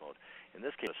drawings mode. In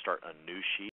this case, start a new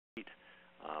sheet.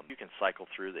 You can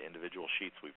cycle through the individual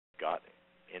sheets we've got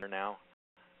in there now,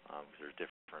 because there's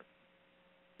different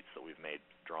sheets that we've made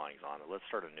drawings on. Let's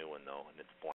start a new one, though, and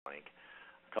it's blank.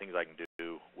 A couple things I can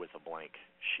do with a blank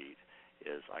sheet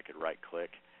is I could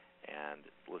right-click, and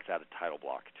let's add a title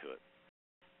block to it.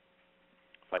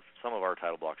 Some of our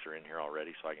title blocks are in here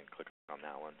already, so I can click on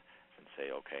that one and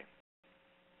say OK.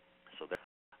 So there's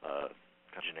a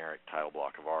generic title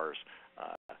block of ours.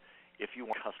 If you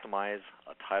want to customize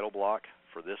a title block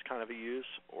for this kind of a use,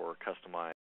 or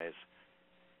customize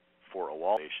for a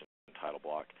wall elevation title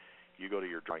block, you go to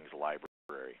your drawings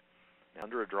library. Now,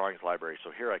 under a drawings library, so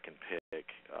here I can pick,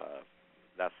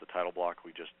 that's the title block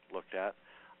we just looked at.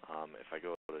 If I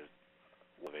go to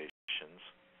elevations,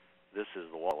 this is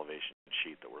the wall elevation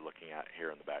sheet that we're looking at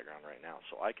here in the background right now.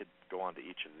 So I could go on to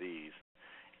each of these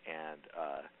and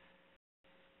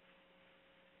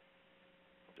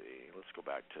let's go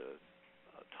back to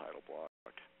title block.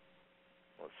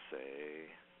 Let's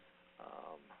say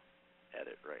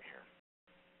edit right here.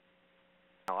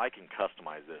 Now I can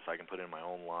customize this. I can put in my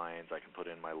own lines. I can put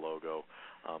in my logo.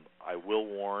 I will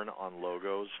warn on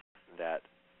logos that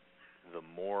the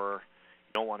more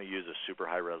you don't want to use a super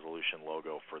high resolution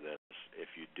logo for this.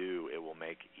 If you do, it will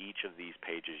make each of these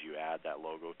pages you add that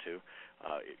logo to,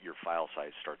 your file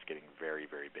size starts getting very,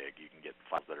 very big. You can get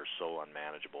files that are so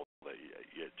unmanageable that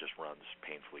it just runs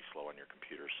painfully slow on your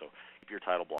computer. So keep your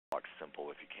title blocks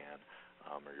simple if you can,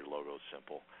 or your logos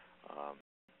simple.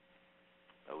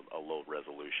 A low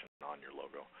resolution on your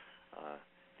logo.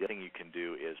 The other thing you can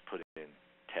do is put in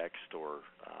text, or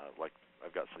like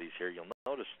I've got some of these here. You'll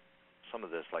notice some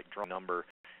of this, like draw number,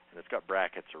 and it's got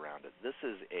brackets around it. This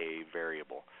is a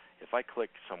variable. If I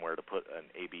click somewhere to put an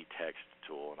AB text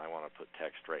tool, and I want to put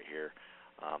text right here,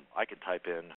 I can type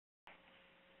in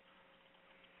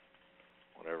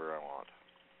whatever I want.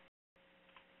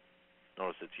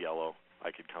 Notice it's yellow.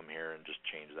 I could come here and just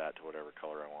change that to whatever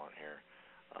color I want here.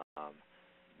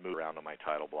 Move around on my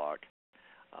title block.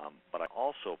 But I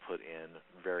also put in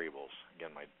variables.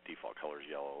 Again, my default color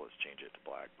is yellow. Let's change it to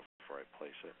black before I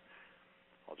place it.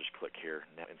 I'll just click here.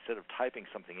 Now, instead of typing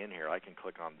something in here, I can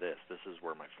click on this. This is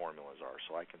where my formulas are.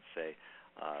 So I can say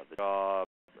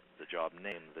the job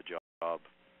name, the job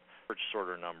purchase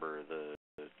order number, the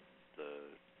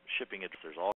shipping address.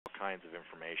 There's all kinds of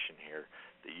information here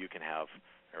that you can have.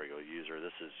 There we go, user.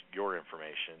 This is your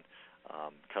information,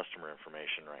 customer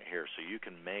information right here. So you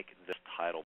can make this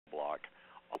title block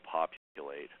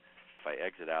populate. If I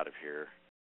exit out of here,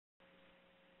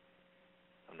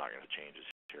 I'm not going to change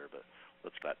this here, but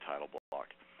let's get that title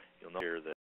block. You'll note here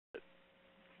that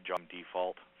job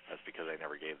default, that's because I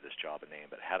never gave this job a name,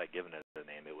 but had I given it a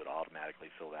name, it would automatically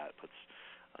fill that. It puts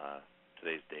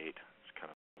today's date. It's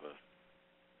kind of a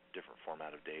different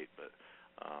format of date, but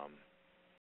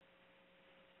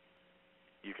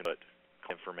you can put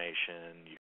information.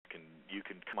 You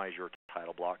can customize your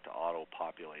title block to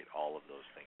auto-populate all of those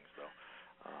things, though.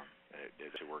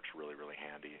 It works really, really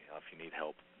handy. If you need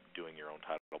help doing your own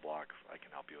title block, I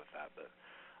can help you with that. But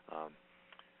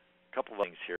A couple of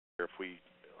things here. If we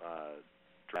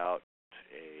draw out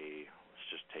let's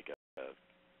just take a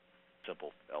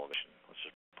simple elevation. Let's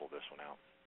just pull this one out.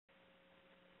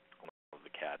 One of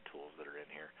the CAD tools that are in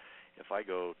here. If I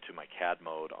go to my CAD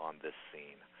mode on this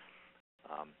scene,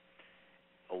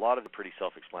 a lot of it pretty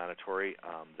self-explanatory.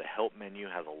 The help menu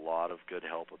has a lot of good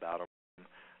help about them,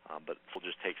 but we'll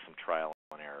just take some trial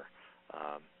and error.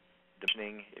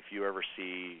 Dimensioning, if you ever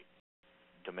see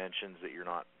dimensions that you're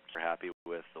not happy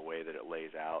with the way that it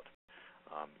lays out,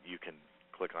 you can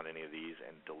click on any of these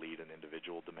and delete an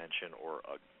individual dimension or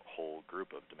a whole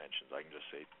group of dimensions. I can just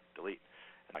say delete,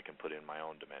 and I can put in my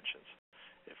own dimensions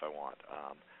if I want.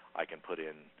 I can put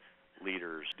in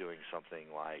leaders doing something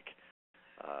like,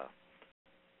 I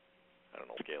don't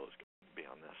know what scale is going to be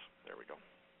on this. There we go.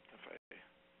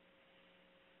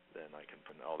 Then I can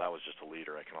put, oh, that was just a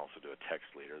leader. I can also do a text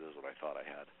leader. This is what I thought I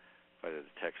had. If I did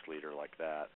a text leader like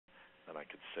that, then I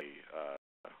could say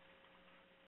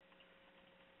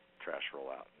trash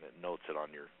rollout, and it notes it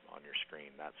on your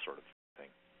screen, that sort of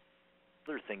thing.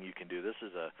 Other thing you can do, this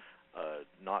is a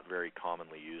not very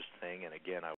commonly used thing, and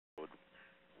again, I would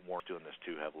warn doing this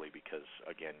too heavily because,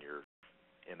 again, your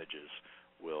images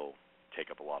will take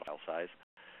up a lot of file size.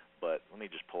 But let me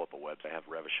just pull up a website. I have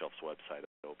Revishelf's website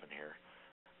open here.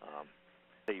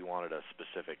 Say you wanted a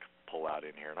specific pull-out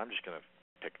in here, and I'm just going to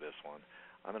pick this one.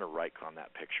 I'm going to right-click on that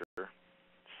picture,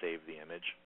 save the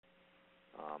image.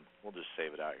 We'll just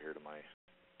save it out here to my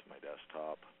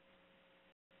desktop.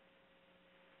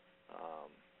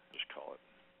 Just call it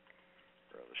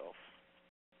Revishelf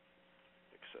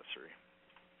accessory.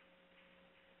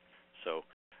 So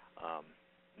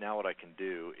now what I can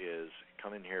do is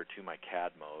come in here to my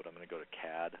CAD mode. I'm going to go to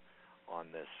CAD on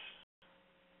this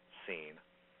scene,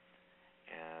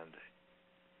 and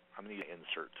I'm going to use the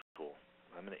insert tool.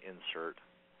 I'm going to insert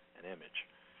an image.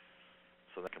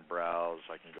 So I can browse.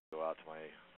 I can go out to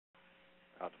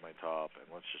my top, and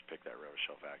let's just pick that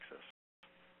Revishelf Access.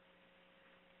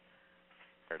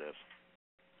 There it is.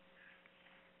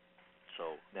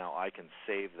 So now I can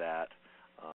save that.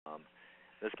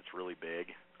 This gets really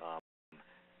big. I'm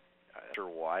not sure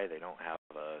why they don't have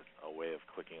a way of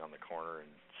clicking on the corner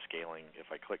and scaling. If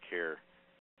I click here,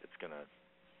 it's going to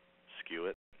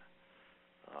skew it.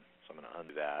 So I'm going to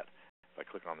undo that. If I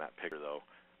click on that picture, though,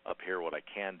 up here what I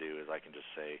can do is I can just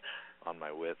say on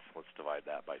my width, let's divide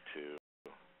that by 2,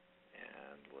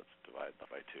 and let's divide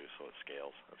that by 2 so it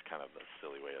scales. That's kind of a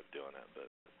silly way of doing it, but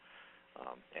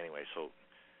anyway, so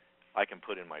I can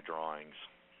put in my drawings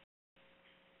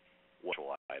what the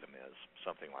item is,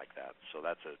 something like that. So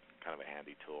that's a kind of a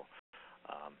handy tool.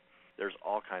 There's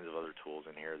all kinds of other tools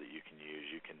in here that you can use.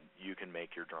 You can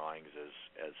make your drawings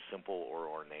as simple or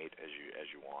ornate as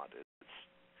you want.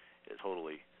 It's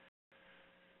totally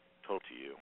to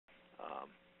you.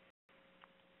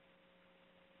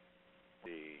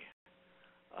 The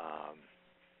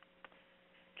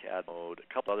CAD mode,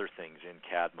 a couple other things in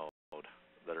CAD mode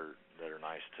that are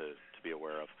nice to be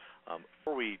aware of.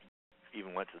 Before we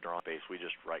even went to the drawing space, we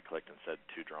just right-clicked and said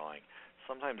to drawing.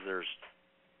 Sometimes there's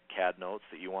CAD notes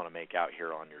that you want to make out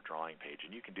here on your drawing page,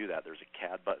 and you can do that. There's a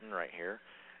CAD button right here,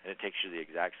 and it takes you to the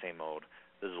exact same mode.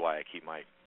 This is why I keep my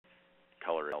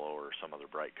color yellow or some other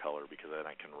bright color, because then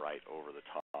I can write over the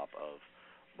top of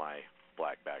my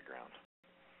black background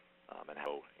and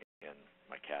go in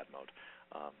my CAD mode.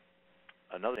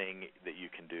 Another thing that you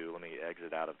can do, let me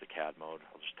exit out of the CAD mode.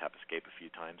 I'll just tap escape a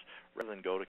few times. Rather than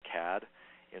go to CAD,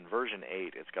 in version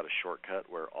 8, it's got a shortcut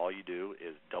where all you do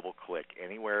is double-click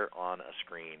anywhere on a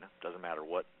screen, doesn't matter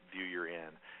what view you're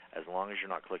in, as long as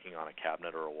you're not clicking on a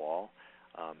cabinet or a wall.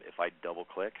 If I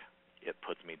double-click, it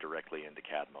puts me directly into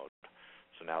CAD mode.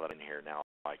 So now that I'm in here, now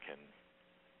I can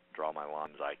draw my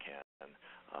lines, I can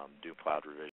do cloud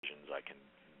revisions, I can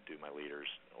do my leaders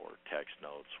or text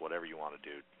notes, whatever you want to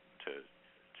do to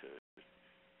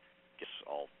get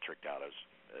all tricked out as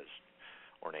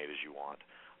ornate as you want.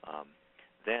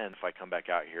 Then if I come back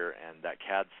out here and that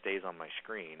CAD stays on my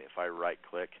screen, if I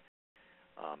right-click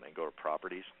and go to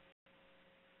Properties,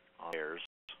 on Layers,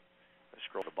 I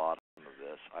scroll to the bottom of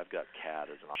this, I've got CAD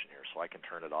as an option here, so I can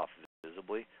turn it off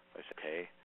visibly. If I say OK,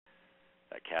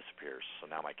 that CAD disappears. So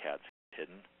now my CAD's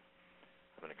hidden.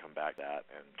 I'm going to come back to that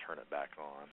and turn it back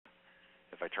on.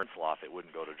 If I turn pencil off, it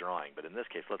wouldn't go to drawing. But in this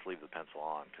case, let's leave the pencil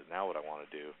on, because now what I want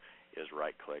to do is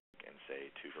right-click and say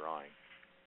to drawing.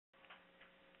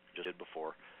 Just did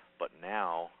before, but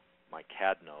now my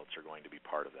CAD notes are going to be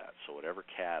part of that. So whatever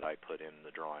CAD I put in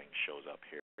the drawing shows up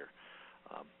here.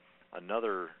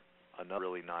 Another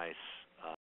really nice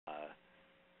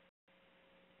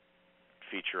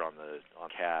feature on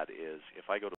CAD is if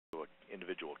I go to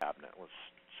individual cabinet. Let's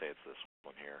say it's this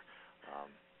one here.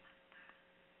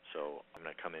 So I'm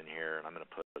going to come in here and I'm going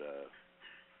to put a,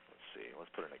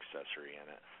 let's put an accessory in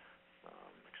it.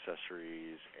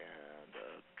 Accessories and a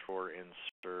drawer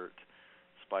insert,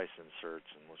 spice inserts,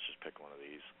 and let's just pick one of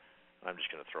these. I'm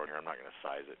just going to throw it here. I'm not going to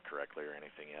size it correctly or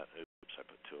anything yet. Oops, I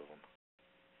put two of them.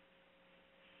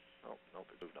 Oh, nope,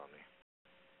 it moved on me.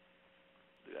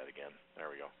 Do that again. There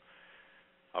we go.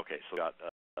 Okay, so we got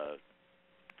a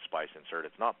spice insert.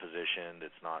 It's not positioned.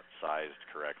 It's not sized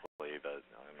correctly, but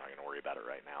I'm not going to worry about it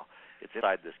right now. It's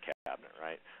inside this cabinet,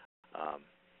 right?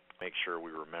 Make sure we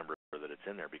remember that it's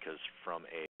in there, because from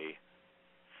a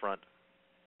front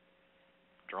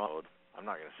drawing mode, I'm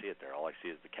not going to see it there. All I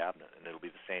see is the cabinet, and it'll be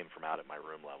the same from out at my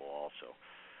room level also.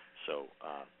 So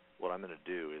what I'm going to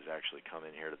do is actually come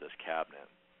in here to this cabinet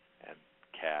and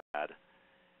CAD.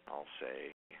 I'll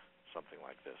say something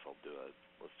like this.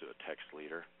 Let's do a text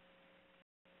leader.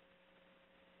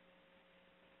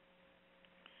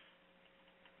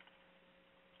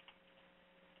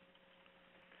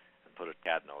 And put a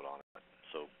CAD note on it.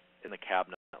 So in the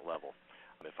cabinet level,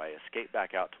 if I escape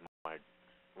back out to my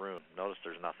room, notice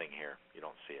there's nothing here. You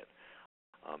don't see it.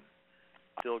 I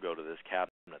still go to this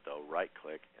cabinet though, right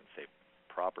click and say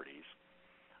Properties.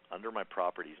 Under my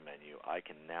Properties menu, I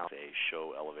can now say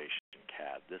Show Elevation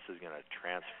CAD. This is going to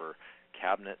transfer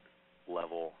cabinet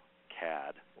level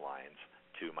CAD lines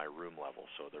to my room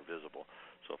level so they're visible.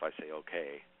 So if I say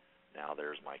OK, now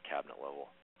there's my cabinet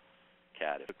level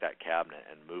CAD. If I took that cabinet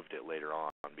and moved it later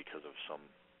on because of some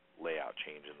layout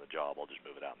change in the job, I'll just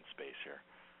move it out in space here.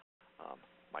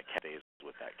 My CAD stays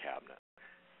with that cabinet.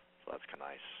 So that's kind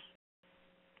of nice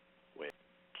way of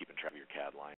keeping track of your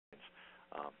CAD lines.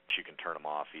 You can turn them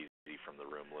off easy from the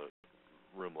room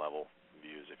level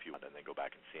views if you want, and then go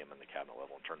back and see them in the cabinet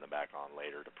level and turn them back on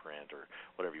later to print or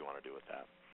whatever you want to do with that.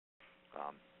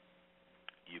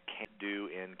 You can't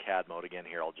do in CAD mode, again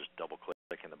here I'll just double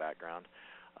click in the background.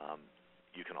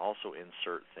 You can also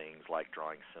insert things like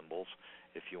drawing symbols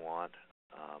if you want.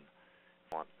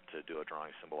 To do a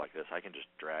drawing symbol like this, I can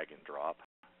just drag and drop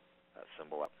that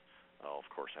symbol up. Oh, of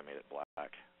course I made it black.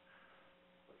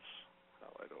 Let's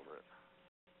highlight over it.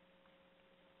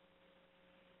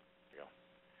 There you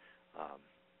go.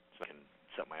 So I can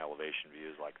set my elevation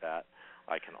views like that.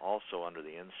 I can also, under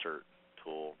the insert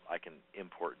tool, I can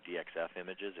import DXF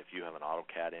images. If you have an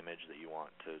AutoCAD image that you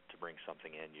want to bring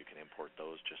something in, you can import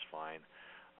those just fine.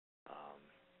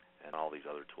 And all these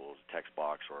other tools, text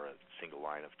box or a single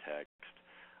line of text.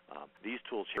 These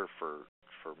tools here for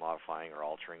modifying or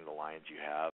altering the lines you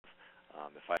have.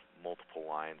 If I have multiple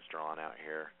lines drawn out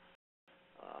here,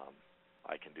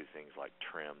 I can do things like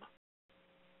trim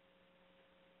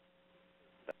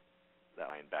that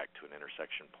line back to an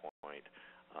intersection point.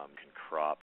 Can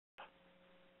crop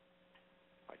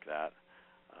like that.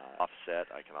 Offset,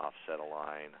 I can offset a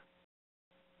line.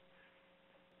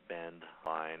 Bend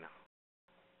line.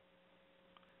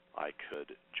 I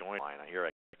could join a line. Here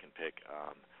I can pick,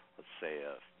 let's say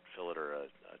a fillet or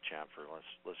a chamfer.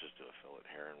 Let's just do a fillet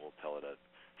here, and we'll tell it a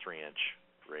 3-inch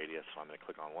radius. So I'm going to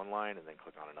click on one line and then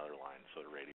click on another line, so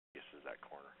the radius is that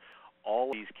corner.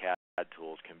 All these CAD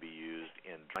tools can be used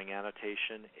in drawing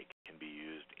annotation. It can be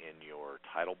used in your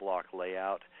title block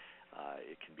layout.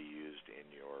 It can be used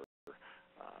in your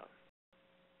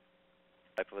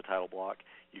type of a title block.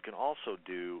 You can also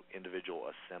do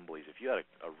individual assemblies. If you had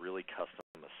a really custom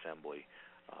assembly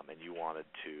and you wanted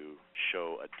to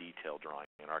show a detailed drawing,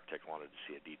 an architect wanted to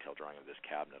see a detailed drawing of this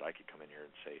cabinet, I could come in here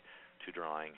and say to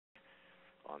drawing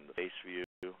on the face view.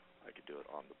 I could do it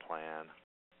on the plan.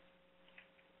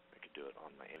 I could do it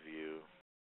on my view.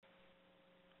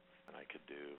 And I could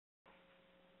do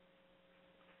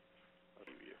a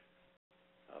view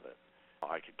of it.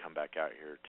 I could come back out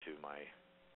here to my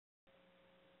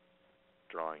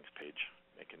drawings page,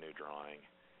 make a new drawing,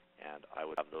 and I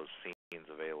would have those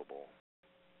scenes available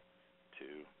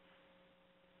to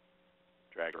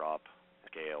drag, drop,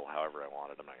 scale however I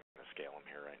wanted. I'm not going to scale them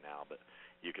here right now, but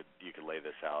you could lay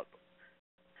this out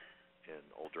in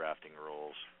old drafting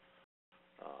rules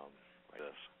like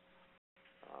this.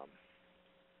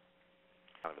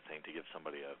 Kind of a thing to give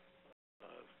somebody a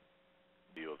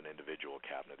view of an individual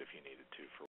cabinet if you needed to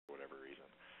for whatever reason.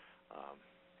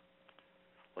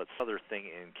 Other thing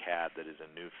in CAD that is a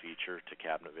new feature to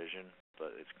Cabinet Vision,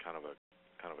 but it's kind of a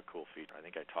cool feature. I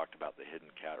think I talked about the hidden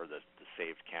CAD or the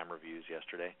saved camera views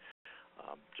yesterday,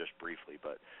 just briefly.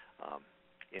 But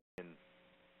in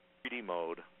 3D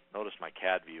mode, notice my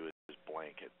CAD view is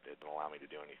blank. It doesn't allow me to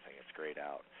do anything. It's grayed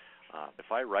out. If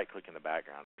I right-click in the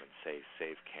background and say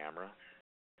Save Camera,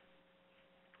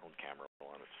 on camera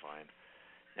 1, it's fine.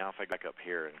 Now if I go back up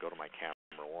here and go to my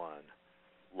camera 1,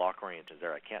 lock orientation is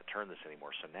there. I can't turn this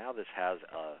anymore. So now this has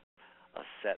a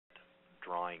set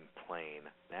drawing plane.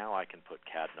 Now I can put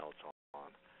CAD notes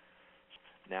on.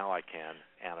 Now I can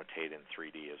annotate in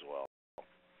 3D as well.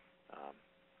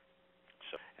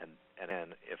 And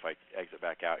then if I exit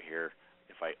back out here,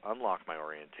 if I unlock my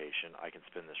orientation, I can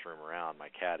spin this room around. My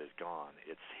CAD is gone.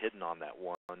 It's hidden on that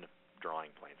one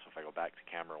drawing plane. So if I go back to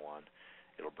camera 1,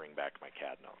 it'll bring back my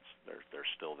CAD notes. They're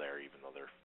still there, even though they're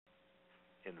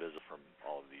invisible from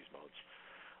all of these modes.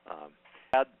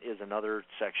 CAD is another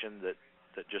section that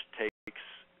just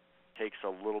takes a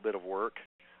little bit of work.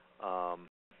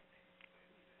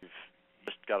 You've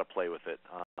just got to play with it.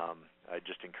 I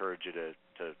just encourage you to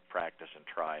practice and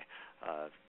try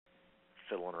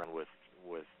fiddling around with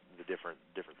the different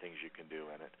things you can do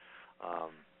in it.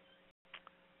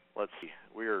 Let's see.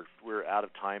 We're out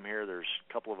of time here. There's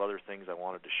a couple of other things I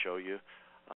wanted to show you.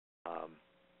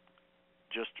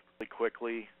 Just really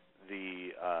quickly,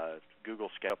 the Google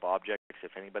SketchUp objects.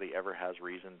 If anybody ever has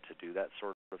reason to do that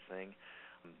sort of thing,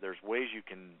 there's ways you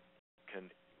can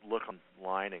look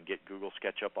online and get Google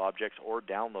SketchUp objects, or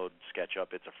download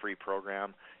SketchUp. It's a free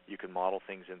program. You can model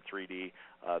things in 3D.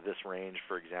 This range,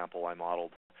 for example, I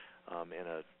modeled in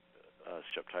a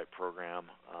SketchUp type program,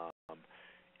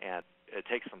 and it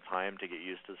takes some time to get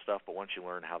used to the stuff. But once you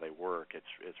learn how they work,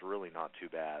 it's really not too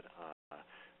bad.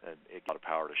 And it gives a lot of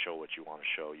power to show what you want to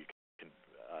show. You can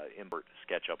import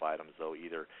SketchUp items, though,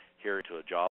 either here to a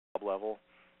job level,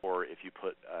 or if you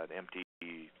put an empty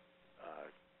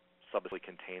subassembly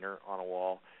container on a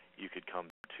wall, you could come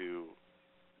to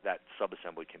that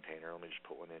subassembly container. Let me just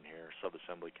put one in here,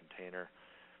 subassembly container.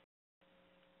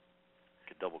 You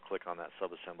could double click on that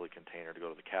subassembly container to go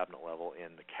to the cabinet level.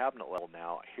 In the cabinet level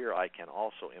now, here I can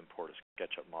also import a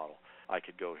SketchUp model. I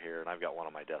could go here, and I've got one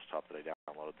on my desktop that I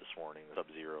downloaded this morning, the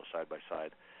Sub-Zero side by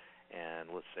side,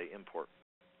 and let's say import.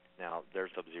 Now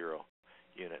there's Sub-Zero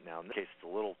unit. Now in this case, it's a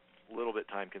little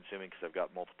bit time consuming because I've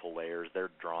got multiple layers.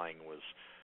 Their drawing was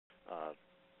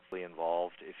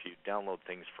involved. If you download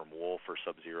things from Wolf or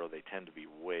Sub-Zero, they tend to be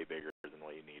way bigger than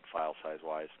what you need file size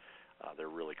wise. They're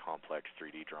really complex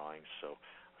 3D drawings, so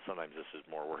sometimes this is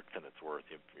more work than it's worth.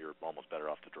 You're almost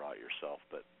better off to draw it yourself.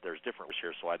 But there's different layers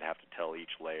here, so I'd have to tell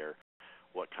each layer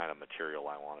what kind of material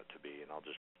I want it to be, and I'll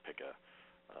just pick let's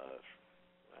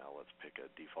pick a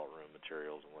default room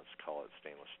materials, and let's call it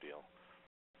stainless steel.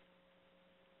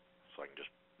 So I can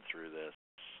just through this.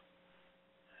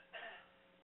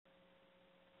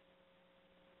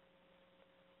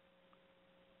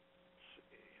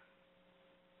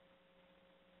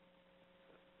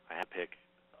 I have to pick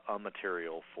a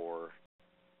material for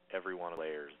every one of the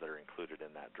layers that are included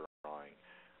in that drawing.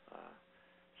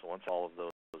 So once all of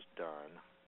those done,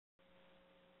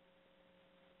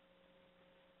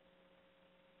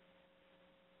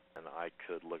 and I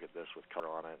could look at this with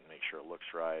color on it and make sure it looks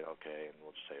right. Okay, and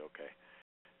we'll just say okay.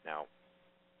 Now,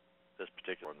 this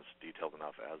particular one's detailed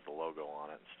enough, it has the logo on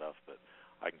it and stuff, but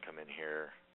I can come in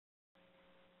here.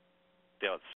 See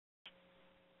how it's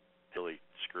really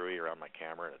screwy around my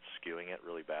camera and it's skewing it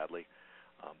really badly.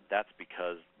 That's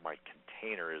because my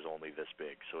container is only this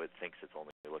big, so it thinks it's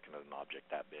only looking at an object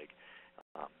that big.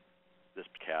 This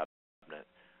cabinet,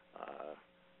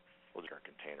 we'll make our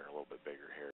container a little bit bigger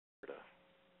here. Let's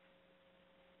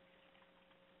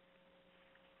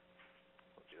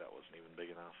see, that wasn't even big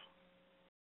enough.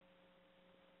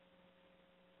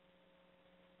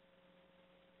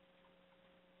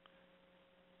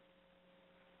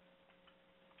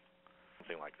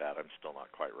 Something like that. I'm still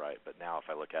not quite right, but now if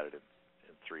I look at it in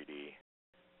 3D,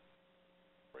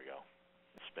 there we go.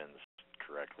 It spins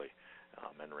correctly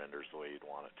and renders the way you'd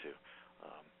want it to.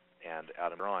 And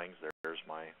out of drawings, there's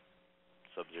my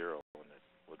Sub-Zero, and it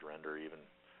would render even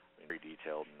very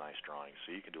detailed and nice drawings.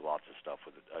 So you can do lots of stuff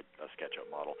with a SketchUp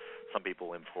model. Some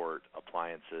people import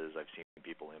appliances. I've seen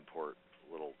people import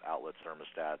little outlets,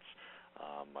 thermostats.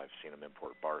 I've seen them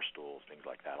import bar stools, things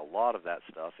like that. A lot of that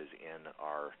stuff is in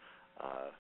our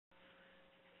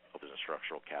open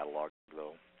structural catalog,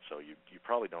 though, so you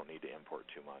probably don't need to import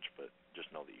too much, but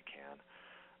just know that you can.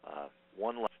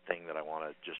 One last thing that I want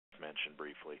to just mention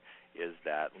briefly is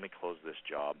that, let me close this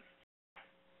job.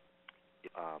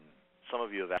 Some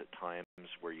of you have had times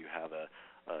where you have a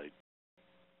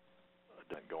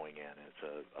going in. It's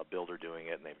a builder doing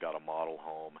it, and they've got a model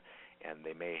home, and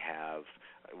they may have,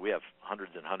 we have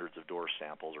hundreds and hundreds of door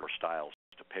samples or styles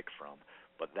to pick from,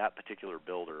 but that particular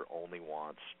builder only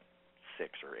wants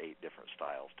 6 or 8 different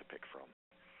styles to pick from.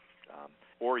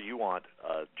 Or you want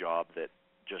a job that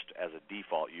just as a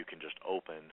default you can just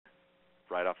open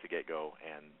right off the get-go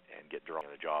and get drawing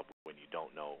on a job when you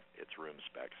don't know its room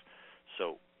specs.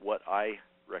 So what I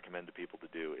recommend to people to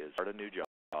do is start a new job.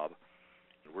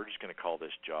 We're just going to call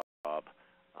this job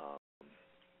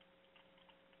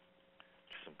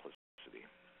simplicity.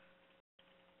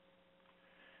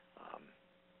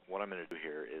 What I'm going to do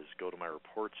here is go to my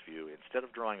reports view. Instead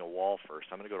of drawing a wall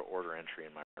first, I'm going to go to order entry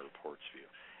in my reports view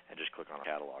and just click on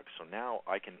catalog. So now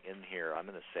I can, in here, I'm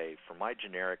going to say for my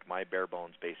generic, my bare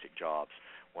bones basic jobs,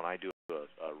 when I do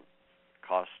a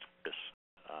cost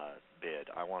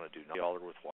bid, I want to do $90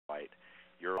 with white,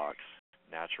 Eurobox,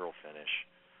 natural finish,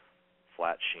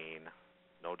 flat sheen,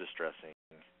 no distressing,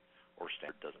 or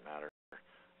standard, doesn't matter.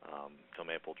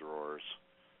 Maple drawers,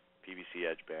 PVC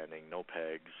edge banding, no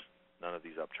pegs, none of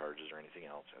these upcharges or anything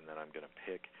else. And then I'm going to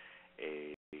pick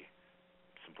a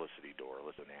simplicity door.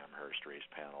 Let's do an Amherst raised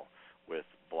panel with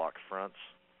block fronts,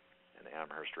 an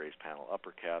Amherst raised panel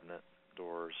upper cabinet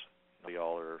doors,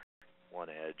 $90, one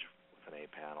edge with an A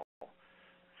panel,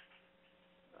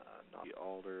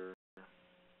 $90,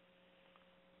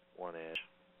 one edge,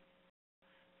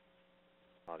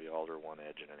 $90, one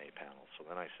edge, and an A panel. So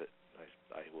then I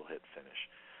will hit finish.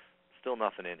 Still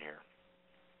nothing in here.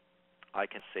 I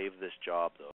can save this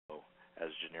job though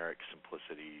as generic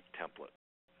simplicity template.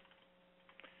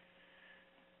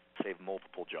 Save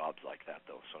multiple jobs like that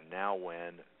though. So now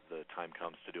when the time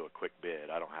comes to do a quick bid,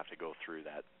 I don't have to go through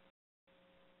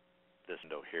this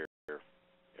window here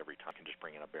every time. I can just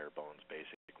bring in a bare bones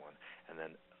basic one, and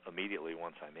then immediately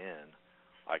once I'm in,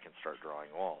 I can start drawing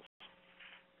walls.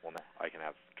 Well, now I can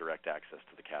have direct access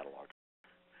to the catalog.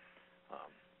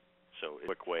 So it's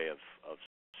a quick way of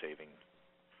saving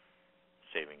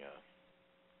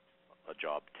a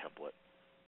job template.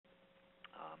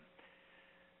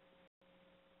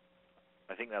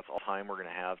 I think that's all time we're going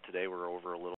to have today. We're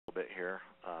over a little bit here.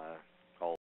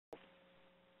 I'll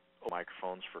open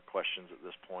microphones for questions at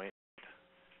this point.